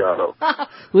 Still love y'all, though.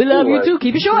 We love you, too.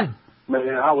 Keep it short. Man,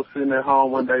 I was sitting at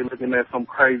home one day looking at some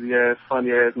crazy-ass,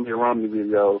 funny-ass Mitt Romney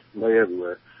videos. They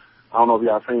everywhere. I don't know if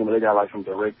y'all seen them, but they got like some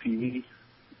DirecTV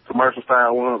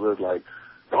commercial-style ones where it's like,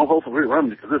 don't vote for Mitt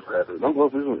Romney because this happened. Don't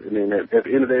vote for this one. And then at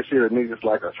the end of that shit, a nigga's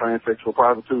like a transsexual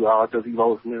prostitute all because he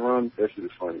voted for Mitt Romney. That shit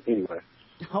is funny. Anyway.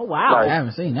 Oh, wow. I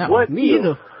haven't seen that one. Me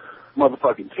either.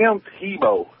 Motherfucking Tim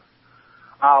Tebow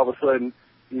all of a sudden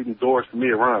endorsed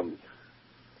Mitt Romney.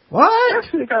 What?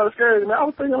 That shit kind of scared me. I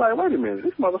was thinking like, wait a minute,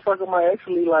 this motherfucker might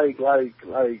actually like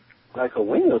a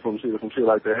win or some shit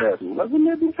like that happen. Like, wouldn't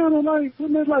that be kind of like,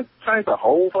 wouldn't that like change the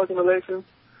whole fucking election?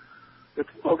 If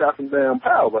people got some damn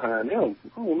power behind them,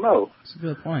 I don't know. That's a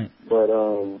good point. But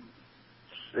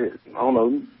shit, I don't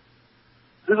know.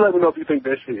 Just let me know if you think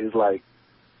that shit is like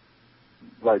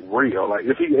real. Like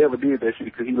if he ever did that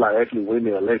shit, could he like actually win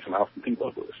the election off some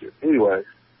people bullshit? Anyway.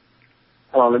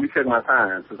 Let me check my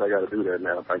time since I got to do that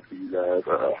now. Thanks to you guys.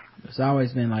 It's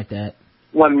always been like that.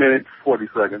 1 minute, 40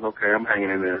 seconds. Okay, I'm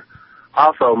hanging in there.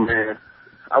 Also, man,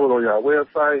 I was on your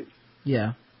website.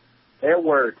 Yeah. At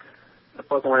work, I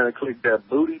fuck around and clicked that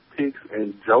booty pics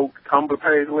and joke Tumblr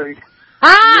page link.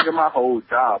 Nigga, my whole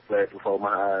job flashed before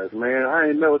my eyes, man. I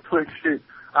ain't never clicked shit.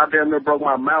 I damn near broke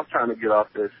my mouth trying to get off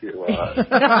that shit.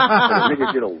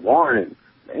 Nigga get a warning.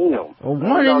 Damn. A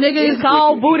warning, nigga. It's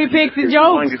called booty pics and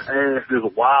jokes. His ass is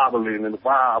wobbling and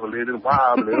wobbling and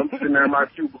wobbling. I'm sitting there in my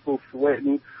cubicle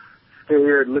sweating,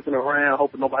 scared, looking around,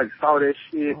 hoping nobody saw that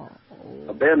shit.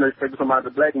 I'm damn near expecting somebody to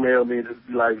blackmail me and just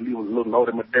be like, leave a little note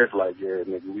in my desk like, yeah,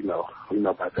 nigga, we know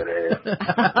about that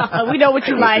ass. We know what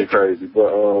you like. Crazy,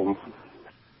 but,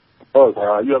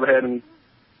 you ever had any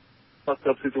fucked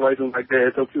up situations like that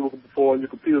at your cubicle before on your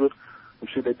computer? Some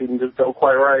shit that didn't just go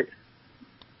quite right?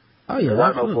 Oh, yeah.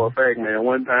 I know for a fact, man,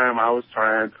 one time I was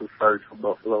trying to search for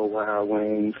Buffalo Wild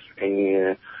Wings,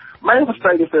 and my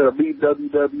mistake instead of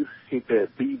BWW, hit that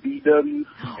BBW.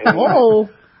 Oh,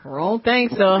 wrong thing,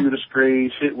 sir. Computer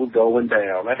screen, shit was going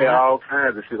down. I had all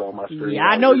kinds of shit on my screen. Yeah,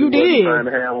 I know you did. Trying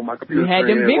to have on my computer you had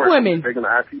screen them big women. Expecting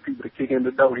the IT people to kick in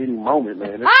the door any moment,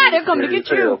 man. They're coming to get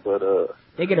you. But,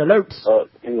 they get alerts.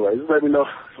 Anyway, just let me know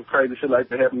some crazy shit like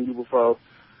that happened to you before.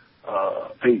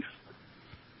 Peace.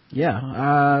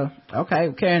 Yeah.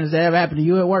 Okay. Karen, has that ever happened to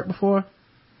you at work before?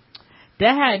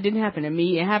 That didn't happen to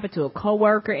me. It happened to a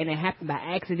coworker, and it happened by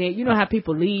accident. You know how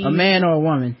people leave? A man or a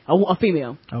woman? A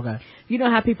female. Okay. You know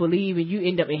how people leave and you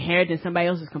end up inheriting somebody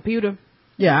else's computer?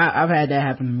 Yeah, I've had that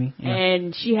happen to me. Yeah.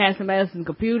 And she had somebody else's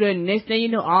computer, and next thing you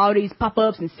know, all these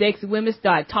pop-ups and sexy women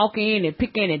start talking and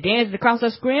picking and dancing across her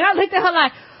screen. I looked at her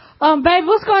like, baby,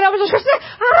 what's going on with your sister?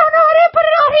 I don't know, I didn't put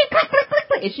it on here. Click, click, click,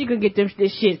 click. And she couldn't get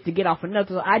this shit to get off another.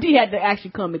 So I did have to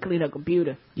actually come and clean her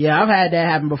computer. Yeah, I've had that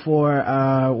happen before,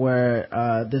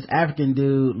 where this African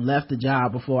dude left the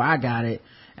job before I got it,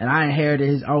 and I inherited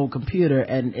his old computer,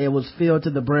 and it was filled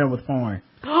to the brim with porn.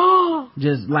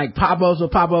 Just like pop-ups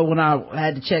would pop up when I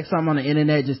had to check something on the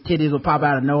internet, just titties would pop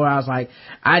out of nowhere. I was like,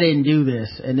 I didn't do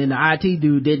this. And then the IT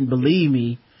dude didn't believe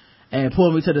me and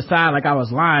pulled me to the side like I was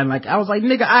lying. Like, I was like,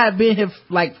 nigga, I have been here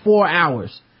for like 4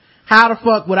 hours. How the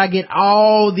fuck would I get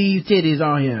all these titties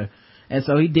on here? And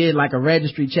so he did like a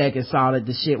registry check and saw that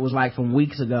the shit was like from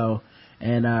weeks ago.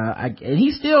 And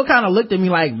he still kind of looked at me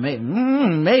like,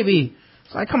 maybe.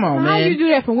 It's like, come on, man. How you do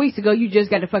that from weeks ago? You just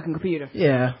got the fucking computer.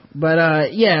 Yeah.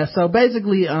 But, yeah, so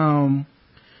basically, I've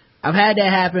had that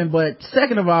happen, but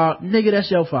second of all, nigga, that's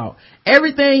your fault.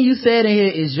 Everything you said in here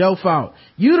is your fault.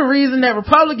 You the reason that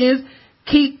Republicans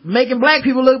keep making black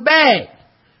people look bad.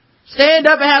 Stand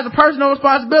up and have the personal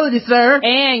responsibility, sir.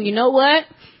 And you know what?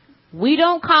 We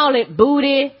don't call it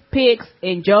booty, pics,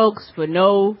 and jokes for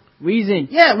no reason.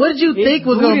 Yeah, what did you think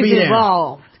was going to be there?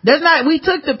 Involved. We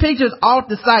took the pictures off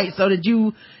the site so that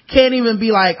you can't even be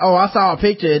like, oh, I saw a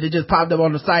picture, it just popped up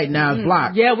on the site, now it's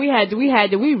blocked. Yeah, we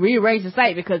rearranged the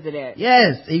site because of that.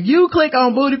 Yes, if you click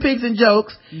on booty pics and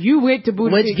jokes, you went to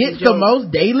booty pics and jokes, which gets the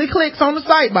most daily clicks on the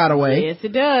site, by the way. Yes,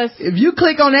 it does. If you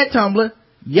click on that Tumblr,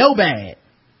 yo bad.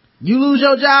 You lose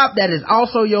your job, that is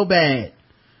also your bad.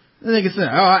 The nigga said,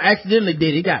 oh, I accidentally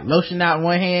did it. He got lotion out in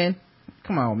one hand.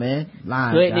 Come on, man.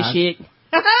 Lying, the shit.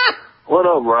 What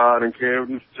up, Rod and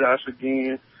Karen? This is Josh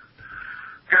again.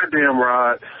 Goddamn,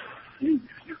 Rod. You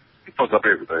fuck up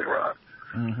everything, Rod.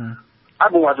 Mm-hmm.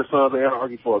 I've been watching Sons of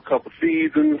Anarchy for a couple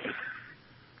seasons.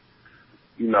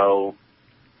 You know,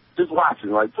 just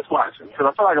watching. Because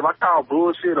I feel like if I call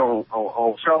bullshit on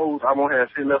shows, I won't have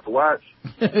shit left to watch.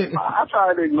 I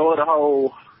try to ignore the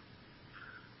whole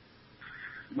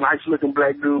nice-looking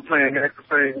black dude playing gangster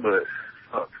thing, but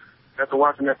after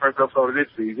watching that first episode of this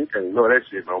season, you can't ignore that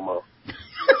shit no more.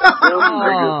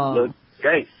 Niggas look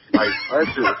gay. Like, that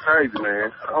shit was crazy,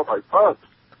 man. I was like, fuck.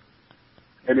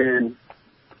 And then,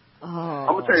 I'm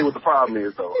going to tell you what the problem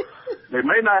is, though. They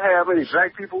may not have any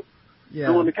black people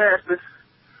doing the casting,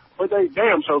 but they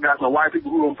damn sure got some white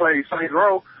people who don't play Saints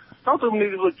Row. Don't them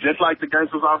niggas look just like the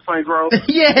gangsters off Saints Row?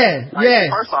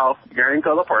 First off, gang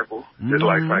color purple, just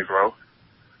like Saints Row.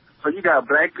 So you got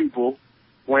black people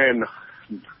wearing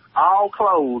all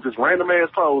clothes, just random ass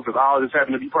clothes, that all just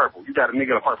happen to be purple. You got a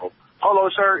nigga in a purple polo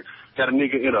shirt, got a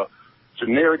nigga in a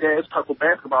generic ass purple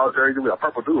basketball jersey with a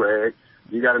purple do-rag.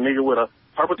 You got a nigga with a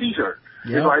purple t-shirt.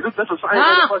 Yep. It's like, that's the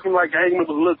same fucking like gang members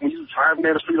look when you driving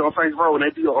down the street on Saints Row and they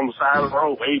be on the side of the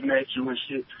road waving at you and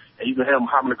shit, and you can have them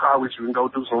hop in the car with you and go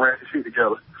do some ratchet shit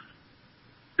together.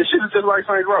 This shit is just like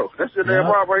Saints Row. That's your damn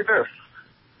Rob right there.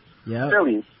 Yeah. I'm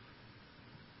telling you.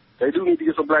 They do need to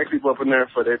get some black people up in there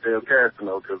for that damn casting,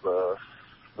 though, because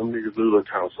them niggas do look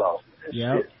kind of soft.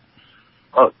 Yeah.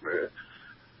 Fuck, man.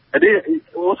 And then,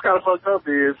 what's kind of fucked up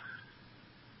is,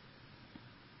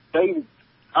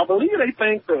 I believe they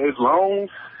think that as long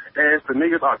as the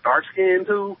niggas are dark-skinned,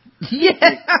 too, it makes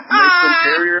them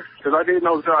scarier. Because I didn't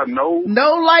know there are no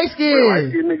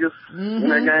light-skinned niggas in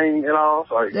that gang at all.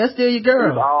 So, like, that's still your girl.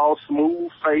 It's all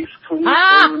smooth-faced,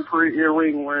 clean-shaven, pretty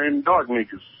earring wearing dark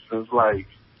niggas. It's like,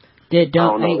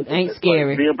 that ain't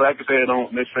scary. Being black as hell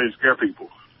don't necessarily scare people.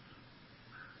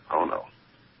 I don't know.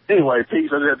 Anyway,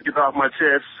 peace. I just have to get off my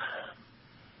chest.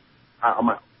 I'm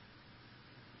out.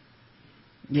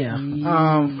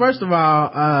 Yeah. First of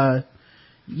all, I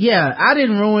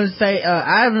didn't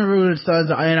I haven't ruined Sons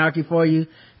of Anarchy for you.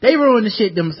 They ruined the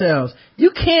shit themselves.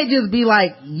 You can't just be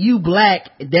like, you black,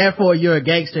 therefore you're a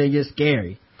gangster and you're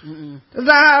scary. That's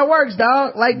not how it works,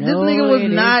 dog. Like, this nigga was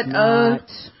not.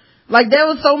 Like,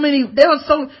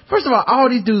 first of all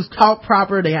these dudes talk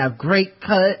proper, they have great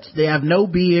cuts, they have no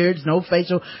beards, no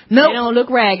facial, they don't look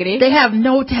raggedy. They have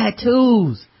no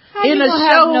tattoos. How in the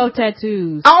show, have no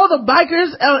tattoos? All the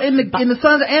bikers in the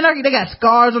Sons of Anarchy, they got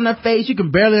scars on their face. You can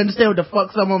barely understand what the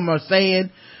fuck some of them are saying.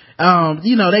 All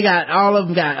of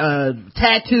them got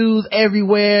tattoos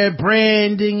everywhere,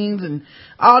 brandings, and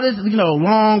all this,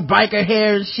 long biker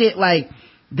hair and shit. Like,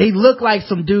 they look like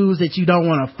some dudes that you don't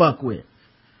want to fuck with.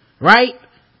 Right?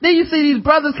 Then you see these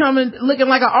brothers coming looking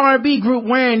like an R&B group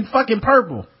wearing fucking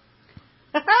purple.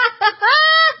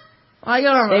 Like,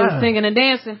 they were singing and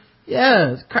dancing.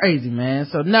 Yeah, it's crazy, man.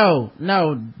 So no,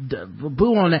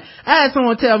 boo on that. I had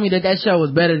someone tell me that show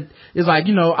was better. It's like,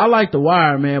 I like The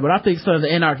Wire, man, but I think Sons of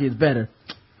Anarchy is better.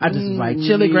 I just was like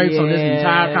chili grapes on this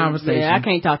entire conversation. Yeah, I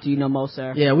can't talk to you no more,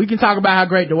 sir. Yeah, we can talk about how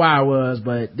great The Wire was,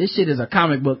 but this shit is a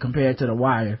comic book compared to The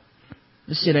Wire.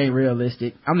 This shit ain't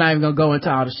realistic. I'm not even gonna go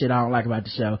into all the shit I don't like about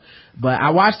the show. But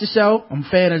I watched the show. I'm a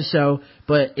fan of the show,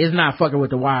 but it's not fucking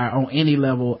with The Wire on any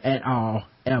level at all,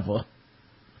 ever.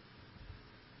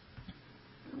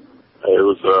 Hey,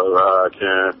 what's up,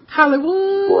 Karen?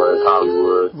 Hollywood. Boy,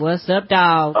 Hollywood. What's up,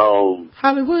 dog?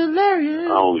 Hollywood hilarious.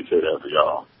 I only say that for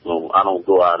y'all. I don't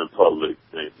go out in public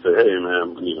and say, hey,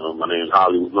 man, my name's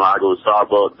Hollywood. No, I go to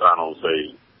Starbucks. I don't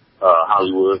say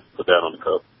Hollywood. Put that on the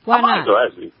cup. Why I might not? go,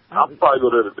 actually. I'll probably go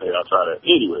there today. I'll try that.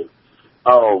 Anyway,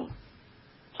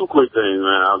 two quick things,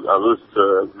 man. I listened to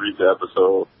a recent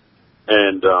episode,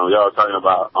 and y'all were talking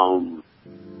about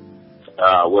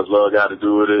what's love got to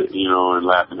do with it, and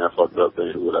laughing at fucked up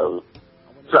things or whatever.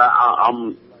 So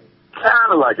I'm kind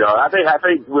of like y'all. I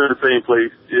think we're in the same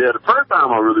place. Yeah, the first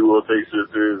time I really will take shit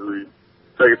seriously.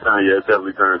 Second time, yeah, it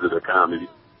definitely turns into comedy.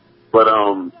 But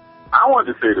I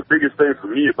wanted to say the biggest thing for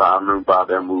me I remember about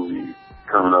that movie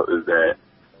coming up is that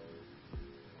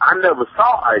I never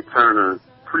saw Ike Turner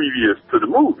previous to the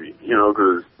movie,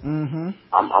 because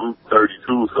I'm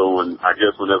 32, so I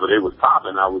guess whenever they was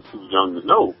popping, I was too young to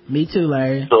know. Me too,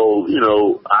 Larry. So,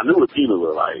 I knew what Tina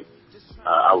looked like.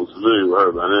 I was familiar with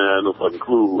her, but I didn't have no fucking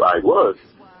clue who Ike was.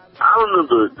 I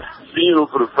remember seeing him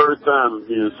for the first time and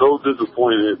being so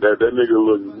disappointed that nigga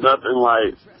looked nothing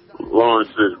like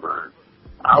Lawrence Fishburne.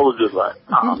 I was just like,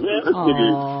 oh man, this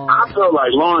nigga, I felt like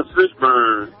Lawrence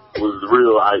Fishburne was the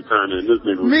real Ike Turner, and this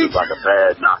nigga was just like a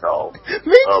bad knockoff of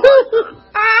Ike Turner.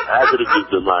 That could have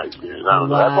just been my experience. I don't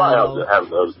know. That probably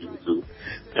happens to other people too.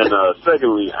 And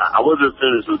secondly, I wasn't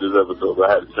finished with this episode, but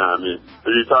I had to chime in.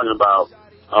 Because you're talking about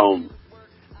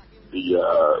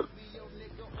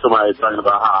somebody talking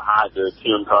about how hot the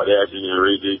Kim Kardashian and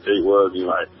Ray J Tate was, and you're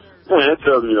like, man, that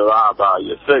tells me a lot about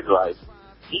your sex life.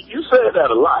 You said that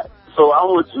a lot. So I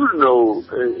want you to know,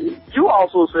 you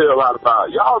also say a lot about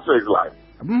y'all sex life.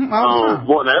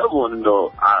 More than I ever want to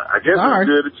know, I guess it's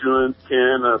good that you and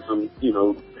Ken are some,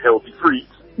 healthy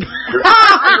freaks.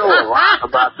 I know a lot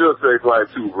about your sex life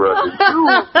too, brother. You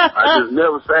are just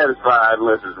never satisfied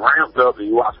unless it's ramped up and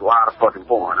you watch a lot of fucking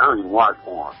porn. I don't even watch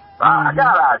porn. I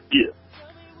got an idea.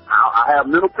 I have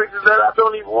mental pictures that I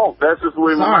don't even want. That's just the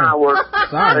way my mind works.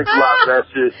 Thanks a lot for that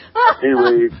shit.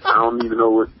 Anyway, I don't even know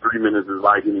what 3 minutes is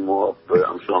like anymore, but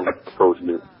I'm sure I'm approaching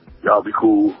it. Y'all be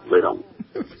cool. Later on.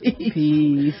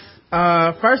 Peace.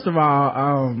 First of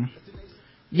all,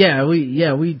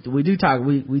 we do talk,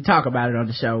 we talk about it on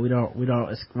the show. We don't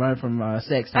run from,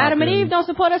 sex talk. Adam and Eve don't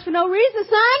support us for no reason,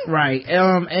 son. Right.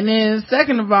 And then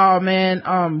second of all, man,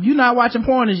 you not watching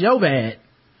porn is your bad.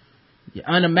 You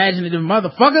unimaginative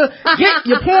motherfucker. Get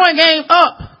your porn game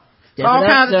up. There's all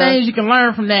kinds of things you can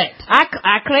learn from that.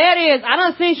 I clear it is. I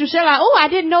done seen some shit like, I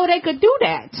didn't know they could do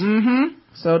that.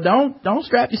 So don't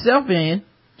strap yourself in.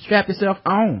 Strap yourself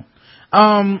on.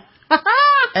 And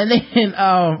then,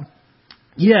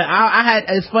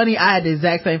 it's funny, I had the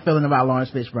exact same feeling about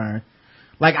Lawrence Fishburne.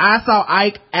 Like, I saw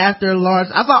Ike after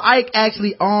Lawrence, I saw Ike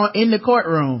actually in the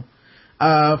courtroom,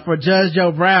 for Judge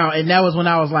Joe Brown, and that was when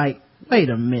I was like, wait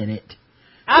a minute.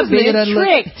 I've been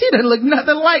tricked. He doesn't look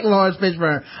nothing like Lawrence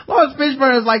Fishburne. Lawrence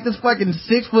Fishburne is like this fucking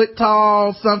 6 foot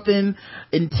tall, something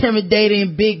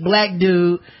intimidating, big black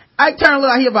dude. Ike Turner looked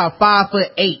like he about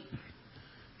 5'8".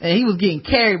 And he was getting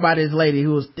carried by this lady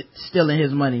who was stealing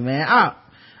his money, man.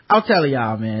 I'll tell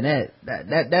y'all, man,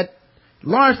 that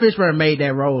Lawrence Fishburne made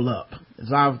that roll up, as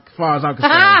far as I'm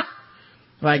concerned.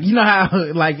 Like, you know how,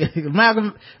 like,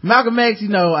 Malcolm X,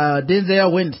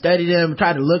 Denzel went and studied him,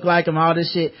 tried to look like him, all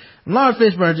this shit. Lawrence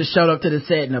Fishburne just showed up to the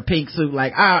set in a pink suit,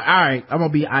 like, all right, I'm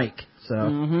gonna be Ike. So,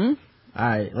 all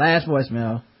right, last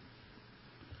voicemail.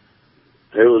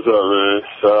 Hey, what's up, man?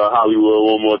 It's Hollywood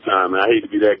one more time, man. I hate to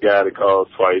be that guy that calls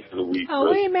twice in a week. Oh,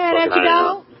 we ain't mad at you,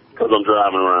 dog. Because I'm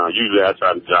driving around. Usually I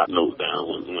try to jot notes down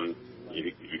when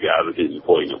you guys are hitting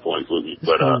poignant points with me.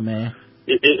 But, man.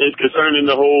 It's concerning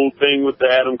the whole thing with the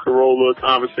Adam Carolla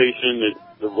conversation. It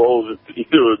evolves, it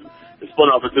spun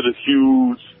off into this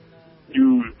huge,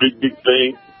 big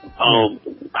thing. I'm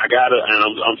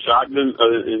shocked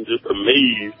and just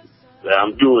amazed that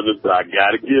I'm doing this, but I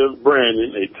gotta give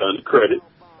Brandon a ton of credit.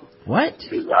 What?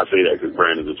 I say that because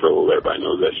Brandon's a troll. Everybody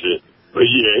knows that shit. But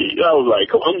yeah, I was like,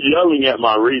 I'm yelling at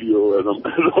my radio as I'm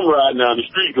riding down the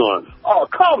street going, oh,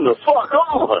 come the fuck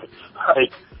on.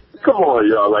 Like, come on,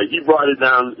 y'all. Like, he brought it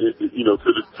down, you know, to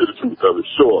the truth of it.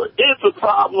 Sure, it's a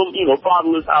problem. You know,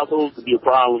 fatherless households could be a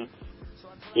problem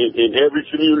in every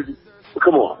community. But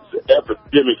come on, it's an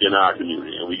epidemic in our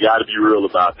community, and we got to be real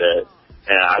about that.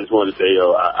 And I just wanted to say,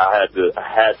 I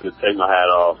had to take my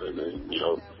hat off and you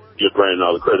know, give Brandon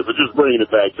all the credit, but just bringing it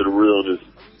back to the realness.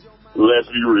 Let's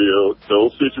be real.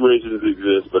 Those situations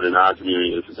exist, but in our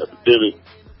community, it's an epidemic.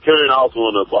 Karen, I also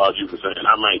want to applaud you for saying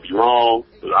I might be wrong,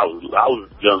 because I was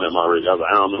yelling at my radio. I was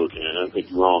like, I don't know, Karen. I think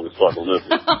you're wrong as fuck on this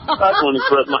one. I just want to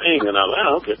express my anger, and I was like,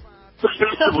 oh, okay.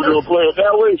 We're going to play it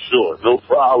that way? Sure, no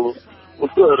problem.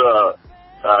 What's good,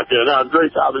 Karen? Now, it's a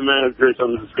great topic, man. It's great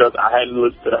something to discuss. I hadn't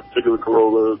listened to that particular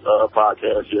Corolla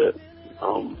podcast yet,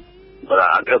 but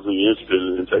I'm definitely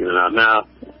interested in checking it out now.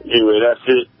 Anyway, that's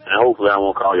it, and hopefully I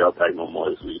won't call y'all back no more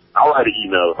this week. I'll write an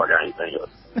email if I got anything else.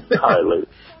 All right, later.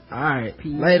 All right,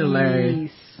 peace. Later,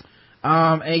 Larry.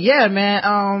 And yeah, man,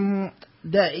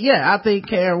 I think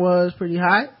Karen was pretty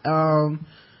hot.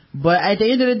 But at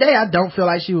the end of the day, I don't feel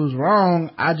like she was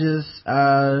wrong. I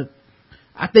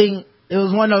think it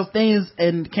was one of those things,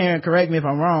 and Karen, correct me if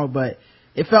I'm wrong, but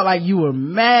it felt like you were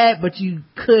mad, but you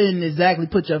couldn't exactly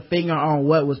put your finger on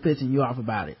what was pissing you off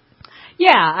about it.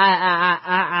 Yeah,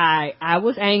 I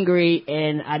was angry,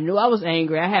 and I knew I was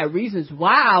angry. I had reasons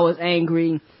why I was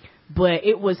angry, but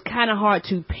it was kind of hard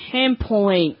to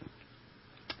pinpoint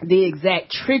the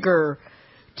exact trigger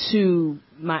to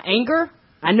my anger.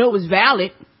 I know it was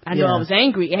valid. I know I was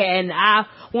angry, and I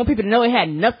want people to know it had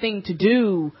nothing to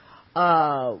do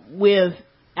with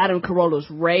Adam Carolla's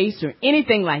race or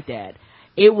anything like that.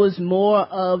 It was more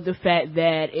of the fact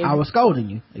that I was scolding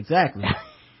you. Exactly.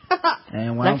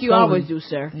 And when like you always do,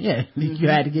 sir. Yeah, you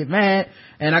had to get mad,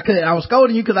 and I was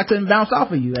scolding you because I couldn't bounce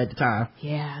off of you at the time.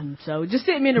 Yeah, so just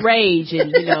sitting in a rage,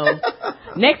 and you know,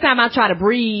 next time I try to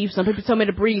breathe, some people tell me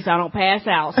to breathe so I don't pass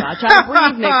out, so I try to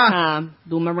breathe next time,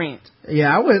 do my rant.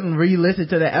 Yeah, I wouldn't re-listen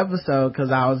to the episode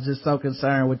because I was just so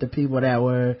concerned with the people that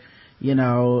were, you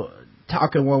know,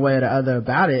 talking one way or the other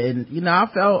about it, and you know, I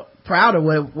felt proud of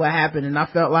what happened, and I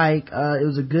felt like it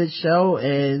was a good show,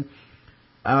 and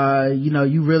you know,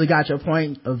 you really got your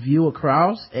point of view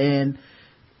across, and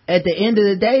at the end of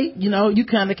the day, you know, you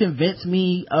kind of convinced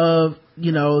me of,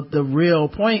 you know, the real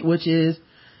point, which is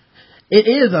it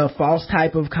is a false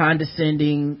type of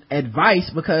condescending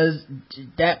advice because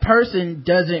that person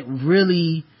doesn't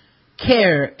really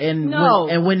care,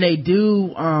 and when they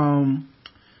do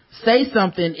say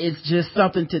something, it's just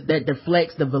something that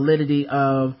deflects the validity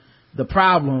of the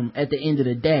problem at the end of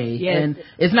the day. Yes. And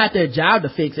it's not their job to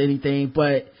fix anything,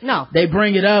 but they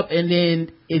bring it up, and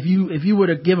then if you were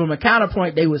to give them a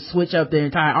counterpoint, they would switch up their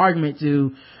entire argument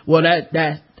to, well,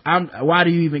 why do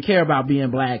you even care about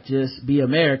being black? Just be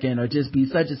American, or just be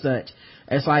such and such.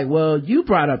 It's like, well, you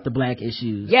brought up the black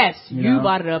issues. Yes, you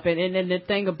brought it up, and the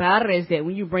thing about it is that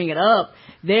when you bring it up,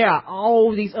 there are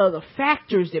all these other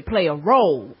factors that play a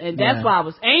role, and that's why I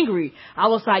was angry. I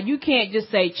was like, you can't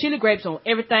just say chili grapes on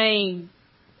everything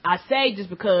I say just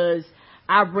because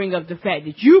I bring up the fact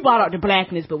that you brought up the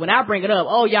blackness, but when I bring it up,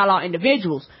 oh, y'all are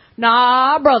individuals.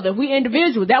 Nah, brother, we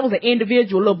individuals. That was an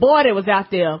individual little boy that was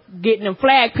out there getting them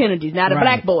flag penalties, not a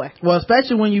black boy. Well,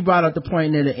 especially when you brought up the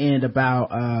point near the end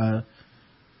about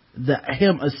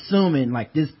him assuming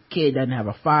like this kid doesn't have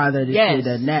a father, this kid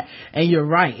doesn't that, and you're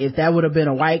right. If that would have been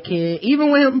a white kid, even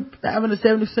with him having a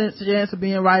 70% chance of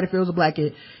being right, if it was a black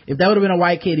kid, if that would have been a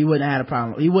white kid, he wouldn't have had a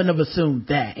problem. He wouldn't have assumed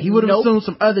that. He would have assumed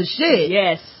some other shit.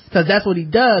 Yes. Because that's what he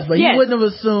does, but he wouldn't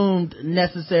have assumed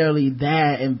necessarily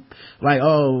that, and like,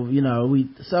 oh, you know,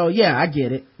 so yeah, I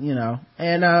get it, you know,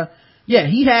 and yeah,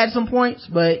 he had some points,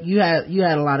 but you had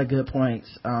a lot of good points,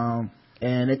 and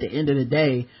at the end of the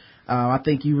day, I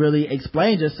think you really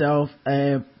explained yourself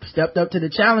and stepped up to the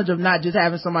challenge of not just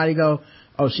having somebody go,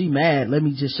 oh, she mad, let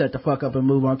me just shut the fuck up and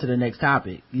move on to the next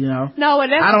topic, you know? No,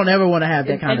 and I don't ever want to have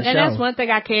that kind of show. And that's one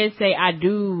thing I can say I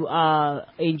do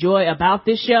enjoy about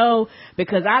this show,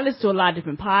 because I listen to a lot of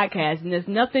different podcasts, and there's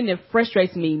nothing that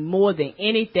frustrates me more than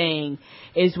anything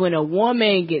is when a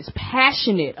woman gets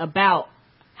passionate about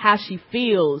how she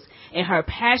feels, and her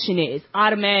passionate is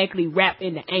automatically wrapped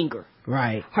into anger.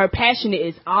 Right. Her passion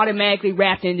is automatically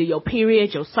wrapped into your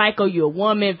period, your cycle, your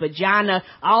woman, vagina,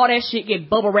 all that shit get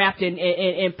bubble wrapped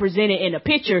and presented in a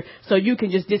picture, so you can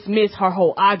just dismiss her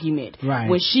whole argument. Right.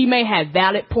 When she may have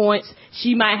valid points,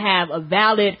 she might have a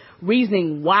valid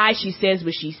reasoning why she says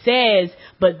what she says,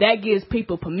 but that gives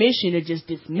people permission to just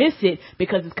dismiss it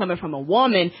because it's coming from a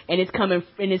woman, and it's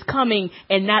coming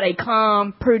and not a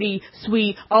calm, pretty,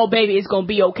 sweet, oh baby, it's gonna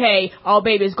be okay, oh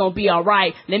baby, it's gonna be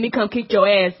alright, let me come kiss your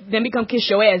ass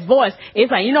voice.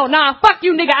 It's like, nah, fuck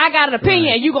you, nigga, I got an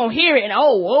opinion, and you gonna hear it, and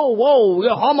whoa,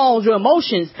 your hormones, your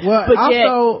emotions. Well, but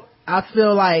also, I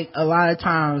feel like a lot of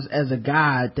times as a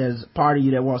guy, there's part of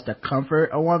you that wants to comfort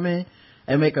a woman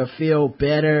and make her feel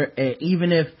better, and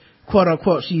even if quote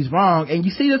unquote she's wrong. And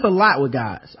you see this a lot with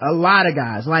guys, a lot of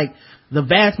guys, like the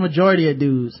vast majority of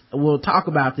dudes will talk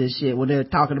about this shit when they're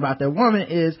talking about their woman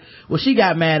is, well, she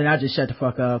got mad and I just shut the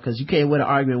fuck up because you can't win an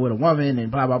argument with a woman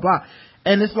and blah blah blah.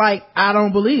 And it's like, I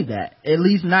don't believe that, at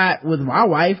least not with my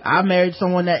wife. I married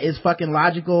someone that is fucking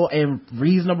logical and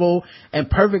reasonable and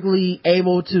perfectly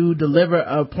able to deliver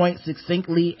a point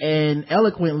succinctly and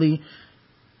eloquently.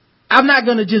 I'm not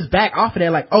gonna just back off of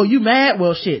that like, oh, you mad?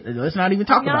 Well, shit, let's not even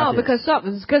talk about this.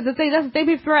 Because the thing, that's the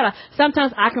thing, Fred.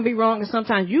 Sometimes I can be wrong and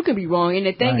sometimes you can be wrong. And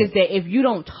the thing is that if you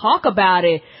don't talk about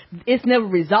it, it's never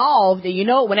resolved.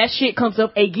 And when that shit comes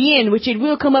up again, which it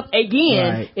will come up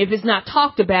again, if it's not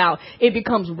talked about, it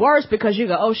becomes worse because you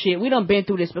go, oh shit, we done been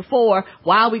through this before.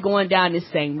 Why are we going down this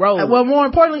same road? Well, more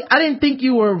importantly, I didn't think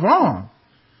you were wrong.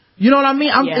 You know what I mean?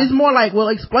 It's more like, well,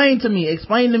 explain to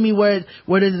me where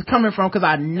this is coming from, because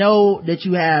I know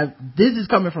that this is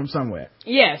coming from somewhere.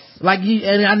 Yes. Like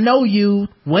and I know you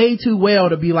way too well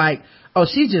to be like, oh,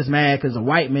 she's just mad because a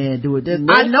white man do it this.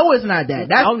 Nope. I know it's not that.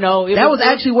 That was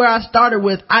actually where I started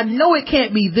with, I know it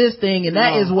can't be this thing, and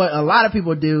that is what a lot of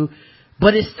people do,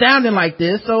 but it's sounding like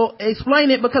this, so explain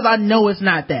it, because I know it's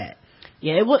not that.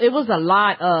 Yeah, it was a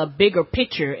lot bigger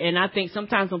picture, and I think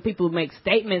sometimes when people make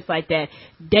statements like that,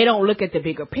 they don't look at the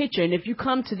bigger picture. And if you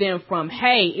come to them from,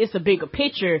 hey, it's a bigger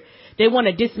picture, they want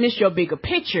to dismiss your bigger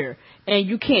picture, and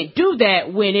you can't do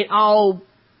that when it all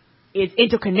is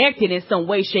interconnected in some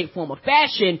way, shape, form, or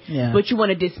fashion. Yeah. But you want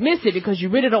to dismiss it because you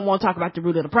really don't want to talk about the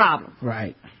root of the problem.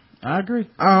 Right. I agree.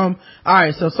 All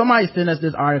right. So somebody sent us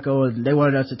this article and they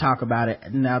wanted us to talk about it.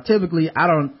 Now, typically I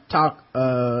don't talk,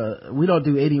 we don't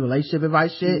do any relationship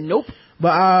advice shit. Nope. But,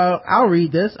 I'll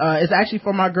read this. It's actually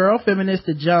from my girl,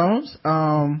 Feminista Jones,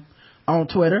 on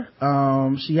Twitter.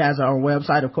 She has her own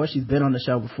website. Of course, she's been on the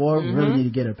show before. We really need to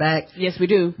get her back. Yes, we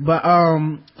do. But,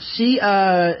 she,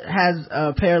 has,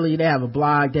 apparently they have a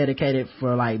blog dedicated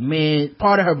for like men,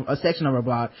 a section of her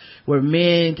blog where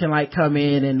men can like come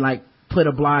in and like put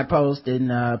a blog post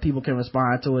and people can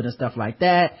respond to it and stuff like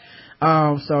that.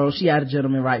 So she had a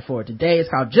gentleman write for it today. It's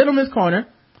called Gentleman's Corner,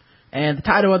 and the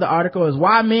title of the article is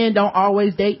Why Men Don't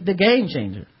Always Date the Game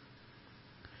Changer.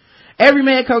 Every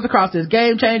man comes across this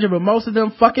game changer, but most of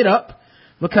them fuck it up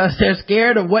because they're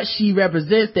scared of what she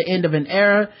represents, the end of an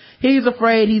era. He's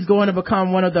afraid he's going to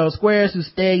become one of those squares who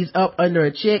stays up under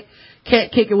a chick,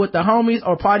 can't kick it with the homies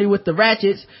or party with the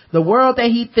ratchets. The world that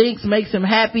he thinks makes him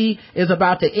happy is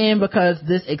about to end because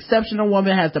this exceptional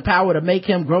woman has the power to make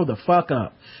him grow the fuck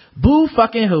up. Boo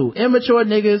fucking who? Immature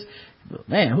niggas.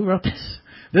 Man, who wrote this?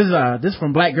 This is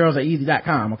from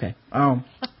blackgirlsareasy.com. Okay. I'm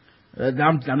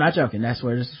not joking. That's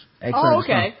where this excerpt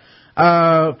is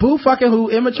from. Boo fucking who?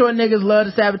 Immature niggas love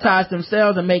to sabotage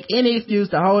themselves and make any excuse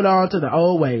to hold on to the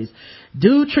old ways.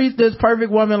 Dude treats this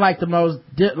perfect woman like most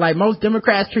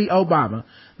Democrats treat Obama.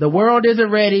 The world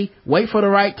isn't ready. Wait for the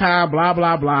right time. Blah,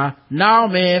 blah, blah. No,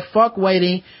 man. Fuck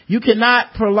waiting. You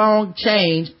cannot prolong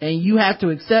change, and you have to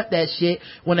accept that shit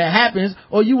when it happens,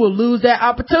 or you will lose that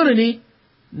opportunity.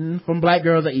 From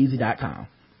blackgirlsareasy.com.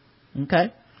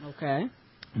 Okay? Okay.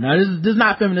 Now, this is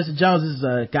not Feminista Jones. This is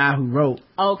a guy who wrote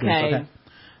Okay. This, okay?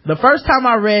 The first time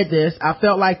I read this, I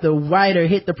felt like the writer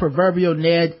hit the proverbial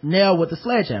nail with a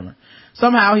sledgehammer.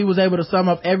 Somehow he was able to sum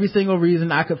up every single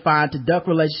reason I could find to duck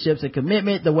relationships and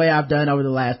commitment the way I've done over the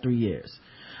last 3 years.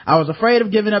 I was afraid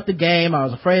of giving up the game. I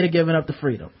was afraid of giving up the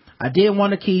freedom. I didn't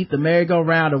want to keep the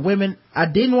merry-go-round of women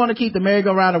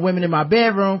in my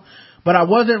bedroom, but I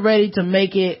wasn't ready to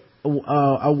make it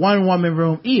a one-woman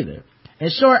room either. In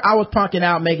short, I was punking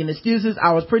out, making excuses.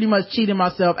 I was pretty much cheating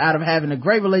myself out of having a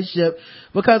great relationship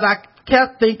because I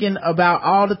kept thinking about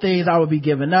all the things I would be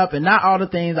giving up and not all the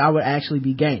things I would actually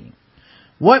be gaining.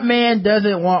 What man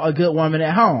doesn't want a good woman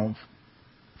at home?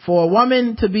 For a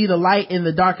woman to be the light in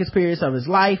the darkest periods of his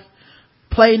life,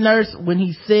 play nurse when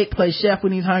he's sick, play chef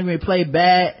when he's hungry, play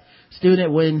bad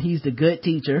student when he's the good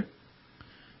teacher.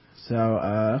 So,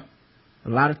 a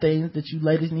lot of things that you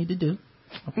ladies need to do.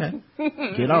 Okay.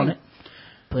 Get on it.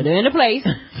 Put it into place.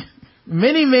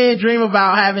 Many men dream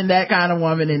about having that kind of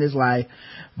woman in his life,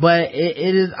 but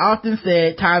it is often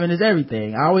said timing is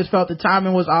everything. I always felt the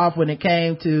timing was off when it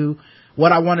came to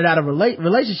what I wanted out of a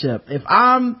relationship. If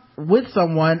I'm with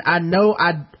someone, I know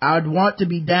I'd want to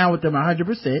be down with them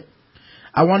 100%.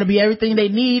 I want to be everything they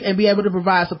need and be able to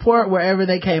provide support wherever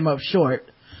they came up short.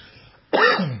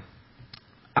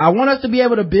 I want us to be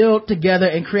able to build together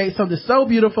and create something so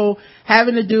beautiful.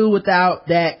 Having to do without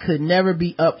that could never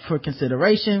be up for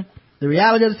consideration. The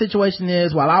reality of the situation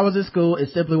is, while I was in school, it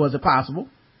simply wasn't possible.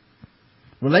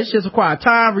 Relationships require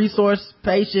time, resource,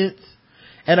 patience,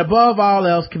 and above all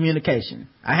else, communication.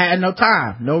 I had no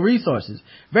time, no resources,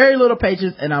 very little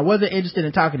patience, and I wasn't interested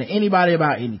in talking to anybody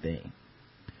about anything.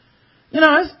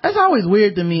 That's always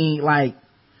weird to me, like,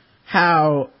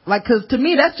 how, like, cause to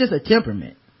me, that's just a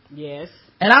temperament. Yes.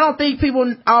 And I don't think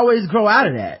people always grow out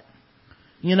of that.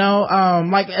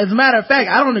 Like, as a matter of fact,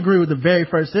 I don't agree with the very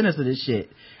first sentence of this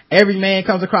shit. Every man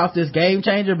comes across this game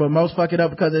changer, but most fuck it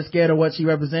up because they're scared of what she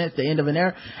represents, the end of an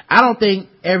era. I don't think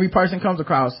every person comes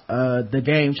across, the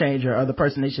game changer or the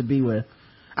person they should be with.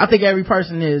 I think every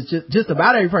person is just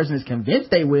about every person is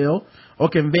convinced they will, or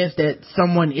convinced that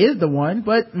someone is the one,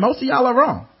 but most of y'all are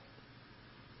wrong.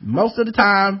 Most of the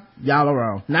time, y'all are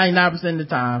wrong. 99% of the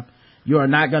time, you are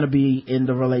not going to be in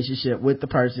the relationship with the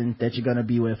person that you're going to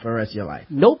be with for the rest of your life.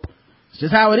 Nope. It's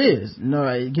just how it is. A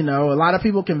lot of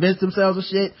people convince themselves of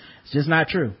shit. It's just not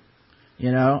true.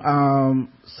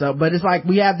 But it's like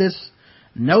we have this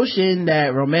notion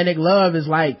that romantic love is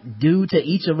like due to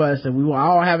each of us, and we will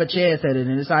all have a chance at it,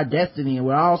 and it's our destiny, and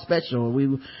we're all special,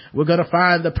 and we're gonna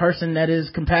find the person that is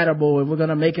compatible, and we're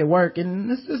gonna make it work. And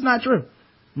this is not true.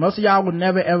 Most of y'all will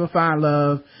never ever find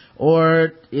love,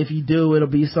 or if you do, it'll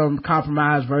be some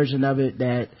compromised version of it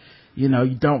that you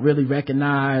don't really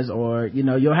recognize, or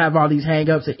you'll have all these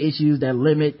hang-ups and issues that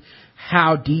limit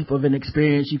how deep of an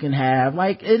experience you can have.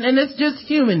 Like, and it's just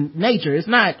human nature. It's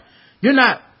not, you're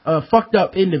not a fucked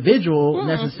up individual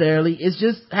necessarily. It's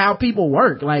just how people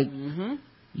work. Like,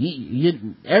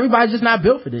 everybody's just not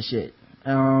built for this shit.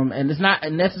 And it's not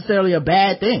necessarily a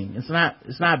bad thing.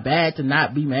 It's not bad to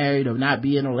not be married or not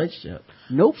be in a relationship.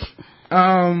 Nope.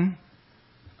 All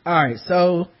right.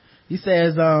 So he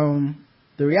says,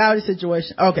 the reality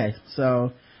situation. Okay.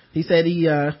 So he said he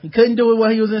couldn't do it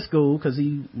while he was in school because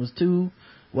he was too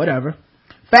whatever.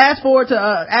 Fast forward to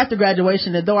after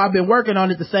graduation, and though I've been working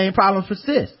on it, the same problems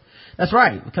persist. That's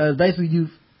right, because basically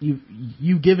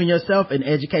you've given yourself an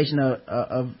education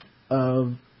of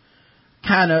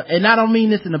kind of, and I don't mean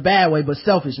this in a bad way, but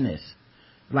selfishness.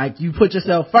 Like, you put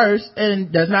yourself first,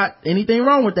 and there's not anything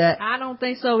wrong with that. I don't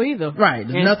think so either. Right,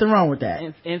 there's nothing wrong with that.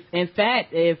 In fact,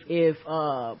 if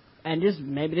and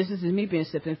maybe this is me being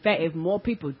stiff. In fact, if more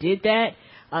people did that,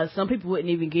 some people wouldn't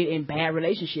even get in bad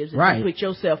relationships. If you put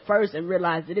yourself first and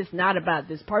realize that it's not about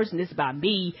this person, it's about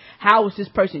me. How is this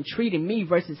person treating me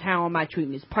versus how am I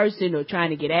treating this person, or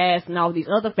trying to get ass and all these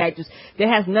other factors that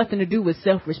has nothing to do with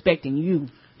self-respecting you.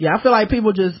 Yeah, I feel like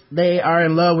people they are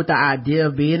in love with the idea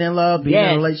of being in love, being in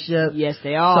a relationship. Yes,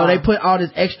 they are. So they put all this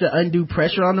extra undue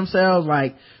pressure on themselves,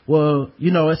 like, well,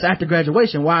 it's after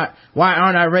graduation. Why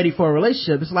aren't I ready for a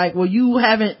relationship? It's like, well, you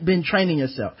haven't been training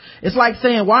yourself. It's like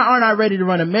saying, why aren't I ready to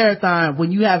run a marathon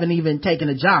when you haven't even taken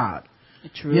a job?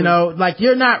 True. Like,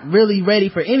 you're not really ready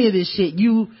for any of this shit.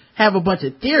 You have a bunch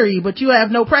of theory, but you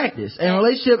have no practice. And a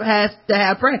relationship has to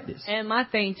have practice. And my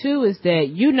thing too is that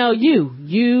you know you.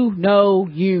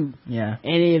 Yeah. And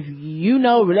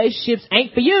if relationships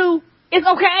ain't for you, it's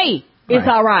okay. It's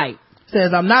alright.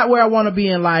 Says, I'm not where I want to be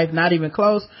in life, not even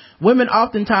close. Women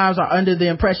oftentimes are under the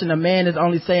impression a man is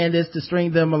only saying this to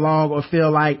string them along, or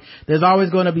feel like there's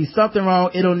always going to be something wrong.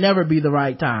 It'll never be the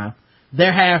right time.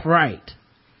 They're half right.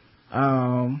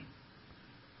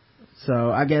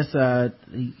 So I guess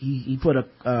he put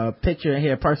a picture in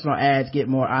here. Personal ads get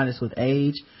more honest with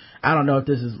age. I don't know if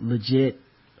this is legit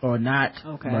or not.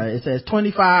 Okay. But it says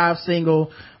 25,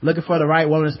 single, looking for the right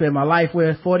woman to spend my life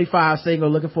with. 45, single,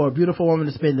 looking for a beautiful woman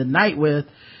to spend the night with.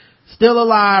 Still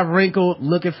alive, wrinkled,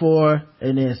 looking for,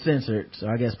 and then censored. So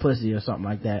I guess pussy or something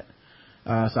like that.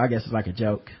 So I guess it's like a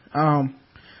joke.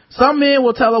 Some men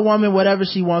will tell a woman whatever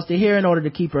she wants to hear in order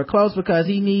to keep her close because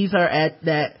he needs her at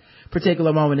that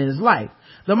particular moment in his life.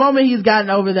 The moment he's gotten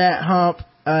over that hump,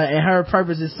 and her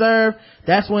purpose is served,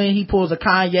 that's when he pulls a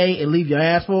Kanye and leave your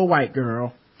ass for a white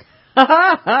girl.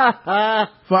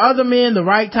 For other men, the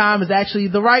right time is actually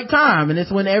the right time, and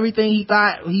it's when everything he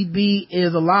thought he'd be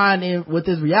is aligned with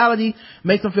his reality,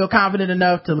 makes him feel confident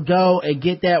enough to go and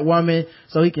get that woman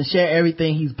so he can share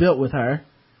everything he's built with her.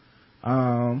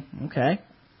 Okay.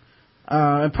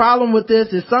 And problem with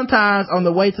this is sometimes on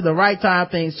the way to the right time,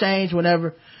 things change.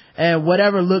 Whenever and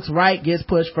whatever looks right gets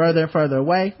pushed further and further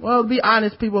away. Well, to be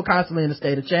honest, people are constantly in a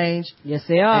state of change. Yes,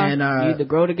 they are. And you either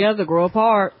grow together, grow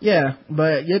apart. Yeah,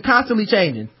 but you're constantly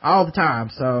changing all the time.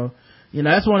 So,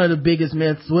 that's one of the biggest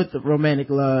myths with romantic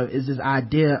love, is this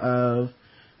idea of,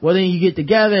 well, then you get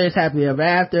together, it's happily ever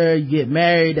after, you get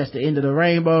married, that's the end of the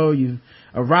rainbow, you've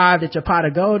arrived at your pot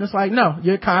of gold. It's like, no,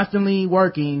 you're constantly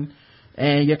working,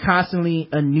 and you're constantly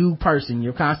a new person.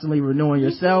 You're constantly renewing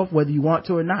yourself, whether you want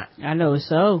to or not. I know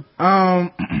so.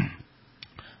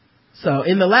 So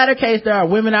in the latter case, there are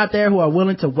women out there who are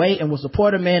willing to wait and will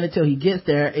support a man until he gets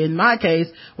there. In my case,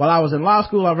 while I was in law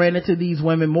school, I ran into these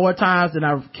women more times than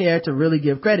I care to really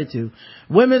give credit to.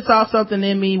 Women saw something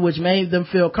in me which made them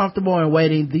feel comfortable in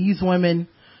waiting.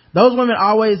 Those women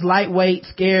always lightweight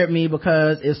scared me,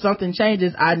 because if something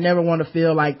changes, I never want to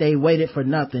feel like they waited for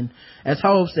nothing. As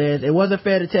Hov says, it wasn't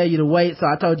fair to tell you to wait, so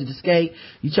I told you to skate.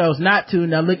 You chose not to.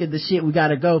 Now look at the shit we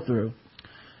gotta go through.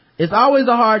 It's always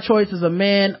a hard choice as a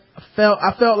man.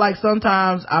 I felt like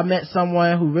sometimes I met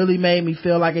someone who really made me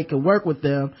feel like it could work with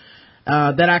them,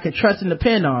 that I could trust and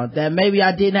depend on, that maybe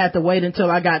I didn't have to wait until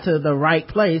I got to the right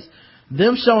place.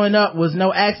 Them showing up was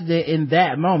no accident in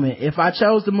that moment. If I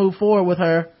chose to move forward with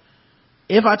her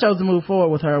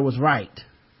was right.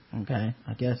 Okay,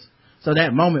 I guess. So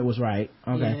that moment was right.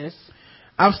 Okay. Yes.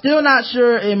 I'm still not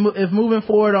sure if moving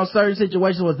forward on certain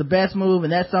situations was the best move,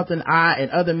 and that's something I and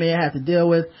other men have to deal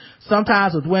with.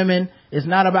 Sometimes with women, it's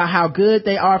not about how good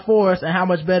they are for us and how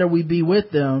much better we be with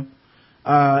them.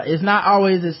 It's not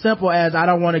always as simple as, I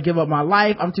don't want to give up my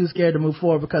life, I'm too scared to move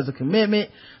forward because of commitment.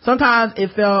 Sometimes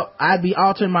it felt I'd be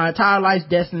altering my entire life's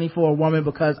destiny for a woman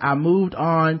because I moved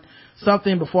on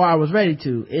something before I was ready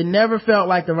to. It never felt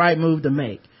like the right move to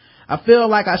make. I feel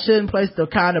like I shouldn't place the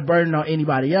kind of burden on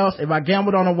anybody else. If I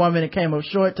gambled on a woman and came up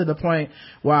short to the point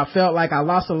where I felt like I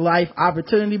lost a life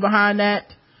opportunity behind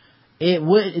that, it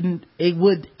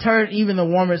would turn even the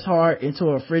warmest heart into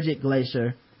a frigid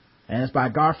glacier. And it's by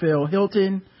Garfield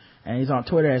Hilton, and he's on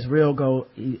Twitter at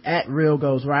Real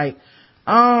Goes Right.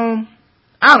 I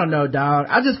don't know, dog.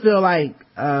 I just feel like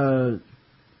I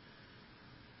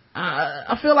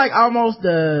feel like almost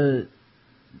the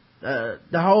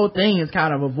whole thing is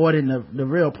kind of avoiding the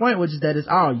real point, which is that it's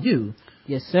all you.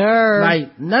 Yes, sir.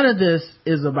 Like, none of this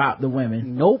is about the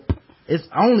women. Nope. It's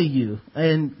only you.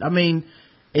 And I mean,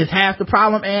 it's half the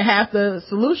problem and half the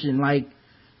solution. Like,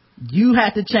 you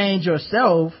have to change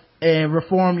yourself and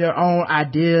reform your own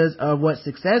ideas of what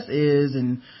success is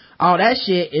and all that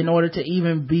shit in order to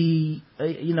even be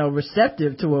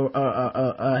receptive to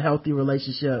a healthy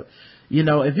relationship.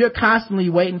 If you're constantly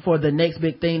waiting for the next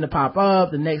big thing to pop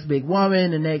up, the next big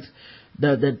woman,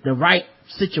 the right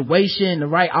situation, the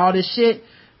right all this shit,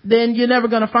 then you're never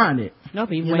gonna find it. Nope,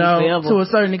 to a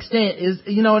certain extent and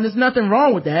there's nothing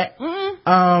wrong with that.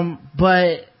 Mm-hmm.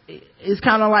 But it's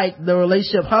kind of like the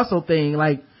relationship hustle thing.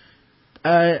 Like,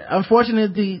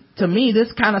 unfortunately to me,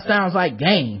 this kind of sounds like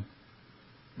game.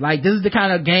 Like, this is the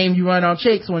kind of game you run on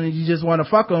chicks when you just want to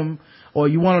fuck them, or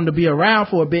you want them to be around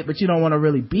for a bit, but you don't want to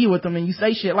really be with them, and you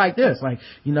say shit like this, like,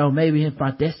 maybe it's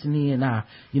my destiny, and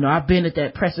I've been at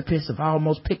that precipice of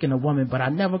almost picking a woman, but I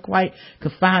never quite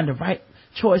could find the right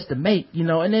choice to make,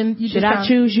 and then you should I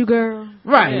choose you, girl?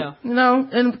 Right. Yeah.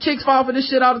 And chicks fall for this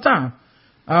shit all the time.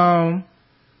 And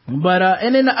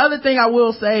then the other thing I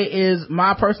will say is,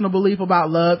 my personal belief about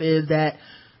love is that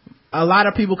a lot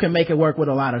of people can make it work with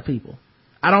a lot of people.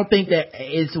 I don't think that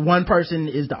it's one person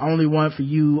is the only one for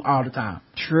you all the time.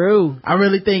 True. I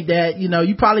really think that,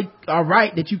 you probably are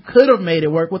right that you could have made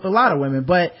it work with a lot of women,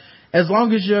 but as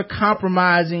long as you're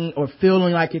compromising or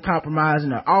feeling like you're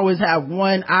compromising or always have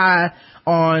one eye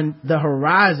on the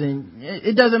horizon,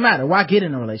 it doesn't matter. Why get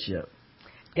in a relationship?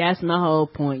 That's my whole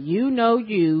point. You know if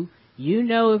you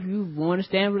want to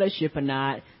stay in a relationship or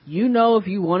not. You know if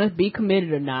you want to be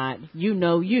committed or not. You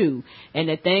know you. And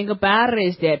the thing about it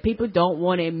is that people don't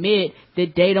want to admit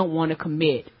that they don't want to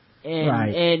commit. And,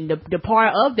 right. And the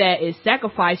part of that is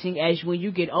sacrificing, as when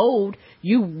you get old,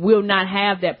 you will not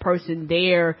have that person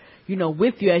there,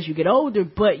 with you as you get older,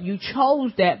 but you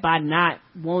chose that by not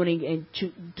wanting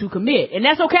to commit. And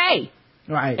that's okay.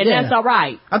 Right. And that's all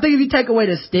right. I think if you take away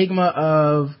the stigma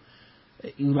of,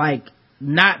 like,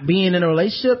 not being in a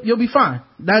relationship, you'll be fine.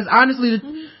 That's honestly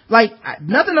like,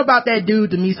 nothing about that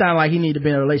dude to me sound like he need to be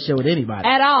in a relationship with anybody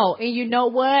at all. And you know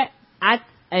what, I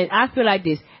feel like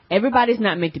this: everybody's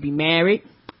not meant to be married,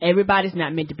 everybody's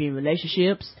not meant to be in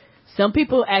relationships. Some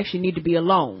people actually need to be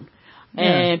alone. Yeah.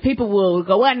 And people will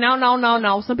go, what?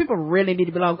 No. Some people really need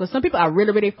to be alone, because some people are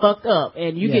really, really fucked up.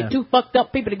 And you get two fucked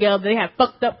up people together, they have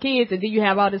fucked up kids, and then you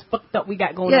have all this fucked up we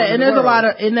got going on. Yeah, and there's a lot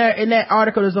of, in that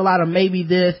article, there's a lot of maybe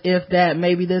this, if that,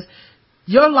 maybe this.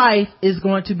 your life is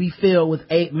going to be filled with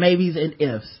maybes and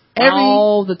ifs.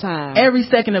 All the time. Every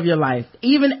second of your life.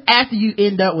 Even after you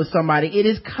end up with somebody, it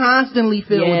is constantly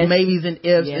filled with maybes and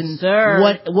ifs. Yes, and sir.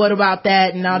 what about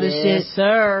that and all this shit. Yes,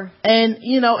 sir. And,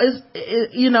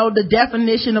 the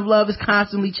definition of love is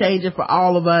constantly changing for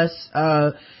all of us.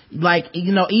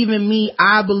 Even me,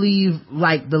 I believe,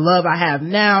 like, the love I have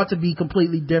now to be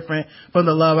completely different from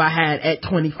the love I had at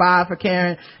 25 for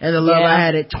Karen and the love I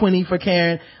had at 20 for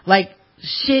Karen. Like,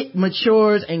 shit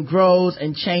matures and grows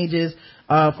and changes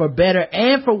for better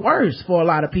and for worse for a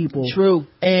lot of people. True.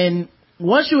 And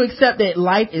once you accept that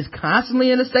life is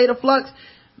constantly in a state of flux,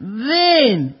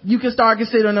 then you can start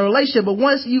considering a relationship. But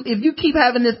if you keep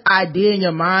having this idea in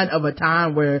your mind of a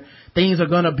time where things are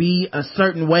going to be a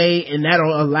certain way and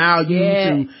that'll allow you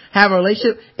to have a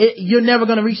relationship, you're never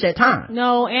going to reach that time.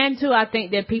 No, and too, I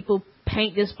think that people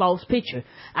paint this false picture.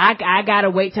 I gotta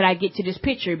wait till I get to this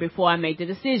picture before I make the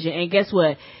decision. And guess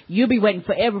what? You'll be waiting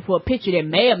forever for a picture that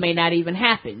may or may not even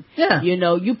happen. Yeah.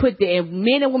 You put and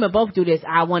men and women both do this.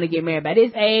 I want to get married by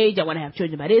this age. I want to have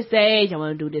children by this age. I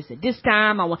want to do this at this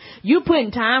time. You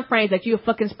putting time frames like you're a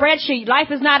fucking spreadsheet.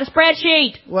 Life is not a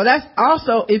spreadsheet. Well, that's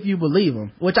also if you believe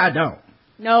them, which I don't.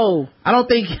 No. I don't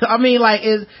think,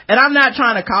 and I'm not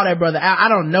trying to call that brother out. I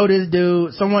don't know this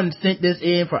dude. Someone sent this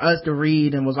in for us to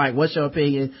read and was like, what's your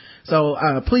opinion? So,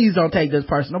 please don't take this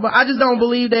personal, but I just don't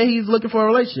believe that he's looking for a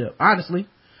relationship, honestly.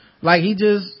 Like, he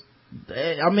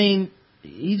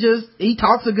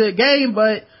talks a good game,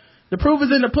 but the proof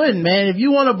is in the pudding, man. If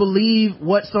you want to believe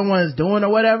what someone is doing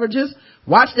or whatever, just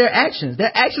watch their actions.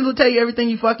 Their actions will tell you everything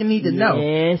you fucking need to know.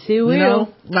 Yes, it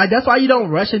will. Like, that's why you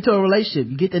don't rush into a relationship.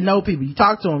 You get to know people. You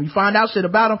talk to them. You find out shit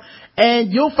about them.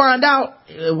 And you'll find out,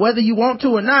 whether you want to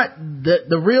or not,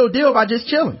 the real deal by just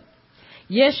chilling.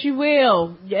 Yes, you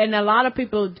will. And a lot of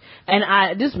people,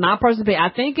 this is my personal opinion, I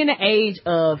think in the age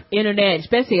of internet,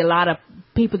 especially a lot of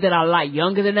people that are a lot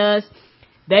younger than us,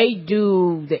 they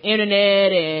do the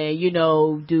internet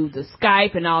and, do the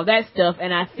Skype and all that stuff.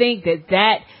 And I think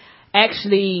that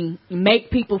actually make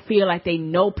people feel like they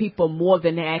know people more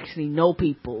than they actually know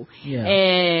people. Yeah.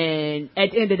 And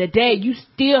at the end of the day, you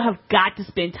still have got to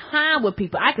spend time with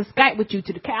people. I can Skype with you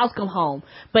till the cows come home,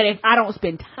 but if I don't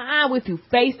spend time with you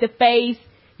face to face,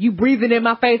 you breathing in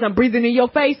my face, I'm breathing in your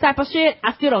face type of shit,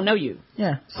 I still don't know you.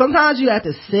 Yeah. Sometimes you have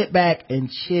to sit back and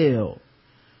chill.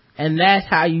 And that's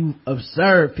how you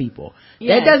observe people.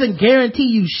 Yes. That doesn't guarantee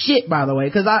you shit, by the way,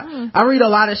 because I read a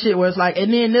lot of shit where it's like,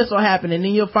 and then this will happen, and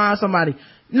then you'll find somebody.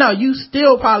 No, you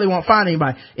still probably won't find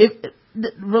anybody. If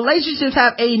relationships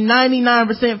have a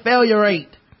 99% failure rate.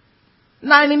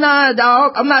 99,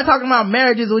 dog. I'm not talking about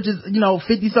marriages, which is,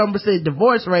 50-something%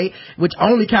 divorce rate, which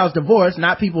only counts divorce,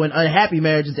 not people in unhappy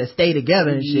marriages that stay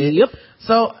together and shit. Yep.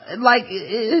 So, like,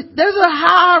 there's a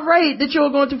high rate that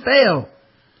you're going to fail.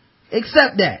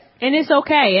 Accept that. And it's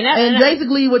okay. And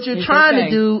basically what you're trying to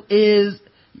do is,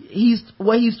 he's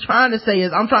trying to say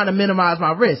is, I'm trying to minimize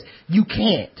my risk. You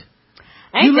can't.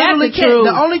 You literally can't.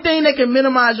 The only thing that can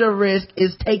minimize your risk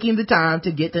is taking the time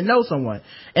to get to know someone.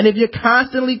 And if you're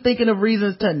constantly thinking of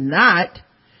reasons to not,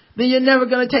 then you're never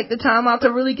going to take the time out to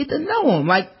really get to know them.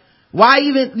 Like, why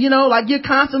even, you're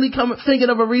constantly thinking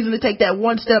of a reason to take that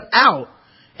one step out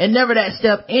and never that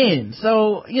step in.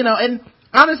 So, and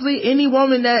honestly, any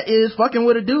woman that is fucking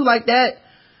with a dude like that,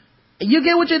 you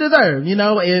get what you deserve.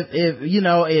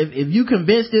 If you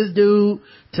convince this dude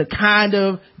to kind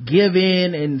of give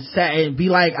in and be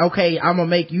like, okay, I'm gonna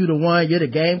make you the one, you're the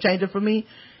game changer for me.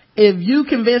 If you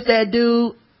convince that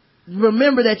dude,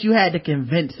 remember that you had to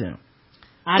convince him.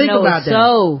 Think about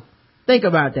that. Think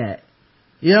about that.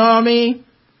 You know what I mean?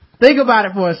 Think about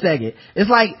it for a second. It's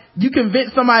like you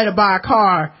convince somebody to buy a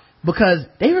car because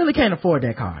they really can't afford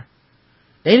that car.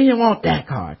 They didn't want that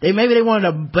car. Maybe they wanted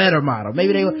a better model.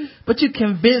 But you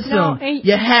convinced them.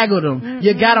 You haggled them.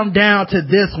 You got them down to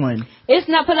this one. It's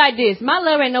not put like this. My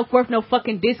love ain't worth no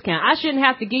fucking discount. I shouldn't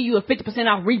have to give you a 50%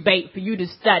 off rebate for you to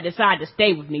decide to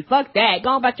stay with me. Fuck that.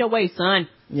 Go about your way, son.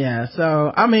 Yeah.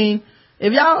 So,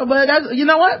 if y'all, but that's, you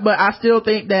know what? But I still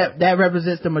think that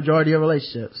represents the majority of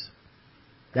relationships.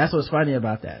 That's what's funny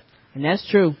about that. And that's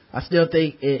true. I still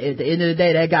think at the end of the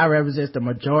day, that guy represents the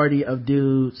majority of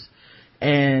dudes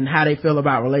and how they feel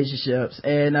about relationships.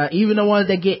 And even the ones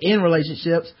that get in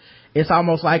relationships, it's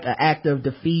almost like an act of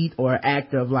defeat or an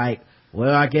act of like,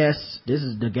 well, I guess this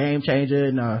is the game changer,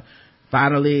 and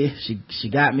finally she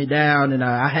got me down, and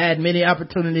I had many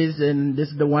opportunities, and this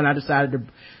is the one I decided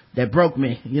that broke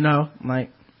me.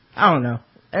 Like, I don't know,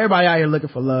 everybody out here looking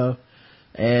for love,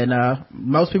 and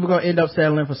most people gonna end up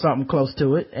settling for something close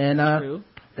to it. And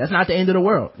that's not the end of the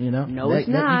world, you know. No, it's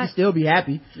not. You can still be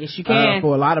happy. Yes, you can.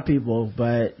 For a lot of people,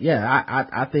 but yeah,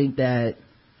 I think that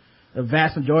the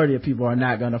vast majority of people are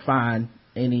not going to find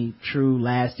any true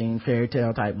lasting fairy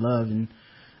tale type love and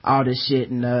all this shit.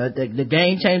 And the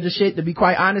game changer shit, to be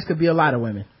quite honest, could be a lot of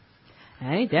women.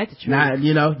 Ain't that the truth? Now,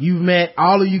 you know,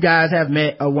 all of you guys have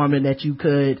met a woman that you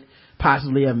could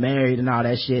possibly have married and all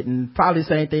that shit, and probably the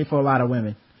same thing for a lot of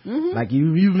women. Mm-hmm. Like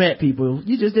you've met people,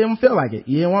 you just didn't feel like it,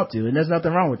 you didn't want to, and there's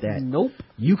nothing wrong with that. Nope.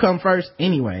 You come first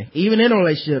anyway. Even in a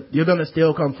relationship, you're gonna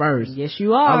still come first. Yes,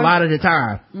 you are. A lot of the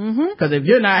time. Because if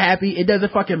you're not happy, it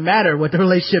doesn't fucking matter what the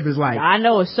relationship is like. I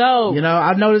know it's so. You know,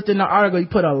 I've noticed in the article you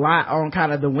put a lot on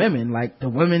kind of the women, like the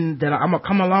women that I'm gonna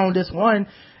come along this one,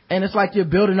 and it's like you're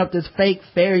building up this fake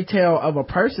fairy tale of a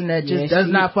person that just does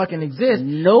not fucking exist.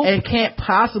 Nope. And can't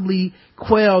possibly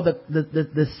quell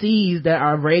the seas that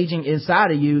are raging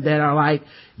inside of you that are like,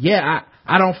 yeah,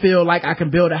 I don't feel like I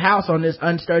can build a house on this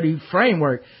unsturdy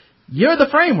framework. You're the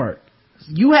framework.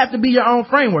 You have to be your own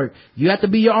framework. You have to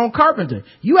be your own carpenter.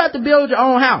 You have to build your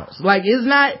own house. Like, it's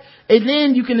not, and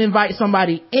then you can invite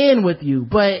somebody in with you,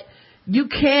 but you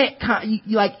can't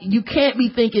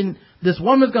be thinking this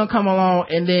woman's gonna come along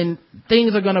and then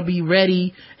things are gonna be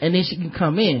ready and then she can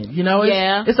come in. You know,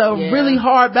 it's a really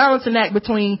hard balancing act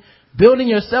between building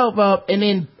yourself up and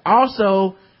then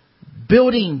also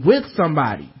building with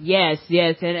somebody. Yes,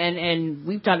 and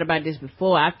we've talked about this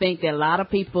before. I think that a lot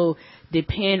of people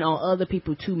depend on other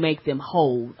people to make them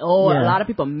whole, or a lot of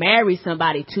people marry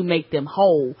somebody to make them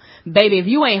whole. Baby, if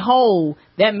you ain't whole,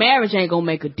 that marriage ain't gonna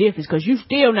make a difference, because you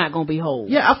still not gonna be whole.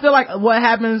 Yeah, I feel like what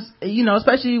happens, you know,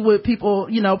 especially with people,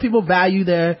 you know, people value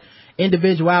their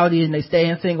individuality and they stay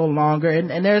in single longer,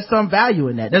 and there's some value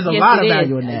in that. There's a lot of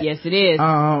value in that. Yes, it is.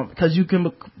 Because you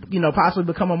can, you know, possibly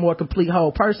become a more complete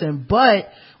whole person. But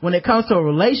when it comes to a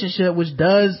relationship, which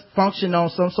does function on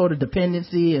some sort of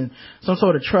dependency and some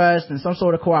sort of trust and some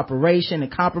sort of cooperation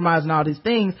and compromise and all these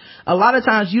things, a lot of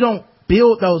times you don't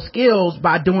build those skills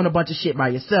by doing a bunch of shit by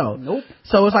yourself. Nope.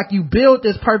 So it's like you build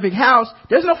this perfect house.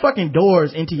 There's no fucking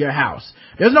doors into your house.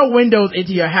 There's no windows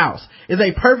into your house. It's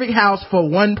a perfect house for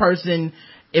one person,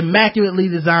 immaculately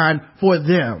designed for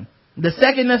them. The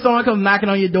second that someone comes knocking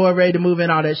on your door ready to move in,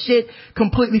 all that shit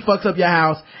completely fucks up your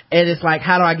house, and it's like,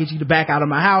 how do I get you to back out of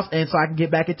my house and so I can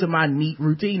get back into my neat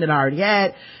routine that I already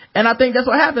had? And I think that's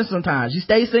what happens sometimes. You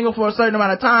stay single for a certain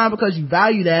amount of time because you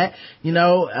value that, you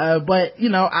know, but you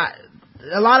know,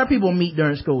 a lot of people meet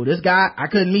during school. This guy, I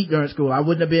couldn't meet during school. I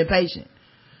wouldn't have been patient.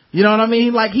 You know what I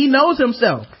mean? Like, he knows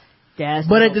himself.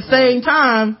 But at the same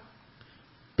time,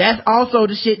 that's also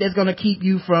the shit that's gonna keep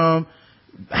you from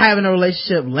having a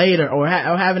relationship later, or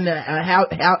having a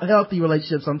healthy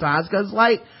relationship sometimes, because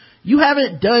like, you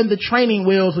haven't done the training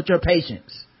wheels with your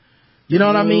patience. You know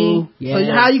what I mean? Yeah.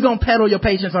 So how you gonna pedal your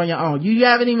patience on your own? You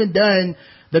haven't even done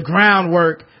the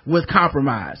groundwork with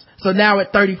compromise. So now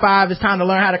at 35 it's time to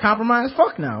learn how to compromise?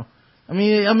 Fuck no. I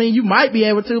mean you might be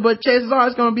able to, but chances are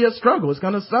it's gonna be a struggle. It's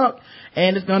gonna suck,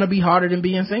 and it's gonna be harder than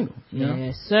being single. You know?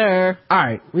 Yes, sir.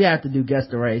 Alright, we have to do guess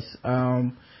the race.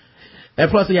 And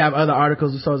plus we have other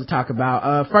articles we're supposed to talk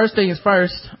about. First thing is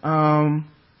first,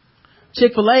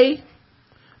 Chick-fil-A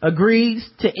agrees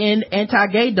to end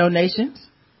anti-gay donations,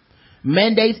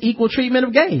 mandates equal treatment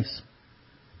of gays.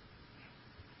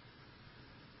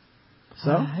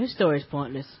 So this story is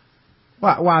pointless.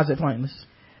 Why is it pointless?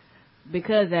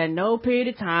 Because at no period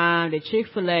of time did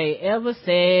Chick-fil-A ever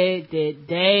said that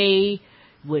they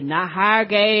would not hire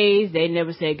gays. They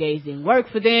never said gays didn't work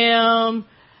for them.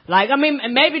 Like, I mean,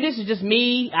 maybe this is just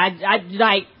me. I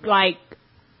like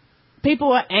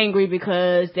people are angry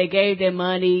because they gave their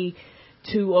money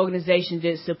to organizations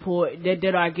that support, that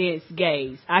are against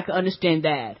gays. I can understand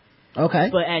that. Okay.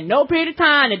 But at no period of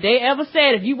time did they ever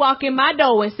said, if you walk in my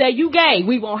door and say you gay,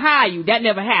 we won't hire you. That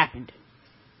never happened.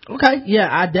 Okay. Yeah,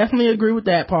 I definitely agree with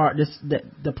that part.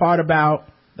 The part about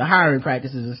the hiring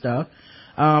practices and stuff.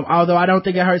 Although I don't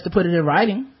think it hurts to put it in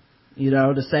writing, you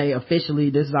know, to say officially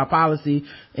this is our policy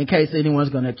in case anyone's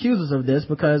going to accuse us of this,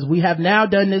 because we have now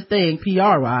done this thing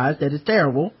PR-wise that is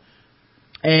terrible,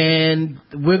 and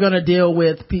we're going to deal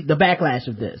with the backlash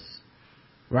of this.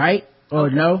 Right? Or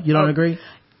no? You don't agree?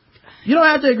 You don't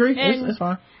have to agree. It's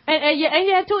fine. And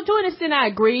yeah, to an extent I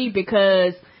agree,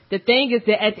 because the thing is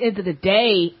that at the end of the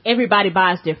day, everybody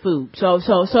buys their food. So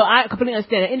I completely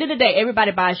understand. At the end of the day,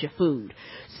 everybody buys your food.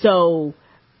 So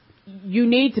you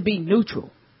need to be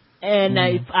neutral. And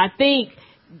I think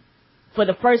for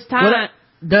the first time,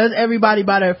 does everybody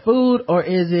buy their food, or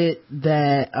is it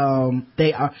that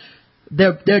they are?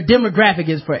 their demographic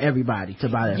is for everybody to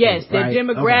buy that yes, food, their right?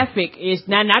 demographic is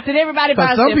not that everybody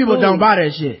buys some their people food. don't buy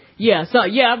that shit. Yeah, so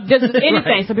just anything.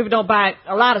 Right. Some people don't buy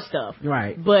a lot of stuff.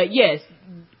 Right. But yes,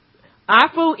 our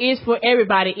food is for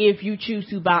everybody if you choose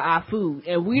to buy our food.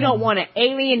 And we don't want to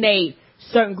alienate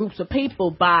certain groups of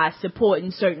people by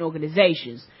supporting certain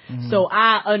organizations. So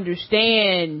I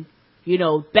understand,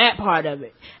 that part of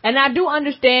it. And I do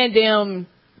understand them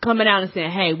coming out and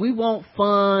saying, hey, we won't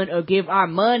fund or give our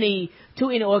money to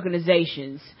any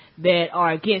organizations that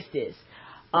are against this.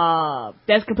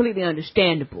 That's completely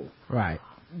understandable. Right.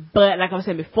 But like I was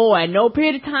saying before, at no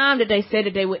period of time did they say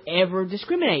that they would ever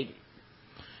discriminate.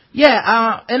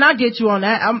 Yeah, and I get you on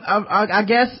that. I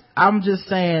guess I'm just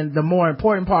saying the more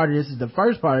important part of this is the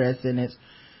first part of that sentence.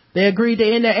 They agreed to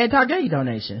end their anti-gay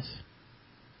donations.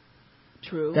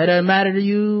 True. That doesn't matter to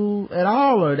you at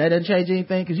all, or that doesn't change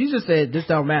anything? Because you just said this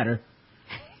don't matter.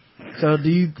 So do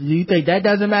you think that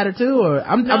doesn't matter too, or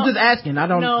I'm just asking? I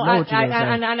don't know what you're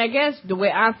gonna say. And I guess the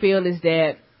way I feel is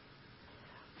that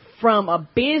from a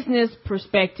business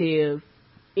perspective,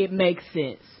 it makes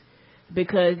sense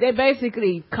because they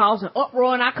basically cause an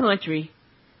uproar in our country,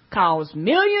 cause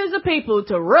millions of people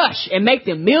to rush and make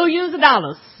them millions of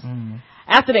dollars.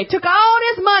 After they took all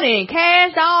this money and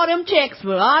cashed all them checks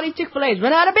for all these Chick-fil-A's,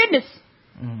 run out of business.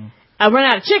 I run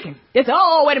out of chicken. They said,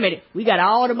 oh, wait a minute. We got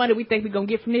all the money we think we're going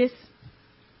to get from this.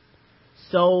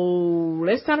 So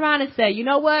let's turn around and say, you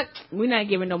know what? We're not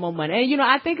giving no more money. And,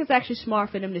 I think it's actually smart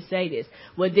for them to say this.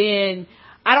 Well, then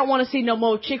I don't want to see no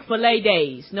more Chick-fil-A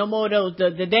days. No more of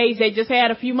those, the days they just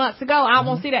had a few months ago. I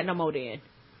won't see that no more then.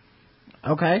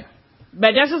 Okay.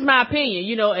 But that's just my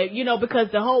opinion,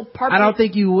 because the whole purpose. I don't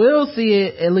think you will see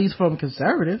it, at least from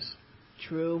conservatives.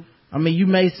 True. I mean, you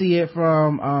may see it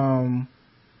from,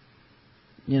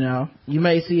 you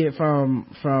may see it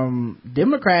from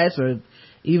Democrats or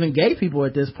even gay people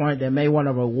at this point that may want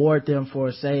to reward them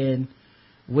for saying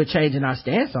we're changing our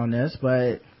stance on this,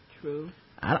 but. True.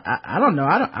 I don't know.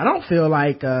 I don't feel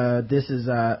like, this is,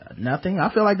 nothing.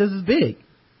 I feel like this is big.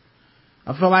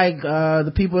 I feel like,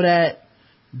 the people that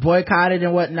boycotted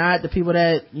and whatnot, the people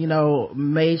that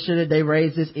made sure that they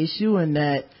raised this issue and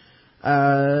that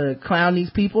clown these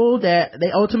people, that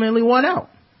they ultimately won out.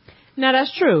 No,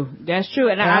 that's true,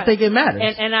 and I think it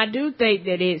matters, and I do think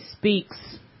that it speaks,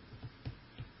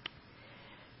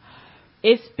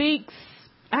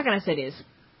 how can I say this?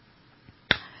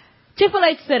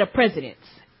 Chick-fil-A set a precedence,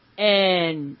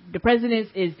 and the precedence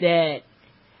is that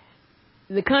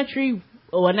the country,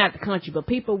 well, not the country, but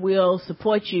people will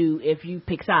support you if you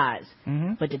pick sides.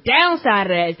 But the downside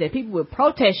of that is that people will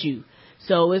protest you.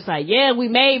 So it's like, yeah, we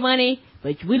made money,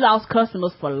 but we lost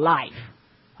customers for life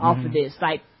off of this.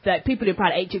 Like people that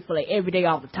probably ate Chick-fil-A every day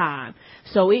all the time.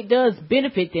 So it does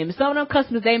benefit them. Some of them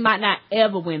customers, they might not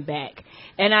ever win back.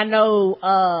 And I know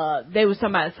they were talking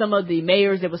about some of the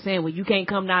mayors that were saying, well, you can't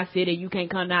come to our city, you can't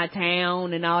come to our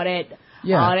town, and all that,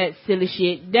 all that silly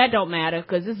shit. That don't matter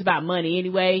because it's about money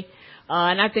anyway.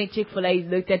 And I think Chick-fil-A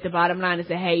looked at the bottom line and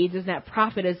said, hey, it does not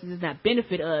profit us, it does not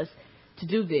benefit us to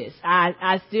do this.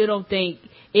 I still don't think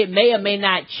it may or may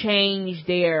not change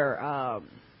their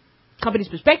company's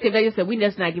perspective. They just said, we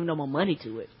just not giving no more money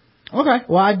to it. Okay.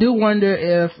 Well, I do wonder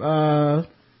if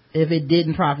it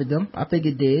didn't profit them. I think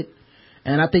it did.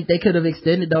 And I think they could have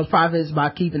extended those profits by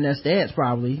keeping their stance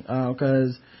probably,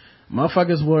 because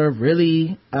motherfuckers were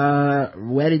really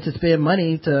ready to spend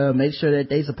money to make sure that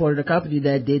they supported a company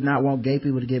that did not want gay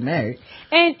people to get married.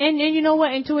 And you know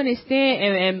what, and to an extent,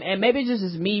 and maybe it's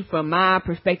just me from my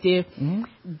perspective,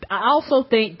 I also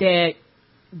think that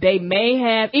they may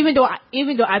have, even though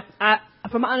I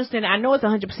from my understanding, I know it's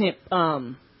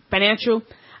 100% financial.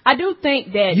 I do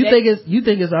think that you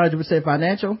think it's 100%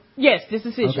 financial? Yes, this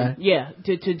decision. Okay. Yeah,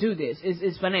 to do this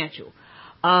is financial.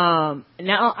 Now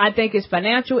I think it's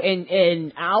financial,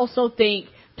 and I also think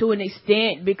to an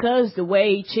extent because the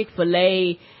way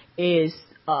Chick-fil-A is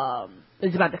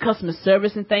about the customer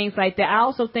service and things like that. I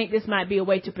also think this might be a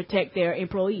way to protect their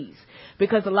employees,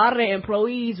 because a lot of their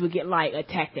employees would get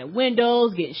attacked at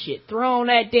windows, getting shit thrown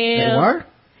at them. They were?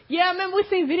 Yeah, I remember we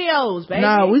seen videos, baby.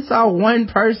 No, we saw one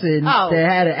person that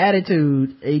had an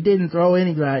attitude. He didn't throw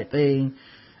anything.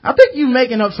 I think you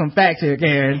making up some facts here,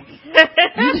 Karen.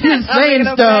 You just saying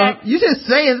stuff. You just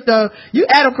saying stuff. You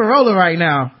Adam Carolla right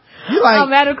now. You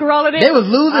Adam Carolla. They was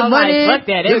losing money. Fuck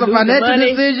that. It was a financial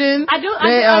decision.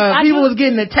 People was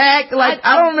getting attacked.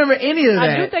 I don't remember any of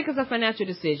that. I do think it's a financial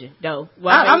decision, though.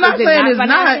 I'm not saying it's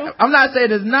not. I'm not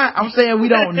saying it's not. I'm saying we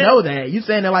don't know that. You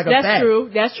saying it like a fact.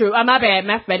 That's true. My bad.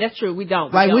 That's true. We don't.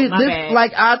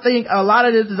 I think a lot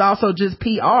of this is also just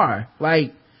PR.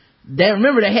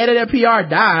 remember the head of their PR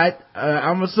died.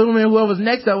 I'm assuming whoever was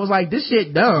next up was like, this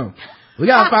shit dumb. We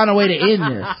gotta find a way to end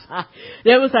this.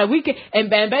 There was like, we can, and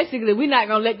basically we're not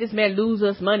gonna let this man lose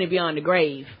us money beyond the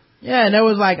grave. Yeah, and there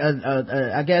was like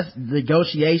I guess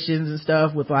negotiations and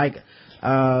stuff with like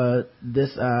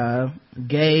this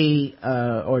gay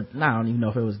or I don't even know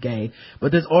if it was gay,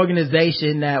 but this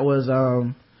organization that was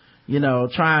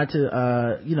trying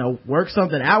to work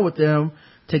something out with them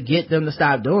to get them to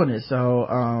stop doing it. So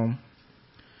and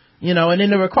then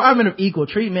the requirement of equal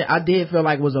treatment I did feel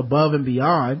like was above and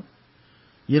beyond,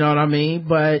 you know what I mean,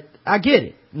 but I get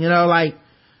it, like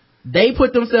they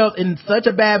put themselves in such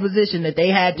a bad position that they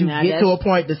had to get to a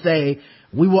point to say,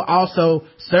 we will also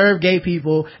serve gay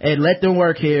people and let them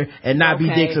work here and not be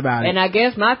dicks about it. And I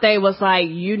guess my thing was like,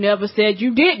 you never said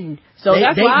you didn't. So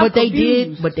that's why I'm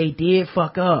confused. But they did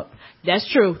fuck up. That's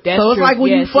true. That's so it's true. like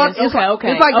when you fuck, yes. it's like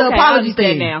the apology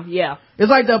thing. Now. Yeah.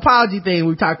 It's like the apology thing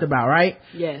we talked about, right?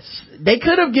 Yes. They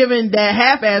could have given that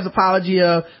half-ass apology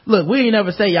of, look, we ain't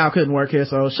never say y'all couldn't work here,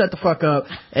 so shut the fuck up,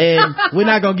 and we're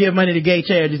not gonna give money to gay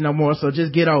charities no more, so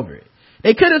just get over it.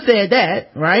 They could have said that,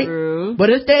 right? True. But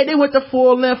instead they went the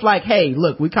full length, like, hey,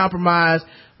 look, we compromised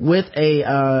with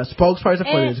a spokesperson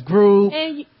for this group.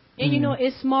 And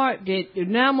it's smart that,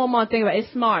 now one more thing about it,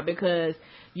 it's smart because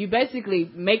you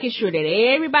basically making sure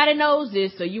that everybody knows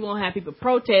this, so you won't have people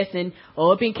protesting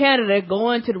or up in Canada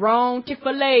going to the wrong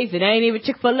Chick-fil-A's that ain't even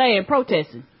Chick-fil-A and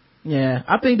protesting. Yeah,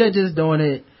 I think they're just doing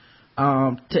it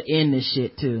to end this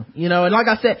shit too, and like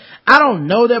I said, I don't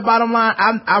know their bottom line.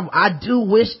 I do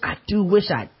wish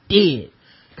I did,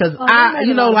 because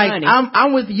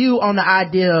I'm with you on the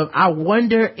idea of, I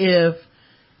wonder if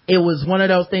it was one of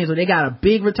those things where they got a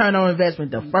big return on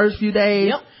investment the first few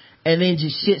days. Yep. And then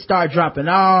just shit start dropping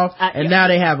off, and now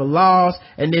they have a loss,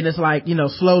 and then it's like,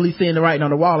 slowly seeing the writing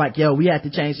on the wall, like, yo, we have to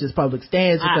change this public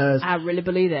stance, because I really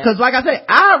believe that. Because like I said,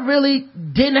 I really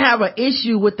didn't have an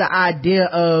issue with the idea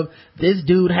of this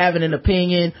dude having an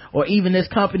opinion, or even this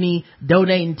company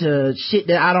donating to shit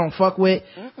that I don't fuck with.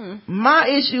 My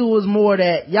issue was more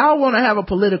that y'all want to have a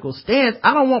political stance.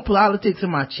 I don't want politics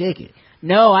in my chicken.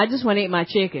 No, I just want to eat my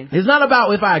chicken. It's not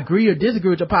about if I agree or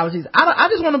disagree with your policies. I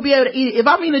just want to be able to eat it. If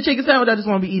I'm eating a chicken sandwich, I just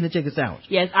want to be eating a chicken sandwich.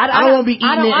 Yes, I don't want to be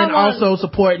eating it and also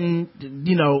supporting,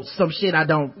 some shit I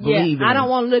don't believe in. I don't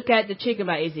want to look at the chicken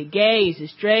about, is it gay, is it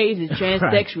straight, is it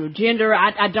transsexual, gender?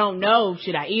 I don't know.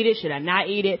 Should I eat it? Should I not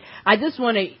eat it? I just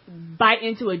want to bite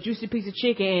into a juicy piece of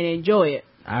chicken and enjoy it.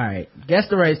 All right. Guess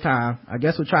the race time. I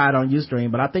guess we'll try it on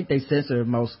Ustream, but I think they censor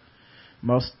most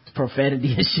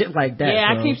profanity and shit like that.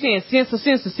 Yeah, so. I keep saying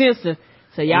censor.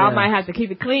 So y'all might have to keep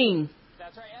it clean.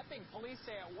 That's right. I think police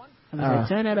say at one.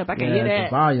 Turn that up. I can hear that.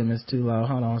 The volume is too low.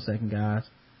 Hold on a second, guys.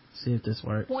 See if this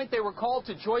works. Point, they were called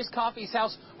to Joyce Coffey's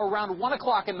house around 1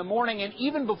 o'clock in the morning, and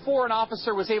even before an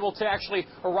officer was able to actually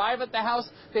arrive at the house,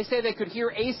 they say they could hear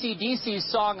AC/DC's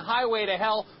song Highway to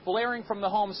Hell blaring from the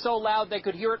home so loud they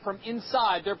could hear it from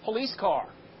inside their police car.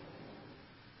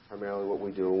 Primarily what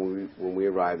we do when we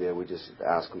arrive there, we just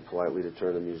ask them politely to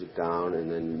turn the music down, and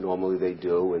then normally they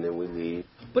do, and then we leave.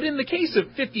 But in the case of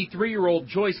 53-year-old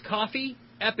Joyce Coffey,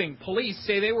 Epping police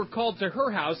say they were called to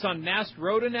her house on Nast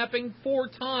Road in Epping 4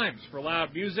 times for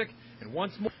loud music, and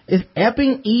once more... Is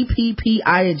Epping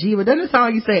E-P-P-I-N-G? But doesn't it sound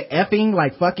like you say effing,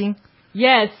 like fucking?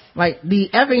 Yes. Like the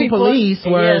effing police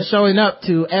were showing up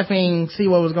to effing see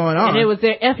what was going on. And it was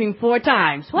there effing 4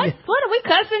 times. What? Yeah. What, are we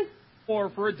cussing?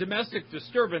 For a domestic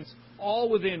disturbance, all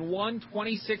within one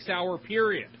 26-hour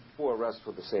period. 4 arrests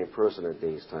for the same person at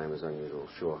day's time is unusual,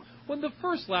 sure. When the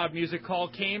first loud music call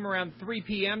came around 3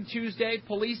 p.m. Tuesday,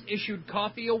 police issued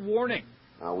Coffey a warning.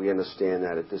 We understand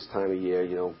that at this time of year,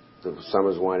 the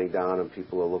summer's winding down and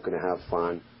people are looking to have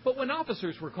fun. But when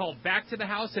officers were called back to the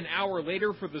house an hour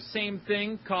later for the same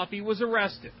thing, Coffey was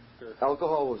arrested.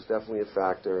 Alcohol was definitely a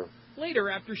factor. Later,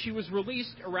 after she was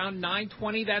released around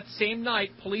 9:20 that same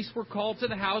night, police were called to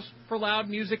the house for loud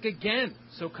music again.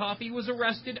 So Coffey was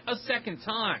arrested a second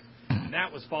time. And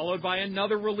that was followed by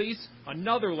another release,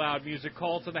 another loud music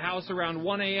call to the house around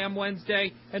 1 a.m.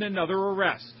 Wednesday, and another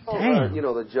arrest.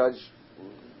 The judge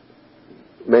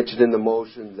mentioned in the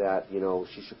motion that,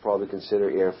 she should probably consider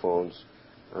earphones.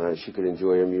 She could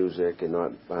enjoy her music and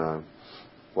not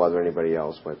bother anybody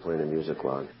else by playing the music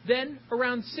loud. Then,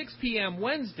 around 6 p.m.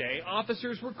 Wednesday,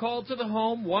 officers were called to the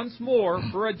home once more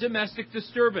for a domestic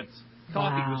disturbance.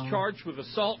 Coffey was charged with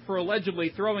assault for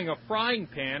allegedly throwing a frying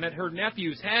pan at her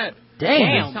nephew's head.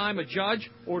 Damn. This time, a judge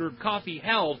ordered Coffey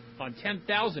held on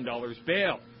 $10,000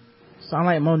 bail. Sound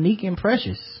like Monique and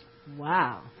Precious.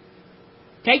 Wow.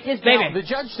 Take this, baby. Now, the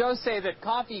judge does say that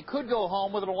Coffey could go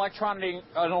home with an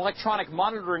electronic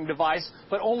monitoring device,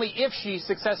 but only if she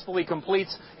successfully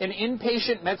completes an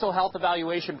inpatient mental health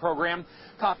evaluation program.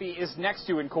 Coffey is next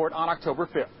due in court on October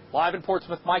 5th. Live in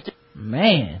Portsmouth, Mike.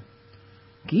 Man,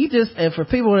 can you just, and for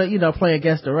people that, play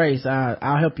against the race,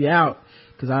 I'll help you out,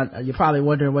 because you're probably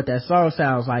wondering what that song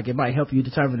sounds like. It might help you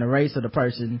determine the race of the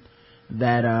person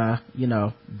that,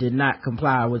 did not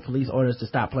comply with police orders to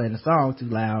stop playing the song too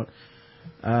loud.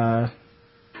 Here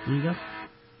you go.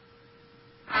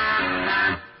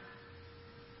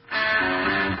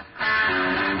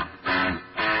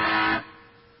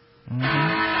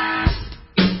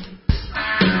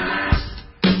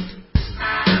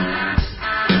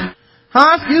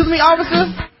 Excuse me,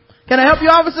 officer? Can I help you,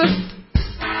 officer?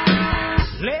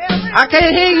 I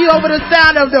can't hear you over the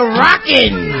sound of the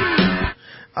rocking.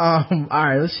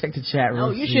 Alright, let's check the chat room.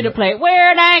 Oh, you should have played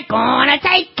Where They Gonna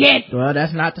Take It. Well,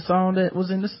 that's not the song that was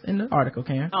in the article,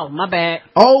 Karen. Oh, my bad.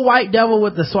 Old white devil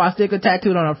with the swastika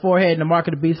tattooed on her forehead and the mark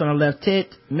of the beast on her left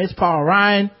tit. Miss Paul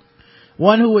Ryan.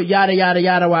 One who would yada yada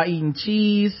yada while eating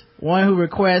cheese. One who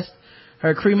requests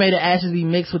her cremated ashes be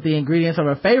mixed with the ingredients of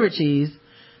her favorite cheese.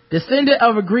 Descendant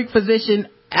of a Greek physician,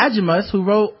 Agimus, who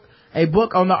wrote a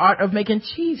book on the art of making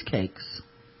cheesecakes.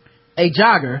 A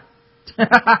jogger.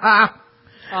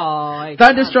 Oh,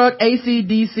 Thunderstruck,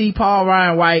 AC/DC, Paul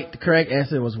Ryan White. The correct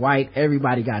answer was White.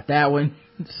 Everybody got that one.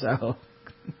 So,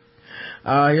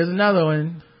 here's another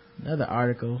one. Another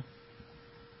article.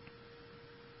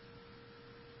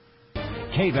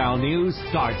 KVAL News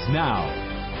starts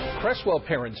now. Cresswell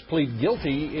parents plead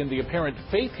guilty in the apparent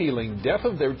faith-healing death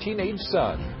of their teenage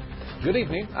son. Good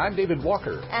evening, I'm David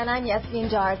Walker. And I'm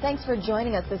Yasmin Dar. Thanks for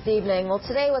joining us this evening. Well,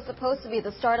 today was supposed to be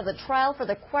the start of the trial for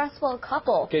the Cresswell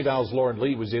couple. KVAL's Lauren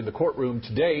Lee was in the courtroom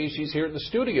today. She's here in the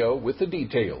studio with the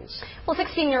details. Well,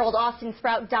 16-year-old Austin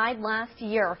Sprout died last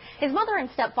year. His mother and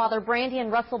stepfather, Brandy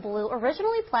and Russell Ballou,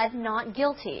 originally pled not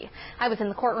guilty. I was in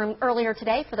the courtroom earlier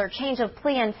today for their change of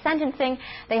plea and sentencing.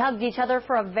 They hugged each other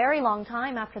for a very long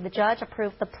time after the judge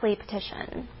approved the plea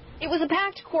petition. It was a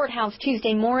packed courthouse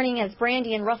Tuesday morning as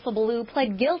Brandy and Russell Ballou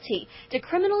pled guilty to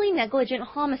criminally negligent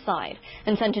homicide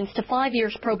and sentenced to 5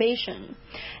 years probation.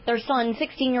 Their son,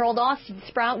 16-year-old Austin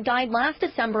Sprout, died last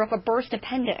December of a burst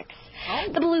appendix.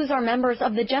 The Ballous are members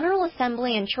of the General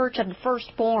Assembly and Church of the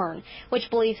Firstborn, which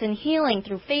believes in healing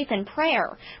through faith and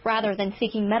prayer rather than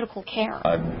seeking medical care.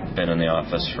 I've been in the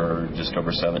office for just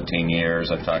over 17 years.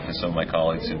 I've talked to some of my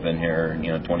colleagues who've been here,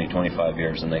 20, 25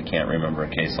 years, and they can't remember a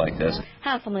case like this.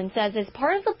 Hasselman says as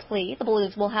part of the plea, the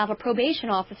Ballous will have a probation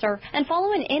officer and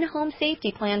follow an in-home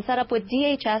safety plan set up with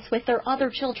DHS with their other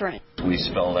children. We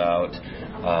spelled out...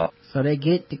 So they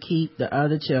get to keep the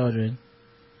other children.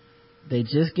 They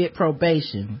just get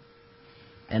probation,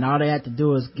 and all they have to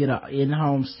do is get an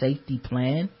in-home safety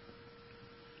plan.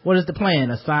 What is the plan?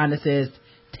 A sign that says,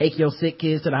 take your sick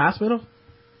kids to the hospital?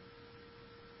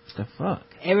 What the fuck?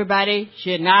 Everybody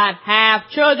should not have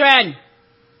children.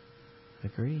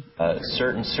 Agreed.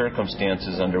 Certain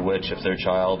circumstances under which if their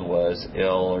child was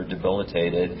ill or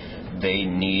debilitated, they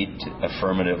need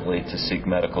affirmatively to seek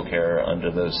medical care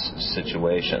under those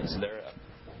situations.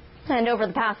 And over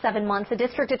the past 7 months, the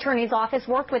district attorney's office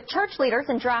worked with church leaders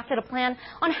and drafted a plan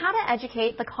on how to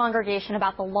educate the congregation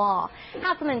about the law.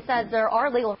 Hasselman says there are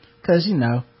legal... Because,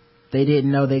 they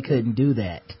didn't know they couldn't do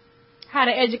that. How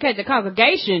to educate the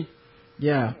congregation?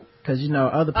 Yeah, because,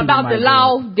 other people about might the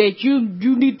law that you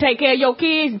need to take care of your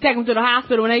kids and take them to the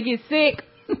hospital when they get sick.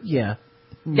 Yeah.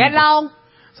 That law?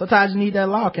 Sometimes you need that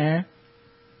law, Karen.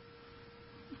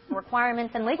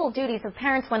 Requirements and legal duties of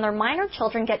parents when their minor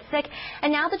children get sick,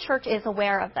 and now the church is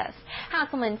aware of this.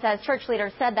 Hasselman says church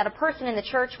leaders said that a person in the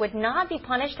church would not be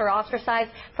punished or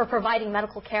ostracized for providing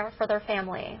medical care for their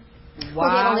family.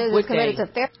 Wow.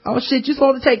 Oh shit, you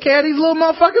supposed to take care of these little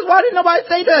motherfuckers? Why didn't nobody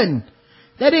say nothing?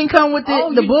 That didn't come with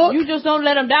the book. You just don't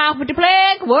let them die with the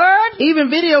plague? Word? Even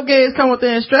video games come with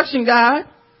the instruction guide.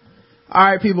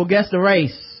 Alright people, guess the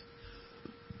race.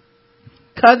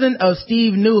 Cousin of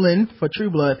Steve Newland for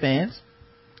True Blood fans.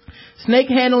 Snake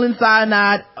handling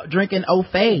cyanide, drinking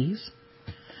O'Fays.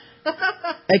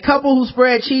 A couple who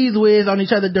spread cheese whiz on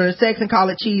each other during sex and call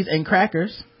it cheese and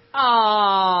crackers.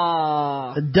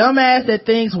 Aww. A dumbass that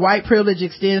thinks white privilege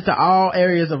extends to all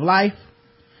areas of life.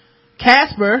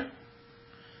 Casper.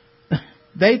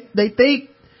 They think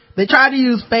they try to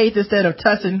use faith instead of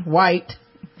Tussin White.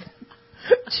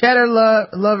 Cheddar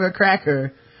lover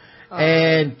cracker.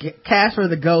 And Casper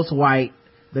the Ghost White.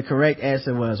 The correct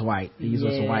answer was white. These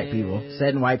were some white people.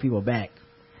 Setting white people back.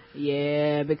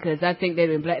 Yeah, because I think they've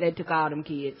been black. They took all them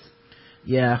kids.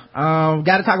 Yeah.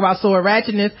 Gotta talk about sword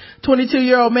ratchetness.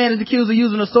 22-year-old man is accused of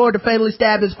using a sword to fatally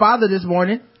stab his father this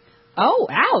morning. Oh,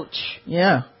 ouch.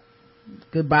 Yeah.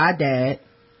 Goodbye, Dad.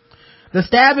 The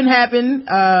stabbing happened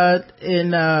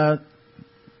in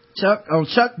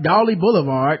Chuck Dawley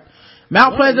Boulevard.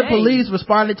 Mount Pleasant police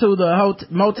responded to the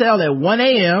motel at 1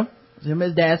 a.m. Him and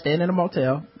his dad staying in a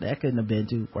motel. That couldn't have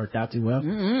worked out too well.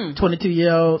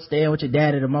 22-year-old staying with your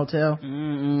dad at a motel.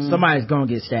 Somebody's gonna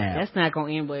get stabbed. That's not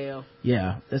gonna end well.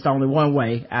 Yeah, there's only one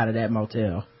way out of that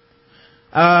motel.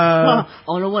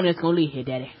 Only one that's gonna leave here,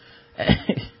 Daddy.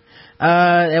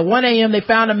 At 1 a.m. they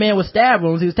found a man with stab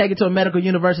wounds. He was taken to a medical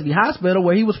university hospital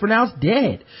where he was pronounced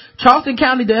dead. Charleston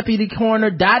County Deputy Coroner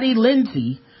Dottie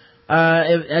Lindsay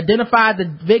identified the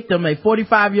victim, a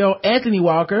 45-year-old Anthony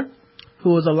Walker, who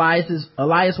was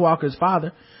Elias Walker's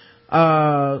father.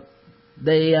 The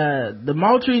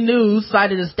Moultrie News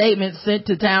cited a statement sent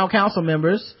to town council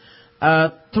members.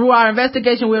 Through our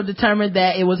investigation, we have determined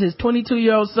that it was his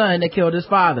 22-year-old son that killed his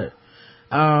father.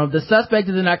 The suspect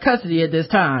is in our custody at this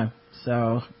time.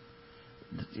 So,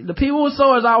 the people with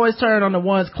swords always turn on the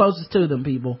ones closest to them,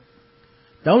 people.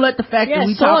 Don't let the fact that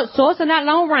we talk... swords are not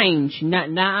long range. Not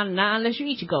unless you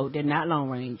eat your goat. They're not long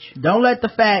range. Don't let the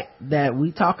fact that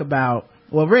we talk about...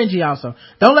 Well, Renji also.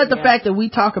 Don't let the fact that we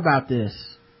talk about this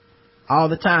all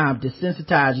the time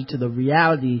desensitize you to the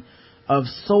reality of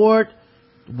sword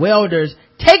welders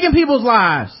taking people's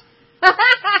lives.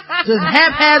 Just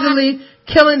haphazardly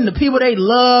killing the people they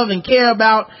love and care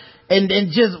about, and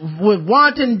just with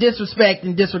wanton disrespect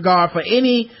and disregard for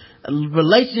any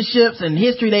relationships and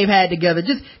history they've had together.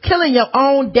 Just killing your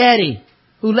own daddy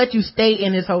who let you stay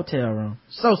in his hotel room.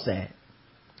 So sad.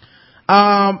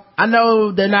 I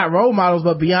know they're not role models,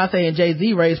 but Beyonce and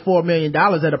Jay-Z raised $4 million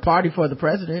at a party for the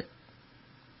president.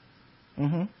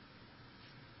 But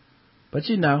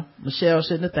Michelle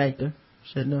shouldn't have thanked her.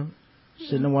 Shouldn't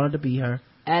have wanted to be her.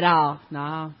 At all.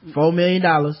 No. $4 million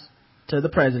to the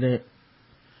president.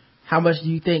 How much do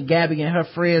you think Gabby and her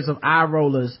friends of eye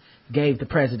rollers gave the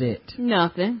president?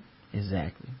 Nothing.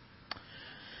 Exactly.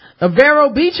 A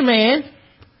Vero Beach man,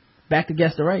 back to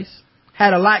Guess the Race,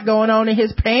 had a lot going on in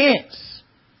his pants.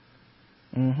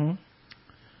 I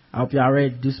hope y'all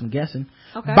ready to do some guessing.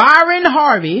 Okay. Byron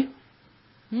Harvey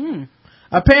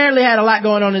apparently had a lot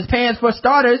going on in his pants. For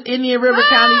starters, Indian River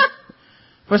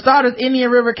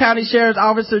County Sheriff's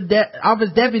Office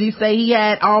deputies say he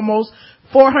had almost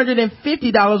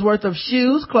 $450 worth of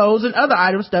shoes, clothes, and other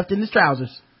items stuffed in his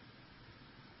trousers.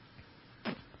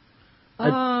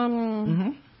 How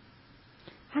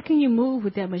can you move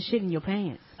with that much shit in your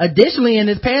pants? Additionally, in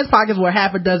his pants pockets were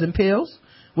half a dozen pills,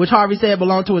 which Harvey said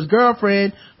belonged to his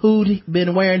girlfriend who'd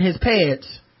been wearing his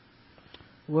pants.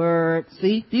 Word.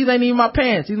 See, these ain't even my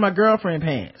pants. These are my girlfriend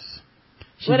pants.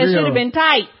 Well, they should have been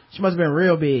tight. She must have been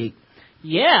real big.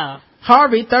 Yeah.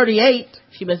 Harvey, 38.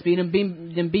 She must be them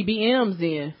BBMs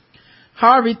then.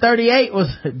 Harvey, 38 was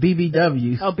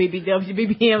BBWs. Oh,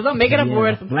 BBMs. I'm making up for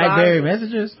it. Blackberry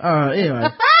Messages. Anyway.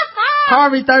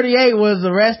 Harvey, 38 was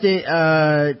arrested,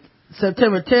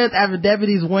 September 10th after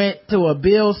deputies went to a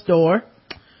Bill store,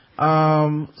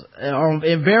 in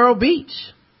Vero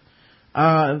Beach.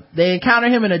 They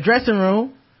encountered him in a dressing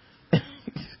room.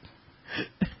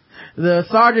 The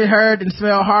sergeant heard and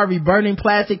smelled Harvey burning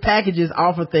plastic packages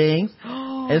off of things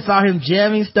and saw him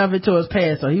jamming stuff into his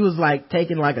pants. So he was like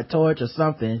taking like a torch or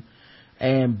something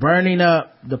and burning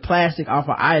up the plastic off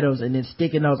of items and then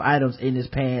sticking those items in his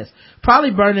pants.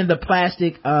 Probably burning the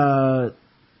plastic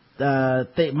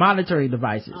monitoring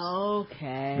devices.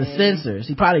 Okay. The sensors.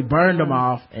 He probably burned them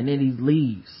off and then he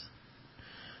leaves.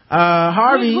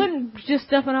 Harvey. Wouldn't just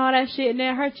stuffing all that shit in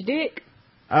there hurt your dick?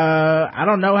 I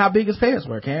don't know how big his pants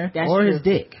were, Karen. That's or true. his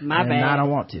dick. My bad. I don't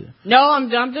want to. No, I'm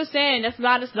just saying that's a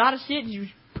lot of shit you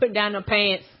put down the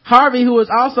pants. Harvey, who was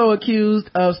also accused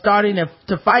of starting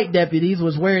to fight deputies,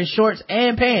 was wearing shorts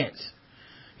and pants.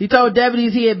 He told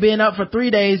deputies he had been up for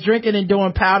 3 days drinking and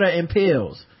doing powder and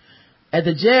pills. At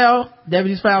the jail,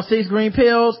 deputies found 6 green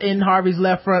pills in Harvey's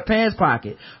left front pants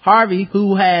pocket. Harvey,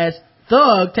 who has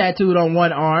Thug tattooed on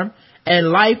one arm and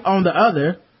Life on the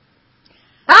other.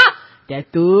 That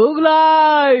Thug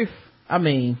Life. I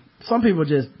mean, some people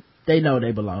they know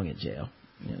they belong in jail,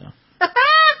 He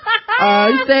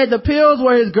said the pills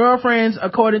were his girlfriend's,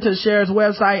 according to the sheriff's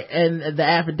website and the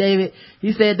affidavit.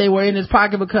 He said they were in his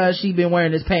pocket because she'd been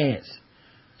wearing his pants.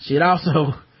 She had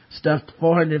also stuffed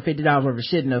 $450 worth of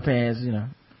shit in her pants,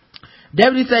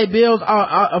 Deputies say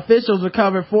officials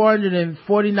recovered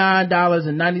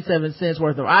 $449.97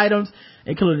 worth of items,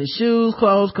 including shoes,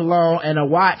 clothes, cologne, and a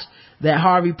watch that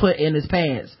Harvey put in his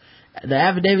pants. The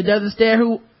affidavit doesn't state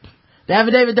The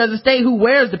affidavit doesn't state who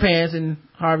wears the pants in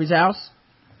Harvey's house.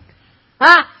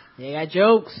 They got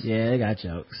jokes. Yeah, they got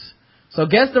jokes. So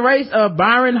guess the race of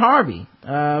Byron Harvey,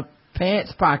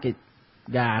 pants pocket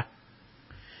guy.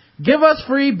 Give us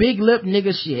free big lip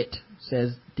nigga shit,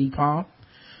 says D-Palm.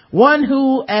 One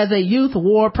who as a youth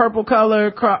wore purple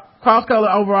color cross color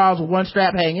overalls with one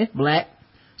strap hanging, black.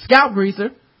 Scalp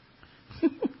greaser.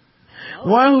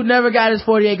 One who never got his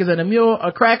 40 acres and a mule.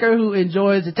 A cracker who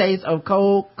enjoys the taste of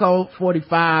cold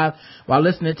 45 while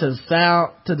listening to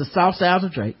the soft sounds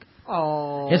of Drake.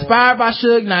 Oh. Inspired by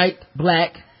Suge Knight,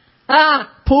 black.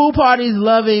 Pool parties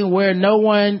loving where no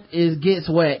one gets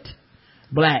wet,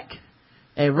 black.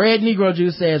 A red Negro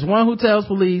Juice says one who tells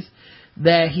police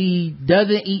that he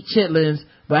doesn't eat chitlins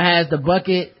but has the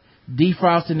bucket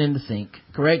defrosting in the sink.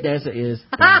 Correct answer is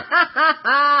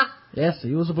yes,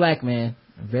 he was a black man.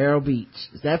 Vero Beach.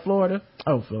 Is that Florida?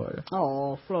 Oh, Florida.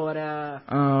 Oh, Florida.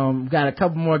 Got a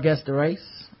couple more guess the race.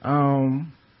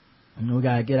 We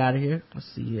gotta get out of here. Let's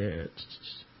see here.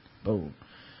 Boom.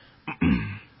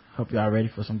 Hope y'all ready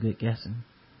for some good guessing.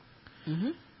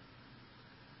 An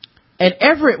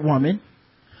Everett woman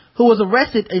who was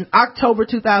arrested in October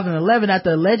 2011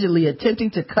 after allegedly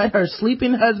attempting to cut her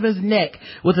sleeping husband's neck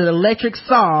with an electric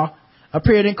saw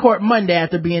appeared in court Monday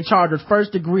after being charged with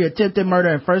first-degree attempted murder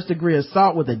and first-degree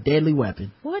assault with a deadly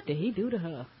weapon. What did he do to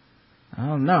her? I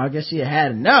don't know. I guess she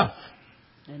had enough.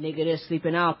 That nigga just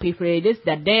sleeping all peacefully. This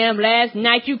that damn last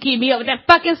night you keep me up with that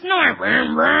fucking snoring.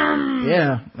 Vroom, vroom.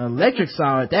 Yeah, electric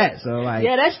saw at that. So like,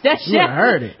 yeah, that shit.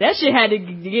 Heard it. That shit had to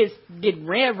get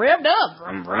revved up.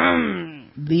 Vroom,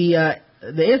 vroom.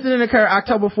 The incident occurred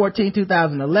October 14,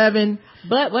 2011.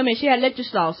 But wait a minute, she had electric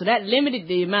saw, so that limited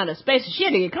the amount of space. She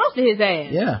had to get close to his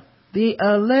ass. Yeah, the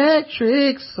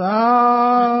electric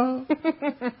saw.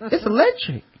 It's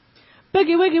electric.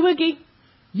 Boogie woogie woogie.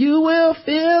 You will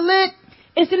feel it.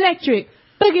 It's electric.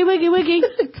 Boogie woogie woogie.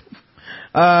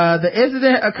 The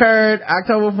incident occurred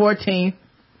October 14th.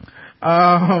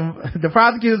 The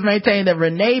prosecutors maintained that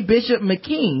Renee Bishop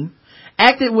McKean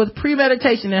acted with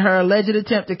premeditation in her alleged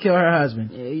attempt to kill her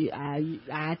husband. Yeah,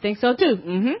 I think so too.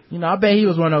 You know, I bet he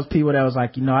was one of those people that was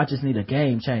like, I just need a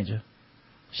game changer.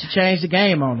 She changed the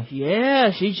game on him.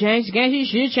 Yeah, she changed the game. She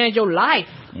should change your life.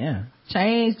 Yeah,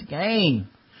 changed the game.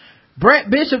 Brett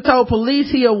Bishop told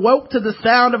police he awoke to the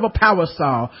sound of a power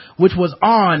saw, which was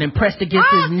on and pressed against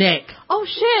his neck. Oh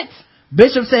shit.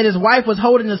 Bishop said his wife was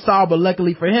holding the saw, but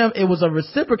luckily for him, it was a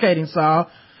reciprocating saw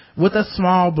with a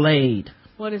small blade.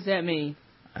 What does that mean?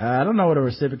 I don't know what a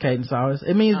reciprocating saw is.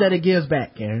 It means that it gives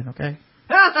back, Karen, okay?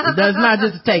 It does not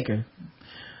just take her.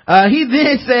 He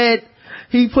then said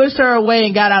he pushed her away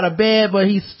and got out of bed, but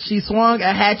she swung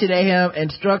a hatchet at him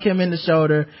and struck him in the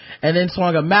shoulder, and then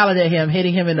swung a mallet at him,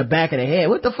 hitting him in the back of the head.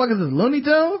 What the fuck is this, Looney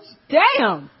Tunes?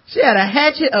 Damn! She had a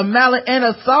hatchet, a mallet, and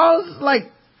a saw?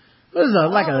 Like, what is it,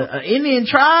 like a Indian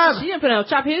tribe? She didn't put on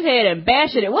chop his head and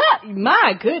bash it. What?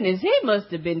 My goodness, he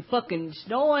must have been fucking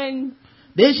snoring.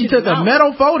 Then she took a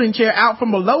metal folding chair out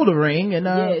from below the ring and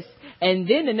yes. And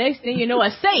then the next thing you know, a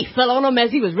safe fell on him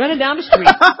as he was running down the street.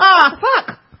 What the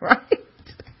fuck? Right.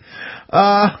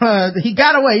 He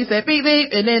got away. He said beep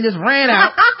beep and then just ran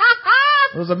out.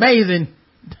 It was amazing.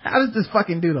 How does this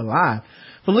fucking dude lie?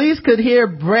 Police could hear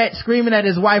Brett screaming at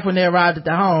his wife when they arrived at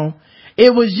the home.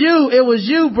 It was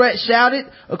you, Brett shouted,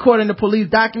 according to police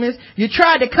documents. You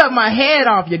tried to cut my head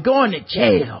off. You're going to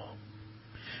jail.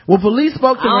 When police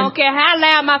spoke to I don't care how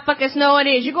loud my fucking snoring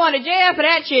is. You're going to jail for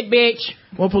that shit, bitch.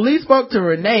 When police spoke to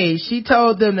Renee, she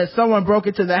told them that someone broke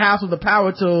into the house with a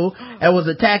power tool and was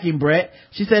attacking Brett.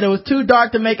 She said it was too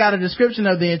dark to make out a description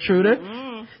of the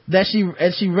intruder. That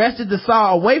she wrested the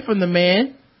saw away from the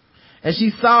man. And she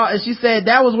said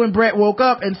that was when Brett woke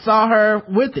up and saw her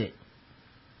with it.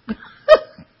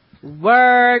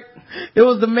 Word. It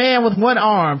was the man with one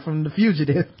arm from The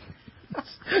Fugitive.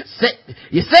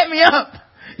 You set me up,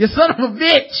 you son of a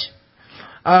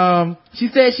bitch. She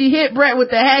said she hit Brett with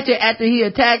the hatchet after he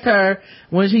attacked her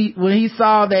when he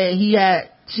saw that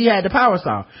she had the power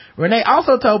saw. Renee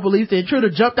also told police the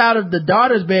intruder jumped out of the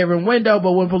daughter's bedroom window,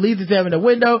 but when police examined the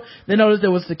window, they noticed it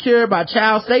was secured by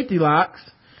child safety locks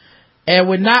and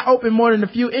would not open more than a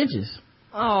few inches.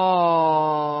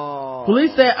 Oh.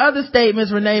 Police said other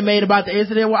statements Renee made about the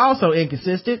incident were also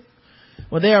inconsistent.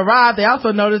 When they arrived, they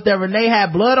also noticed that Renee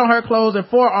had blood on her clothes and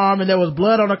forearm, and there was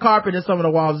blood on the carpet and some of the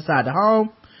walls inside the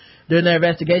home. During their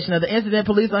investigation of the incident,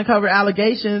 police uncovered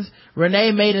allegations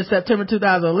Renee made in September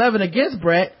 2011 against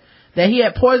Brett that he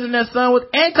had poisoned their son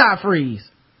with antifreeze.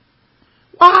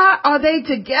 Why are they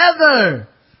together?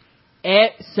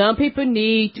 Some people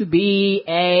need to be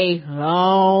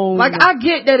alone. Like, I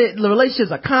get that the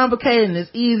relationships are complicated and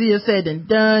it's easier said than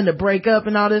done to break up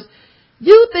and all this.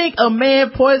 You think a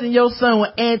man poisoned your son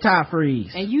with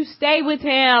antifreeze. And you stay with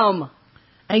him.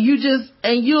 And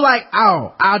you like,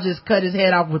 oh, I'll just cut his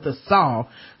head off with a saw.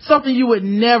 Something you would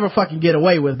never fucking get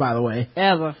away with, by the way.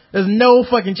 Ever. There's no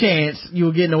fucking chance you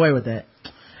were getting away with that.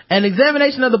 An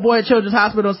examination of the boy at Children's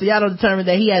Hospital in Seattle determined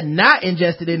that he had not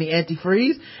ingested any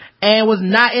antifreeze and was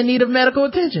not in need of medical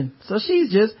attention. So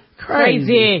she's just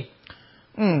crazy.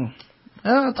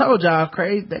 I told y'all,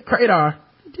 crazy, that Cradar.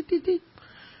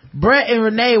 Brett and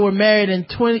Renee were married in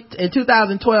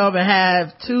 2012 and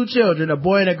have 2 children, a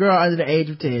boy and a girl under the age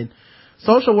of 10.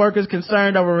 Social workers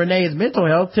concerned over Renee's mental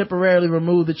health temporarily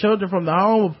removed the children from the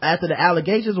home after the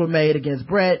allegations were made against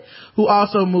Brett, who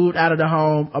also moved out of the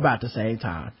home about the same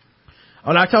time.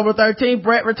 On October 13th,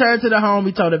 Brett returned to the home.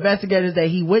 He told investigators that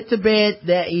he went to bed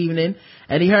that evening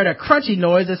and he heard a crunchy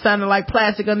noise that sounded like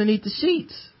plastic underneath the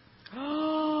sheets.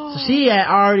 So she had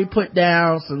already put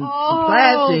down some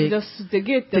plastic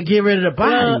to get rid of the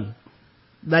body.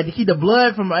 Like to keep the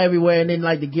blood from everywhere and then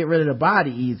like to get rid of the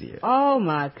body easier. Oh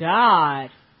my God.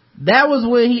 That was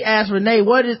when he asked Renee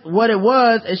what it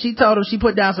was, and she told him she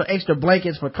put down some extra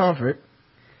blankets for comfort.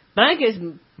 Blankets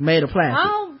made of plastic.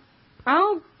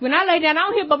 When I lay down, I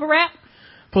don't hear bubble wrap.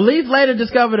 Police later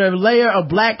discovered a layer of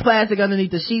black plastic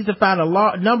underneath the sheets and found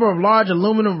a number of large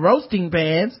aluminum roasting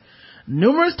pans,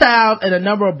 numerous towels, and a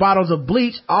number of bottles of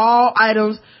bleach, all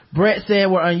items Brett said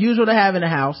were unusual to have in the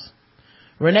house.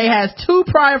 Renee has 2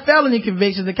 prior felony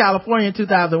convictions in California in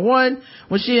 2001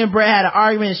 when she and Brett had an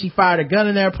argument and she fired a gun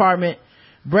in their apartment.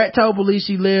 Brett told police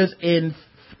he lives in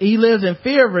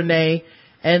fear of Renee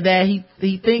and that he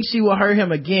thinks she will hurt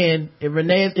him again. If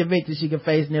Renee is convicted, she can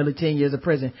face nearly 10 years of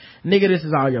prison. Nigga, this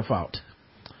is all your fault.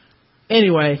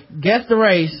 Anyway, guess the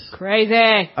race.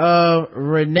 Crazy.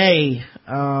 Renee,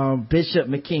 Bishop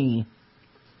McKean.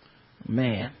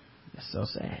 Man, that's so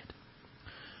sad.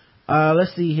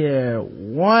 Let's see here.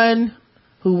 One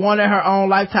who wanted her own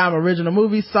Lifetime original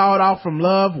movie, sawed off from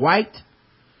Love, White.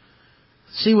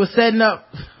 She was setting up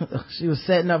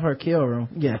her kill room.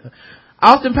 Yeah.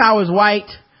 Austin Powers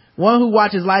White, one who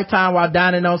watches Lifetime while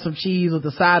dining on some cheese with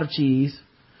a side of cheese.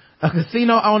 A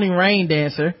casino owning rain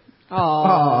dancer.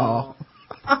 Oh,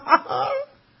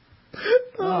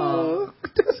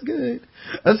 that's good.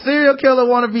 A serial killer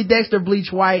wannabe Dexter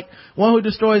Bleach White, one who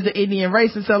destroys the Indian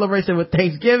race and celebrates it with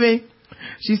Thanksgiving.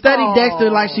 She studied Dexter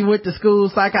like she went to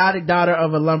school. Psychotic daughter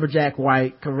of a lumberjack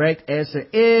White. Correct answer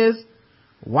is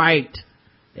White.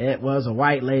 It was a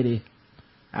white lady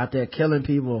out there killing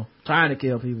people, trying to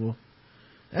kill people.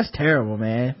 That's terrible,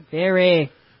 man.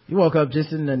 Very. You woke up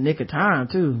just in the nick of time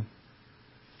too.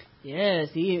 Yes,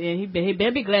 he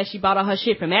better be glad she bought all her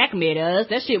shit from Acme to us.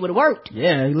 That shit would have worked.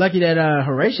 Yeah, he's lucky that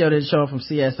Horatio didn't show up from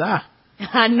CSI.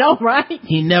 I know, right?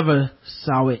 He never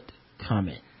saw it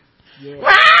coming. Yeah.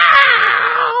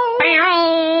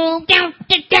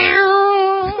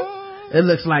 It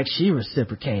looks like she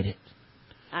reciprocated.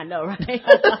 I know, right?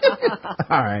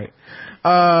 All right.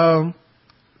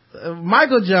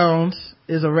 Michael Jones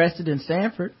is arrested in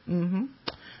Sanford.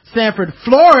 Sanford,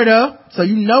 Florida. So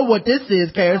you know what this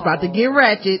is, Kara. It's about to get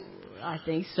ratchet. I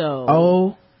think so.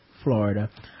 Oh, Florida.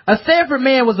 A Sanford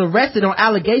man was arrested on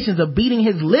allegations of beating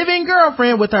his living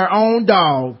girlfriend with her own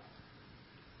dog.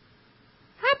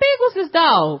 How big was this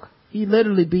dog? He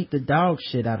literally beat the dog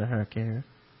shit out of her, Kara.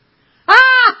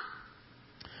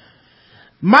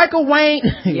 Michael Wayne.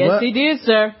 Yes, he did,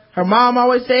 sir. Her mom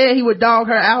always said he would dog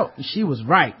her out, and she was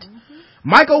right.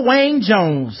 Michael Wayne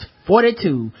Jones,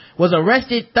 42, was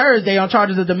arrested Thursday on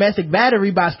charges of domestic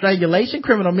battery by strangulation,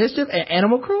 criminal mischief, and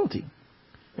animal cruelty.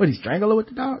 Would he strangle her with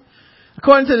the dog?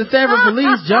 According to the Sanford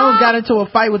police, Jones got into a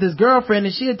fight with his girlfriend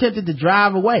and she attempted to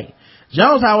drive away.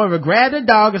 Jones, however, grabbed the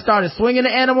dog and started swinging the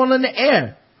animal in the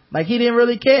air like he didn't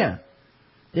really care.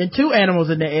 Then 2 animals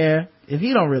in the air if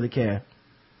he don't really care.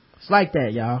 It's like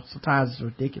that, y'all. Sometimes it's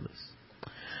ridiculous.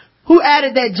 Who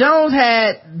added that Jones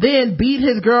had then beat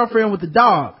his girlfriend with the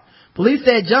dog. Police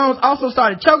said Jones also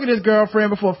started choking his girlfriend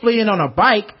before fleeing on a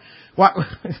bike. Was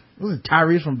it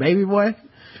Tyrese from Baby Boy?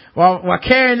 While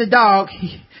carrying the dog,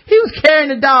 he was carrying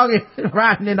the dog and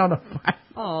riding it on a bike.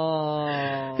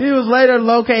 Oh. He was later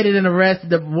located and arrested.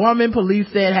 The woman, police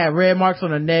said, had red marks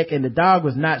on her neck and the dog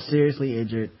was not seriously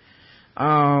injured.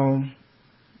 All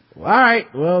right,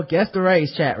 well, guess the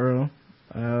race, chat room.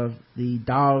 The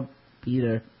dog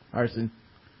beater person.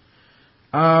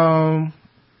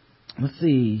 Let's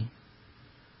see.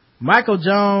 Michael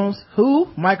Jones. Who?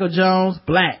 Michael Jones,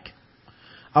 black.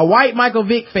 A white Michael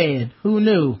Vick fan. Who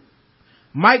knew?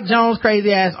 Mike Jones'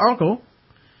 crazy ass uncle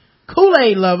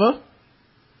Kool-Aid lover.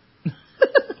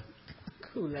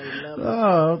 Kool-Aid lover.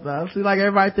 Oh, I see like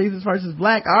everybody thinks this person's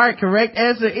black. All right, correct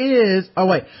answer is,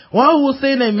 one who will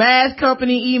send a mass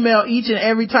company email each and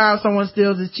every time someone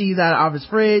steals his cheese out of his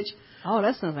fridge. Oh,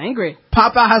 that sounds angry.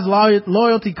 Popeye's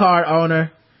loyalty card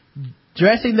owner,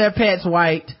 dressing their pets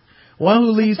white, one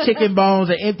who leaves chicken bones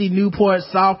and empty Newport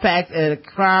soft packs at a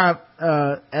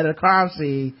crime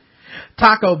scene.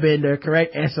 Taco bender.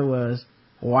 Correct answer was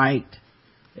white.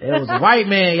 It was a white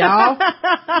man, y'all.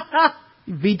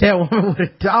 You beat that woman with a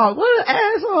dog. What an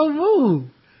asshole move.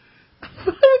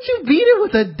 Why don't you beat it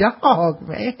with a dog,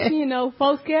 man? You know,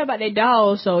 folks care about their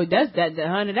dogs, so that's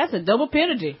a double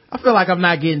penalty. I feel like I'm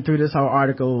not getting through this whole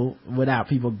article without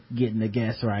people getting the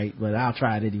guess right, but I'll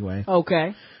try it anyway.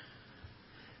 Okay.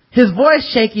 His voice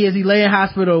shaky as he lay in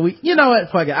hospital. You know what?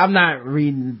 Fuck it. I'm not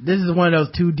reading. This is one of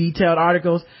those too detailed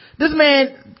articles. This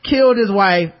man killed his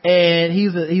wife, and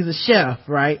he's a chef,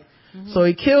 right? Mm-hmm. So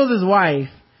he kills his wife,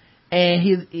 and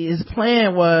his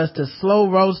plan was to slow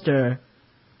roast her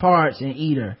parts and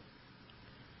eat her.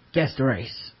 Guess the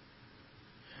race.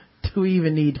 Do we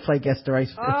even need to play guess the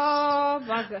race for this? Oh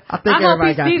my god! I think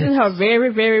everybody got this. Seasoned her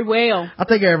very, very well. I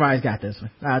think everybody's got this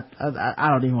one. I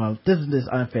don't even want. This is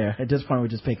unfair. At this point, we're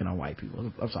just picking on white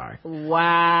people. I'm sorry.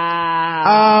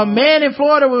 Wow. Man in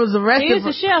Florida was arrested. He's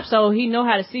a chef, so he know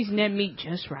how to season that meat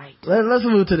just right. Let's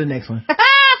move to the next one.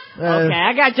 Okay,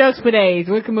 I got jokes for days.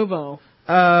 We can move on.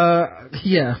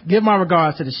 Yeah. Give my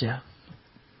regards to the chef.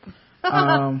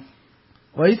 Well,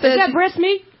 he said is that breast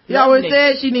meat? He always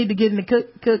said she need to get in the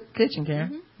kitchen, Karen.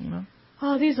 Mm-hmm. You know.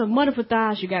 Oh, these are wonderful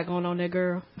thighs you got going on there,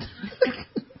 girl.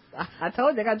 I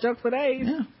told you I got jokes for days.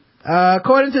 Yeah.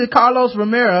 According to Carlos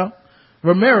Romero,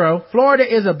 Florida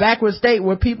is a backward state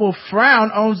where people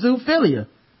frown on zoophilia.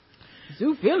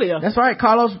 Zoophilia? That's right,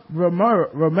 Carlos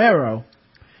Romero.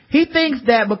 He thinks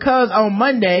that because on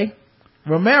Monday,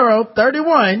 Romero,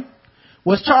 31,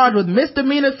 was charged with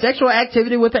misdemeanor sexual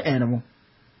activity with an animal.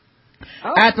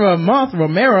 Oh. After a month,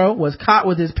 Romero was caught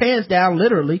with his pants down,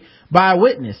 literally, by a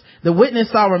witness. The witness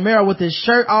saw Romero with his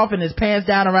shirt off and his pants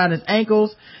down around his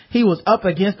ankles. He was up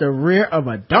against the rear of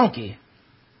a donkey.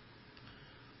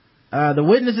 The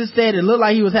witnesses said it looked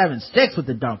like he was having sex with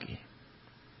the donkey.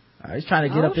 He's trying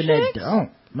to get up in that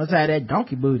donk. Must have that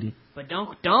donkey booty. But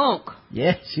donk.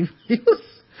 Yeah, he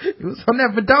was on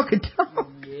that badonk.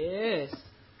 Yes.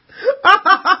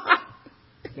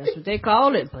 That's what they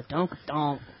call it, badonk.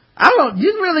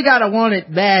 You really gotta want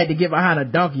it bad to get behind a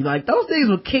donkey. Like, those things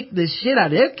will kick the shit out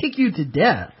of you. They'll kick you to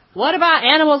death. What about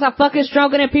animals are fucking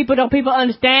stronger than people? Don't people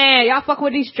understand? Y'all fuck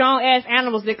with these strong ass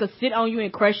animals that could sit on you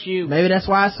and crush you. Maybe that's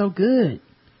why it's so good.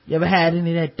 You ever had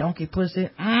any of that donkey pussy?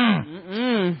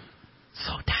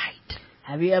 So tight.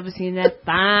 Have you ever seen that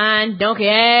fine donkey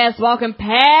ass walking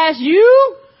past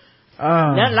you?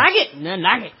 Nothing like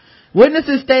it.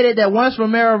 Witnesses stated that once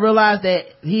Romero realized that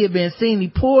he had been seen, he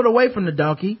pulled away from the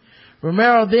donkey.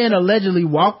 Romero then allegedly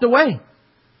walked away.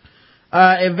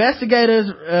 Investigators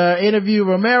interviewed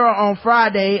Romero on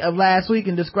Friday of last week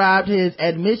and described his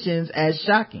admissions as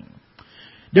shocking.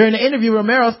 During the interview,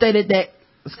 Romero stated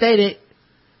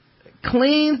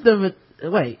cleans the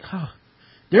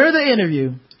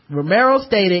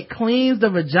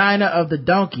vagina of the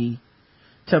donkey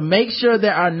to make sure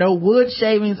there are no wood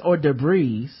shavings or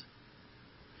debris.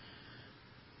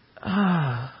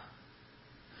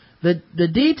 The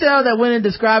detail that went in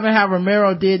describing how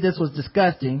Romero did this was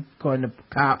disgusting, according to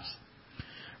cops.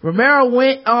 Romero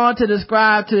went on to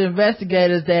describe to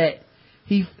investigators that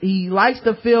he likes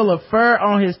to feel the fur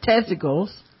on his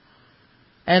testicles,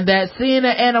 and that seeing an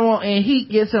animal in heat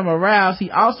gets him aroused. He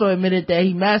also admitted that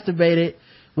he masturbated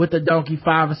with the donkey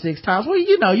 5 or 6 times. Well,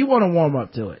 you want to warm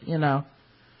up to it,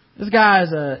 This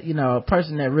guy's a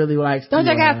person that really likes Don't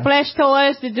they got flesh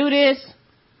toys to do this?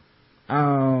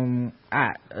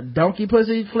 Donkey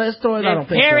pussy flesh toys? I don't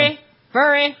think so.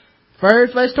 Furry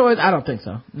flesh toys? I don't think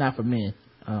so. Not for men.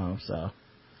 I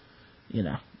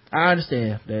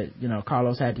understand that,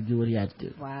 Carlos had to do what he had to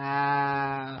do.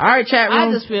 Wow. All right, chat room.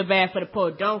 I just feel bad for the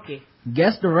poor donkey.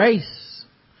 Guess the race.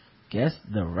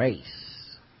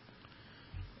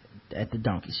 At the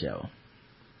donkey show.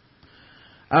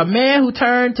 A man who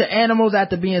turned to animals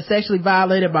after being sexually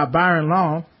violated by Byron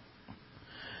Long.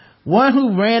 One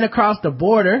who ran across the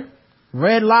border.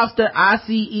 Red Lobster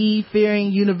ICE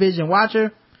fearing Univision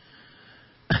watcher.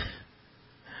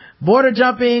 Border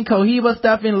jumping, Cohiba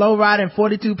stuffing, low riding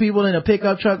 42 people in a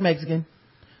pickup truck Mexican.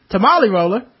 Tamale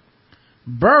roller.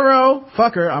 Burrow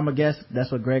fucker, I'm gonna guess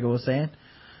that's what Gregor was saying.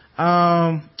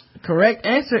 Correct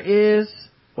answer is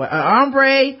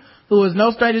hombre who is no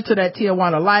stranger to that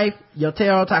Tijuana life.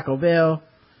 Yotero Taco Bell.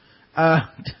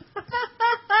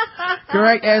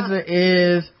 Correct answer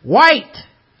is white.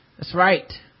 That's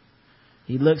right.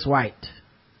 He looks white,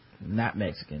 not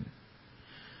Mexican.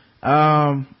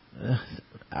 Let's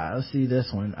see this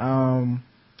one.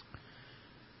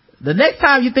 The next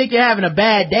time you think you're having a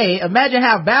bad day, imagine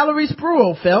how Valerie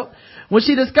Spruill felt when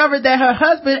she discovered that her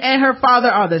husband and her father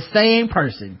are the same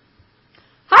person.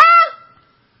 Huh?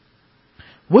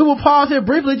 We will pause here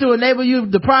briefly to enable you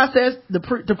to process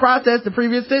the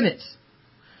previous sentence.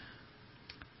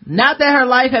 Not that her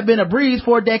life had been a breeze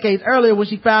 4 decades earlier when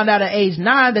she found out at age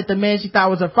 9 that the man she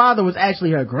thought was her father was actually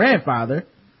her grandfather,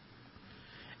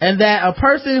 and that a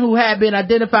person who had been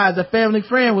identified as a family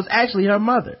friend was actually her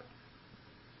mother.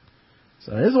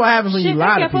 So this is what happens when you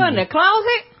lie to people. Put in the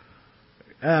closet?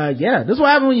 Yeah, this is what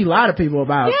happens when you lie to people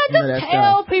about just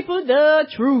tell people the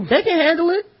truth. They can handle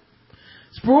it.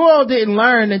 Spruill didn't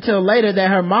learn until later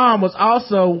that her mom was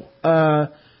also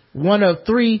one of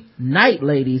 3 night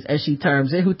ladies, as she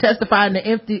terms it, who testified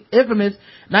in the infamous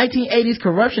 1980s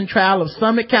corruption trial of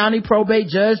Summit County probate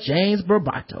judge James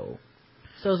Barbato.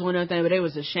 So it's one of the things, but they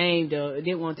was ashamed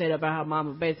didn't want to tell about how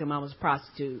mama, basically mama was a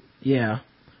prostitute. Yeah.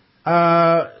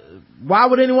 Why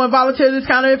would anyone volunteer this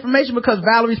kind of information? Because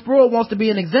Valerie Spruill wants to be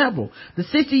an example. The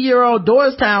 60-year-old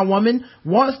Doylestown woman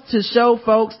wants to show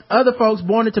other folks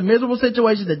born into miserable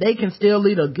situations that they can still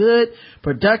lead a good,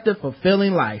 productive,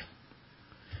 fulfilling life.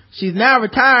 She's now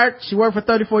retired. She worked for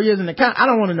 34 years in the county. I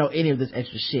don't want to know any of this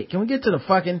extra shit. Can we get to the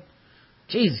fucking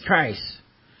Jesus Christ?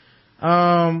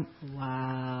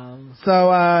 Wow.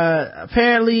 So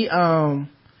apparently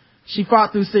she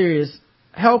fought through serious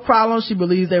health problems. She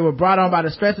believes they were brought on by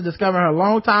the stress of discovering her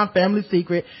longtime family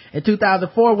secret in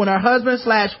 2004 when her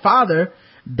husband/father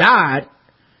died.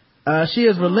 She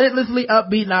is relentlessly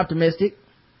upbeat and optimistic.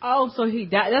 Oh, so he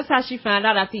died. That's how she found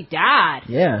out after he died.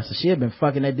 Yeah, so she had been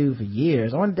fucking that dude for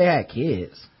years. I wonder if they had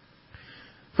kids.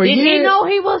 Did he know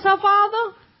he was her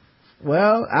father?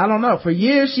 Well, I don't know. For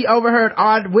years, she overheard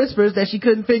odd whispers that she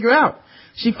couldn't figure out.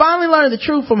 She finally learned the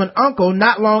truth from an uncle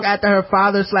not long after her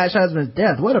father/husband's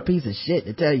death. What a piece of shit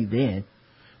to tell you then.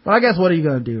 But I guess what are you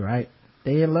gonna do, right?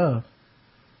 They in love.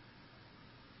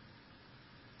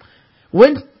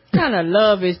 What kind of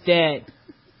love is that?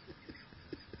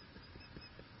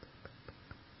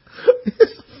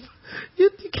 You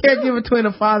can't give between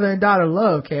a father and daughter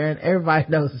love, Karen. Everybody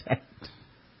knows that.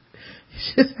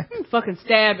 Fucking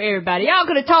stab everybody. Y'all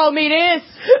could have told me this.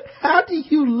 How do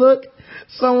you look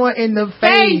someone in the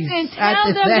face and tell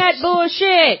them that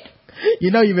bullshit? You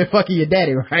know you've been fucking your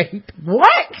daddy, right?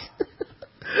 What?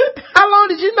 How long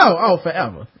did you know? Oh,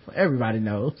 forever. Everybody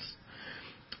knows.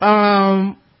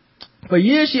 For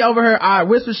years she overheard odd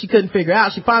whispers she couldn't figure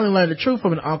out. She finally learned the truth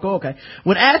from an uncle. Okay.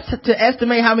 When asked to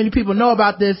estimate how many people know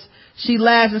about this, she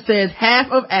laughs and says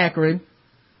half of Akron.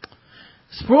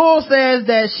 Spruill says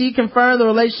that she confirmed the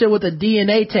relationship with a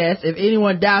DNA test. If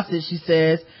anyone doubts it, she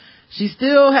says she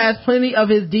still has plenty of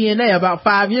his DNA. About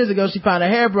 5 years ago, she found a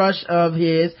hairbrush of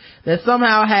his that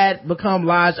somehow had become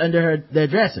lodged under their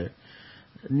dresser.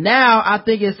 Now, I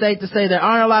think it's safe to say there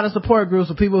aren't a lot of support groups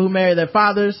for people who marry their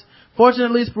fathers.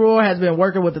 Fortunately, Spruill has been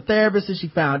working with a therapist since she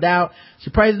found out. She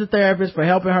praises the therapist for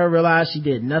helping her realize she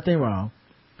did nothing wrong.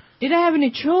 Did I have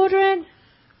any children?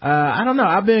 I don't know.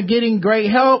 I've been getting great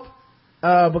help,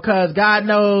 because God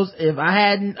knows if I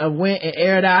hadn't went and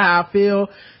aired out how I feel,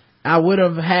 I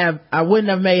wouldn't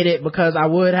have made it, because I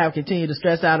would have continued to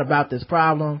stress out about this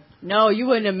problem. No, you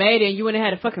wouldn't have made it, and you wouldn't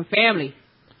have had a fucking family.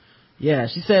 Yeah,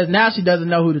 she says now she doesn't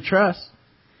know who to trust.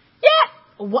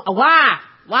 Yeah. Why?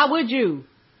 Why would you?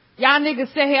 Y'all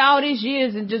niggas sit here all these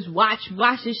years and just watch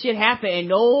this shit happen, and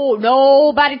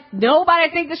nobody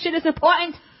think this shit is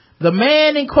important. The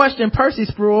man in question, Percy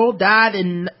Spruill, died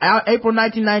in April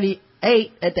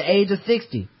 1998 at the age of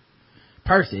 60.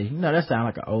 Percy, you know that sounds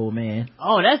like an old man.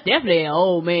 Oh, that's definitely an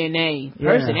old man name.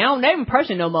 Percy. Yeah. They don't name him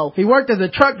Percy no more. He worked as a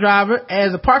truck driver,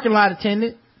 as a parking lot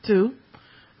attendant too.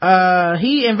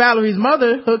 He and Valerie's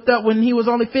mother hooked up when he was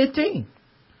only 15.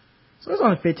 So he's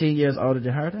only 15 years older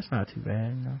than her. That's not too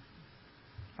bad, you know.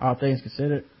 All things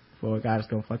considered, for a guy that's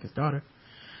gonna fuck his daughter.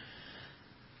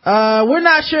 We're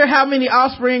not sure how many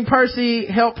offspring Percy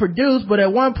helped produce, but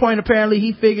at one point apparently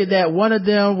he figured that one of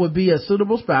them would be a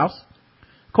suitable spouse.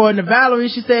 According to Valerie,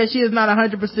 she said she is not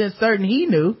 100% certain he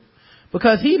knew,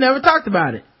 because he never talked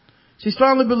about it. She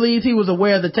strongly believes he was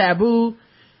aware of the taboo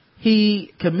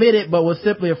he committed, but was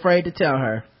simply afraid to tell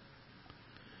her.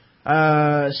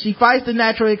 She fights the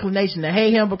natural inclination to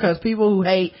hate him, because people who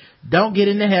hate don't get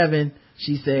into heaven,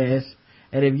 she says.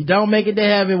 And if you don't make it to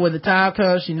heaven when the time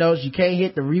comes, she knows you can't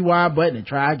hit the rewind button and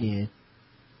try again.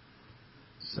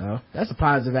 So that's a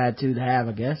positive attitude to have,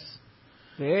 I guess.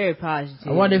 Very positive.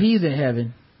 I wonder if he's in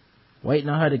heaven. waiting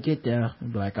on her to get there.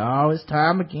 And be like, oh, it's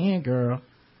time again, girl.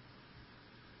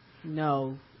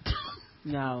 No.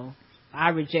 I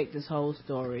reject this whole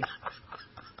story.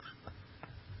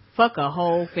 Fuck a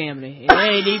whole family. It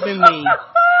ain't even me.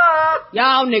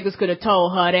 Y'all niggas could have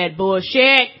told her that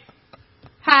bullshit.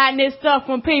 Hiding this stuff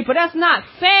from people. That's not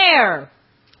fair.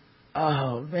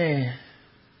 Oh, man.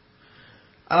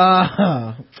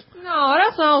 No,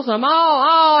 that's awesome.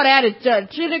 All that is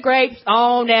just chili grapes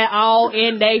on that, all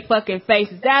in they fucking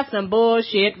faces. That's some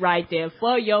bullshit right there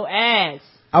for your ass.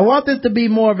 I want this to be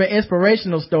more of an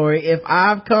inspirational story. If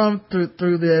I've come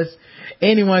through this,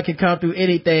 anyone can come through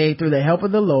anything through the help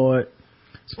of the Lord.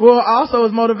 Sproul also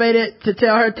was motivated to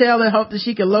tell her tale and hope that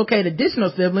she could locate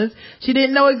additional siblings she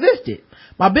didn't know existed.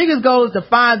 My biggest goal is to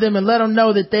find them and let them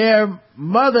know that their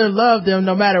mother loved them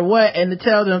no matter what, and to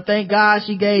tell them, thank God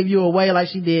she gave you away like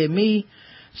she did me,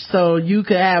 so you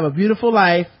could have a beautiful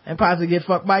life and possibly get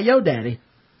fucked by your daddy.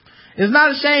 It's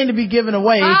not a shame to be given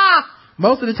away.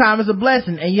 Most of the time it's a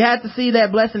blessing, and you have to see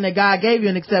that blessing that God gave you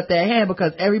and accept that hand,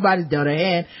 because everybody's dealt a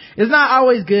hand. It's not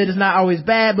always good, it's not always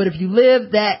bad, but if you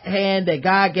live that hand that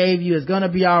God gave you, it's gonna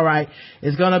be alright.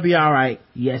 It's gonna be alright.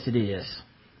 Yes, it is.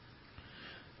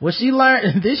 Well, she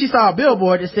learned, then she saw a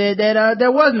billboard that said that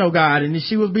there was no God and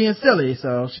she was being silly,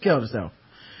 so she killed herself.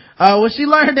 When she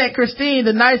learned that Christine,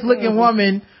 the nice looking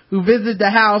woman who visited the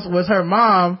house, was her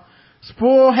mom,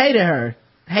 Sproul hated her.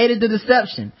 Hated the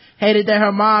deception. Hated that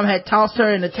her mom had tossed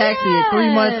her in a taxi at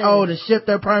 3 months old and shipped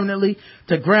her permanently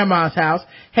to grandma's house.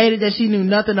 Hated that she knew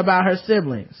nothing about her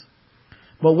siblings.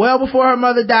 But well before her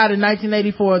mother died in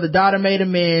 1984, the daughter made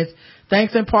amends,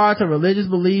 thanks in part to religious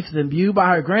beliefs imbued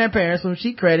by her grandparents, whom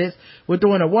she credits with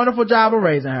doing a wonderful job of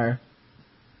raising her.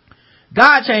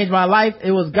 God changed my life.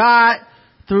 It was God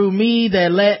through me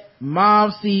that let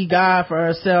mom see God for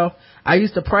herself. I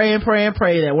used to pray and pray and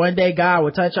pray that one day God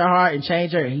would touch her heart and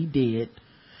change her, and he did.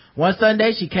 One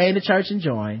Sunday she came to church and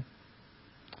joined.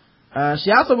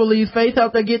 She also believes faith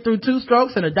helped her get through 2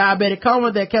 strokes and a diabetic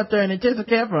coma that kept her in intensive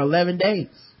care for 11 days.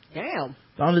 Damn.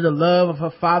 Only the love of her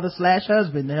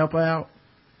father/husband to help her out.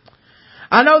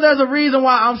 I know there's a reason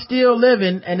why I'm still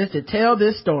living, and it's to tell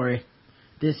this story.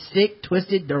 This sick,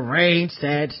 twisted, deranged,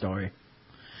 sad story.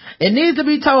 It needs to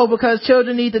be told because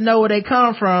children need to know where they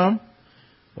come from.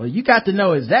 Well, you got to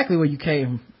know exactly where you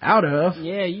came out of.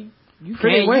 Yeah, you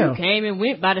pretty well. You came and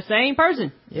went by the same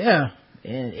person. Yeah,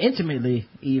 and intimately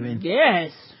even.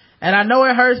 Yes. And I know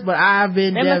it hurts, but I've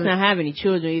been. They must not have any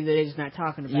children either. They're just not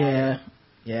talking about it.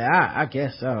 Yeah, I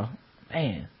guess so.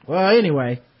 Man. Well,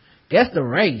 anyway, guess the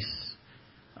race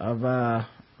of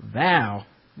Val.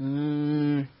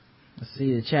 Let's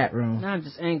see the chat room. Now I'm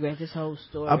just angry at this whole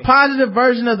story. A positive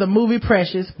version of the movie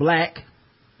Precious, black.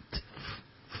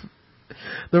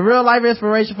 The real life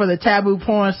inspiration for the taboo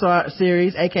porn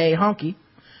series, aka Hunky.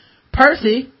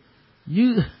 Percy,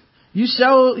 you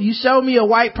show me a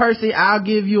white Percy, I'll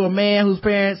give you a man whose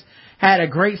parents had a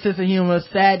great sense of humor.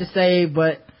 Sad to say,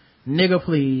 but nigga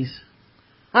please.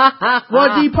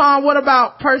 Well, D-Pong, what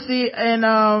about Percy and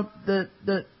the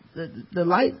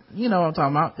light, you know what I'm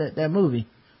talking about, that movie,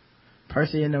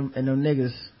 Percy and them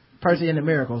niggas, Percy and the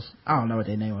Miracles. I don't know what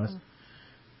their name was.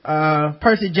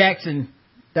 Percy Jackson,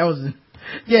 that was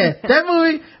that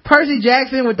movie, Percy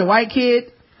Jackson with the white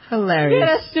kid, hilarious. Yeah,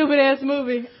 that stupid ass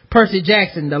movie. Percy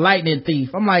Jackson, the lightning thief.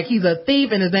 I'm like, he's a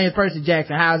thief and his name is Percy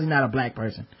Jackson. How is he not a black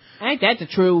person? Ain't that the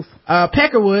truth?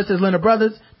 Peckerwood, says Linda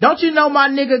Brothers, don't you know my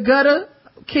nigga Gutter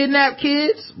kidnapped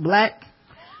kids? Black.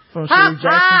 From Shirley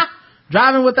Jackson.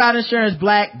 Driving without insurance,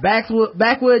 black.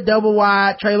 Backwood, double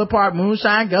wide, trailer park,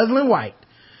 moonshine, guzzling white.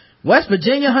 West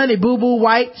Virginia, honey boo boo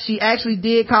white. She actually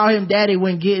did call him daddy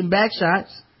when getting back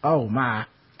shots. Oh my.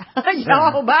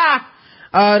 Oh my.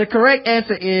 The correct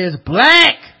answer is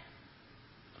black.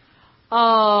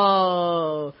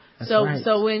 Oh. Right.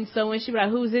 So when she be like,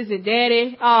 whose is it,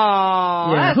 daddy?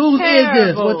 Oh, yeah, that's whose terrible. is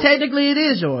this? Well, technically it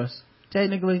is yours.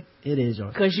 Technically it is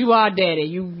yours. Cause you are daddy.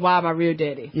 You are my real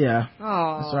daddy. Yeah.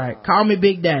 Oh. That's right. Call me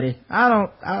Big Daddy.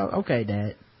 Okay,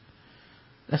 Dad.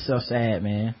 That's so sad,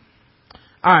 man.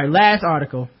 Alright, last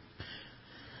article.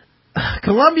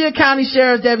 Columbia County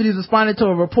Sheriff's deputies responded to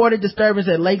a reported disturbance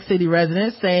at Lake City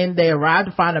residents, saying they arrived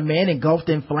to find a man engulfed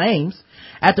in flames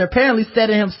after apparently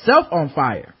setting himself on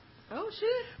fire. Oh shit.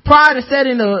 Prior to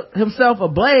setting himself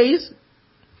ablaze,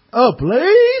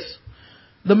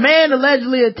 the man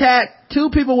allegedly attacked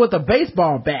 2 people with a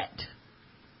baseball bat.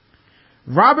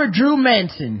 Robert Drew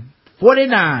Manson,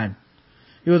 49.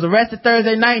 He was arrested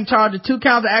Thursday night and charged with 2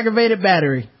 counts of aggravated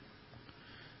battery.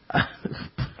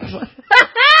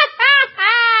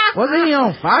 Wasn't he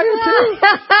on fire too?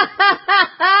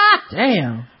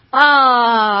 Damn.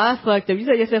 That's fucked up. You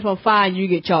set yourself on fire and you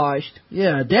get charged.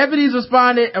 Yeah, deputies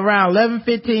responded around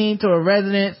 11:15 to a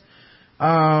residence,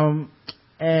 that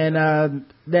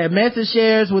Manson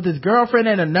shares with his girlfriend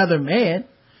and another man.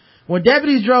 When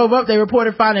deputies drove up, they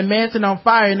reported finding Manson on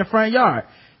fire in the front yard.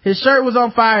 His shirt was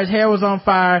on fire, his hair was on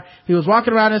fire, he was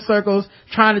walking around in circles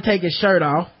trying to take his shirt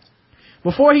off.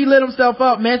 Before he lit himself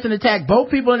up, Manson attacked both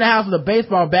people in the house with a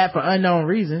baseball bat for unknown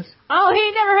reasons. Oh,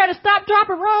 he never had a stop, drop,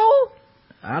 and roll?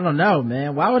 I don't know,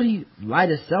 man. Why would he light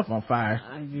himself on fire?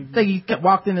 Think he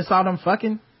walked in and saw them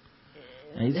fucking?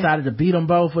 And he decided to beat them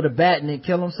both with a bat and then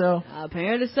kill himself?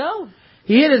 Apparently so.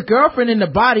 He hit his girlfriend in the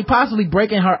body, possibly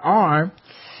breaking her arm.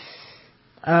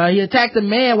 He attacked the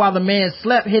man while the man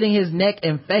slept, hitting his neck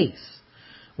and face.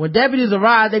 When deputies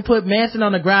arrived, they put Manson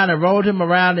on the ground and rolled him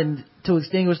around to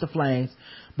extinguish the flames.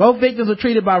 Both victims were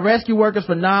treated by rescue workers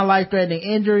for non-life-threatening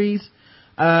injuries.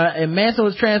 And Manson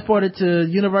was transported to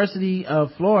University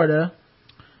of Florida.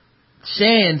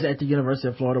 Shands at the University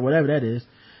of Florida, whatever that is.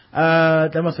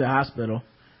 That must be a hospital.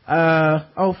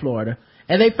 Florida.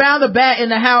 And they found the bat in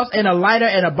the house and a lighter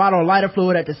and a bottle of lighter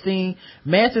fluid at the scene.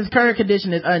 Manson's current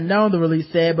condition is unknown, the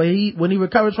release said, but when he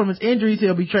recovers from his injuries,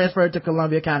 he'll be transferred to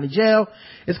Columbia County Jail.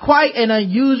 It's quite an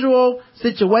unusual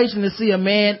situation to see a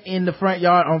man in the front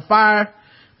yard on fire,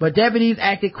 but deputies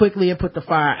acted quickly and put the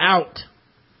fire out.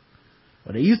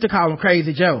 Well, they used to call him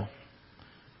Crazy Joe.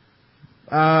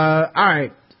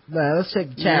 Alright. Let's check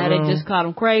the chat room. Now they just called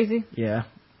him crazy? Yeah.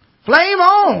 Flame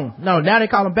on! No, now they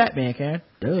call him Batman, Karen.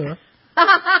 Duh.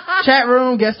 Chat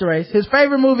room, guess the race. His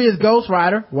favorite movie is Ghost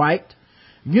Rider, white.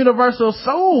 Universal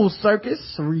Soul Circus,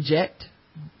 reject.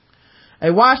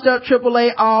 A washed up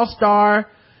AAA all-star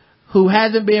who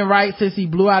hasn't been right since he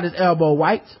blew out his elbow,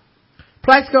 white.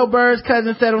 Plaxico Bird's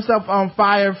cousin set himself on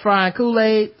fire frying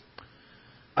Kool-Aid.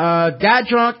 Got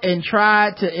drunk and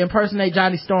tried to impersonate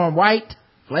Johnny Storm, white.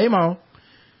 Flame on.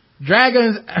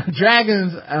 Dragon's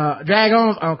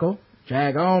uncle.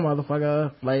 Drag on,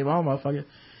 motherfucker. Flame on, motherfucker.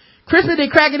 Crispy the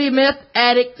Crackety Meth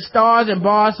Addict stars and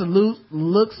bars salute,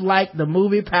 looks like the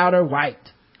movie Powder, white.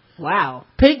 Wow.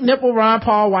 Pink nipple Ron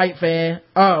Paul white fan.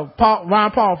 Ron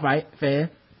Paul fight fan.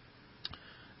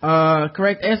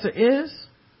 Correct answer is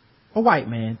a white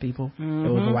man, people. Mm-hmm. It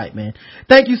was a white man.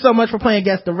 Thank you so much for playing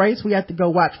Guess the Race. We have to go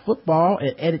watch football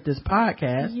and edit this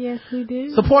podcast. Yes, we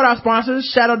do. Support our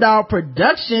sponsors, Shadow Dog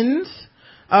Productions,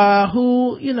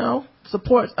 who,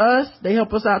 supports us. They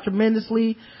help us out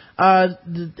tremendously.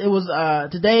 It was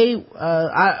today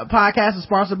our podcast is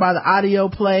sponsored by the audio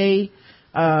play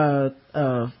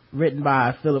written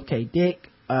by Philip K. Dick,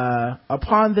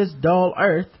 Upon This Dull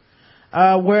Earth,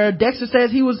 where Dexter says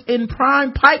he was in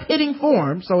prime pipe hitting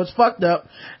form, so it's fucked up.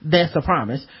 That's a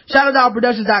promise.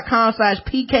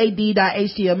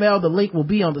 ShadowDogProductions.com/pkd.html. The link will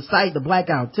be on the site, the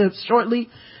Blackout Tips, shortly.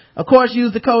 Of course,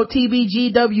 use the code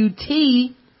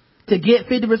TBGWT to get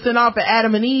 50% off at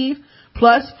Adam and Eve,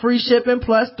 plus free shipping,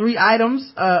 plus 3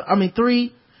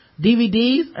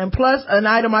 DVDs, and plus an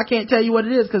item I can't tell you what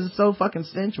it is because it's so fucking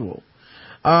sensual.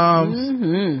 So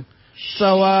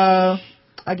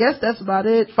I guess that's about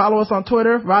it. Follow us on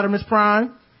Twitter, Rodimus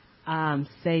Prime.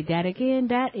 Say that again.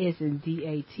 That is in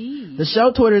DAT. The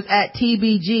show Twitter is at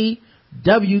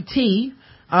TBGWT.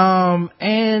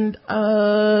 And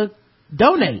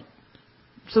donate,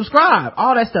 subscribe,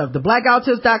 all that stuff.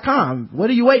 TheBlackoutTips.com. What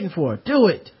are you waiting for? Do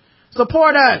it.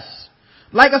 Support us.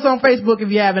 Like us on Facebook if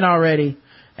you haven't already.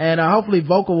 And hopefully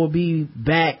Vocal will be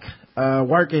back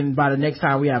working by the next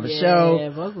time we have a show. Yeah,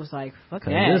 Vocal's like, fuck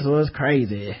that. This was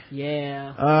crazy.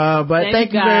 Yeah. But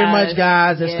thank you very much,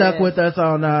 guys, that stuck with us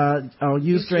on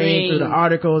Ustream through the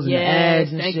articles and the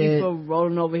ads and thank shit. Thank you for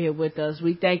rolling over here with us.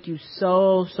 We thank you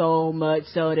so much,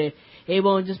 so that it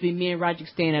won't just be me and Roger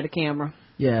standing at the camera.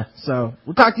 Yeah, so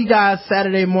we'll talk to you guys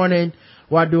Saturday morning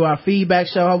while I do our feedback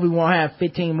show. Hope we won't have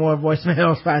 15 more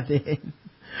voicemails by then.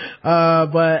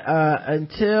 But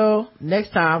until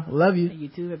next time, love you. You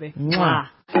too, baby. Mwah.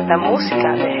 La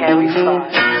música de Harry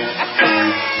Fraud.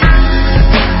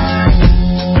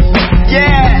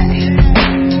 Yeah.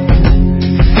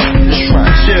 Just trying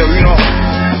to chill,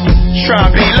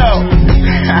 trying to be low.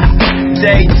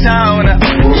 Daytona.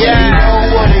 Yeah. You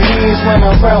know what it is when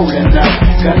I'm rolling up.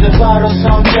 Got the bottles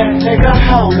on deck, nigga,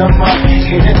 hold them up.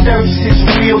 In the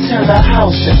 36 real till the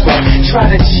house is up. Try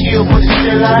to chill, but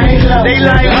still I ain't low. They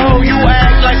like, oh, you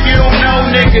act like you don't know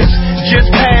niggas.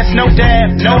 Just pass, no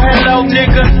dab, no hello,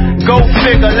 nigga. Go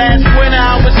figure, last winter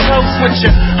I was close with you.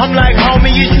 I'm like,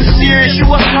 homie, is you serious? You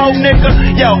a hoe, nigga?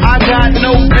 Yo, I got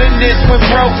no business with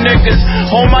broke niggas.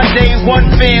 On my day one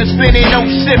fan, spinning, no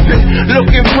sipping.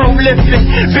 Looking prolific,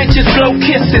 bitches blow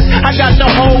kisses. I got the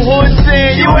whole hood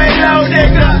saying, you ain't low,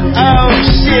 nigga. Oh,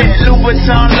 shit.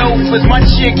 Louboutin loafers, my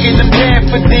chick in them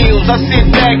daffodils. I sit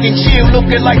back and chill,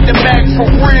 looking like the Mac for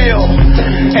real.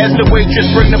 As the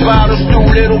waitress bring the bottles through,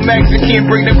 little Mexican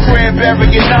bring the cranberry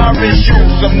and orange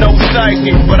juice. I'm no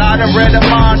psychic, but I done read a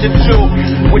mind or two.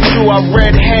 With you, I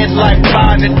read head like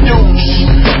buying a douche.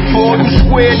 For all you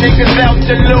square niggas out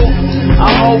the loop, I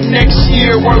hope next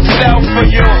year works out for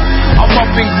you. I'm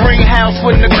up in Greenhouse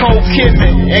with Nicole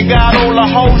Kidman and got all the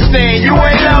hoes saying, you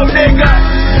ain't low, nigga.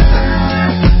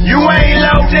 You ain't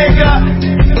low, nigga.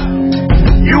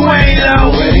 You ain't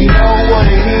low. Already know what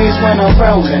it is when I'm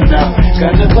rolling up.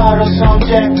 Got the bottles on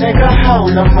deck, nigga,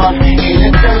 hold them up. In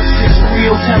the dirt, it's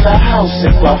real, tell the house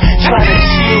if I try to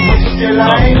chill, but still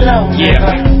I ain't low,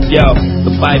 nigga. Yo,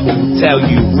 the Bible will tell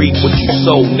you reap what you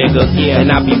sow, nigga.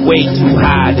 And I be way too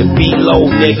high to be low,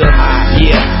 nigga.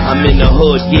 Yeah, I'm in the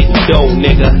hood getting dough,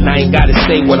 nigga. And I ain't gotta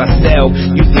say what I sell,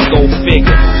 you can go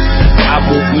figure. I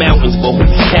move mountains, but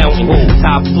who's counting?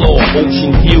 Top floor,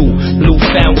 ocean view, blue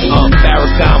fountain,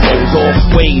 Ferragamos, all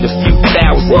weighed a few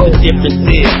thousand. The difference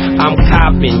is, I'm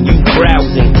copping, you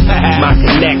browsing. My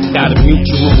connect got a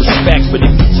mutual respect, but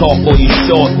if you talk or you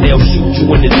short, they'll shoot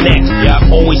you in the neck.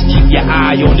 Yeah, always keep your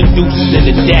eye on the deuces in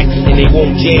the deck, and they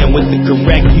won't jam with the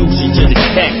correct usage of the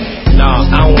tech. Nah,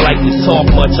 I don't like to talk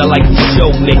much, I like to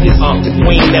show niggas. If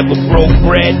we ain't never broke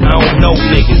bread, I don't know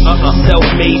niggas.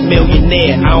 Self-made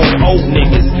millionaire, I don't owe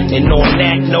niggas. And on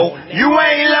that note, you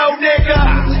ain't low, nigga.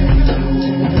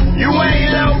 You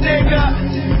ain't low, nigga.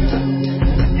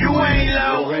 You ain't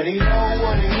low. Already know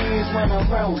what it is when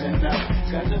I'm rolling up.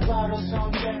 Got the bottles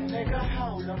on deck, nigga,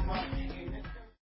 hold them up.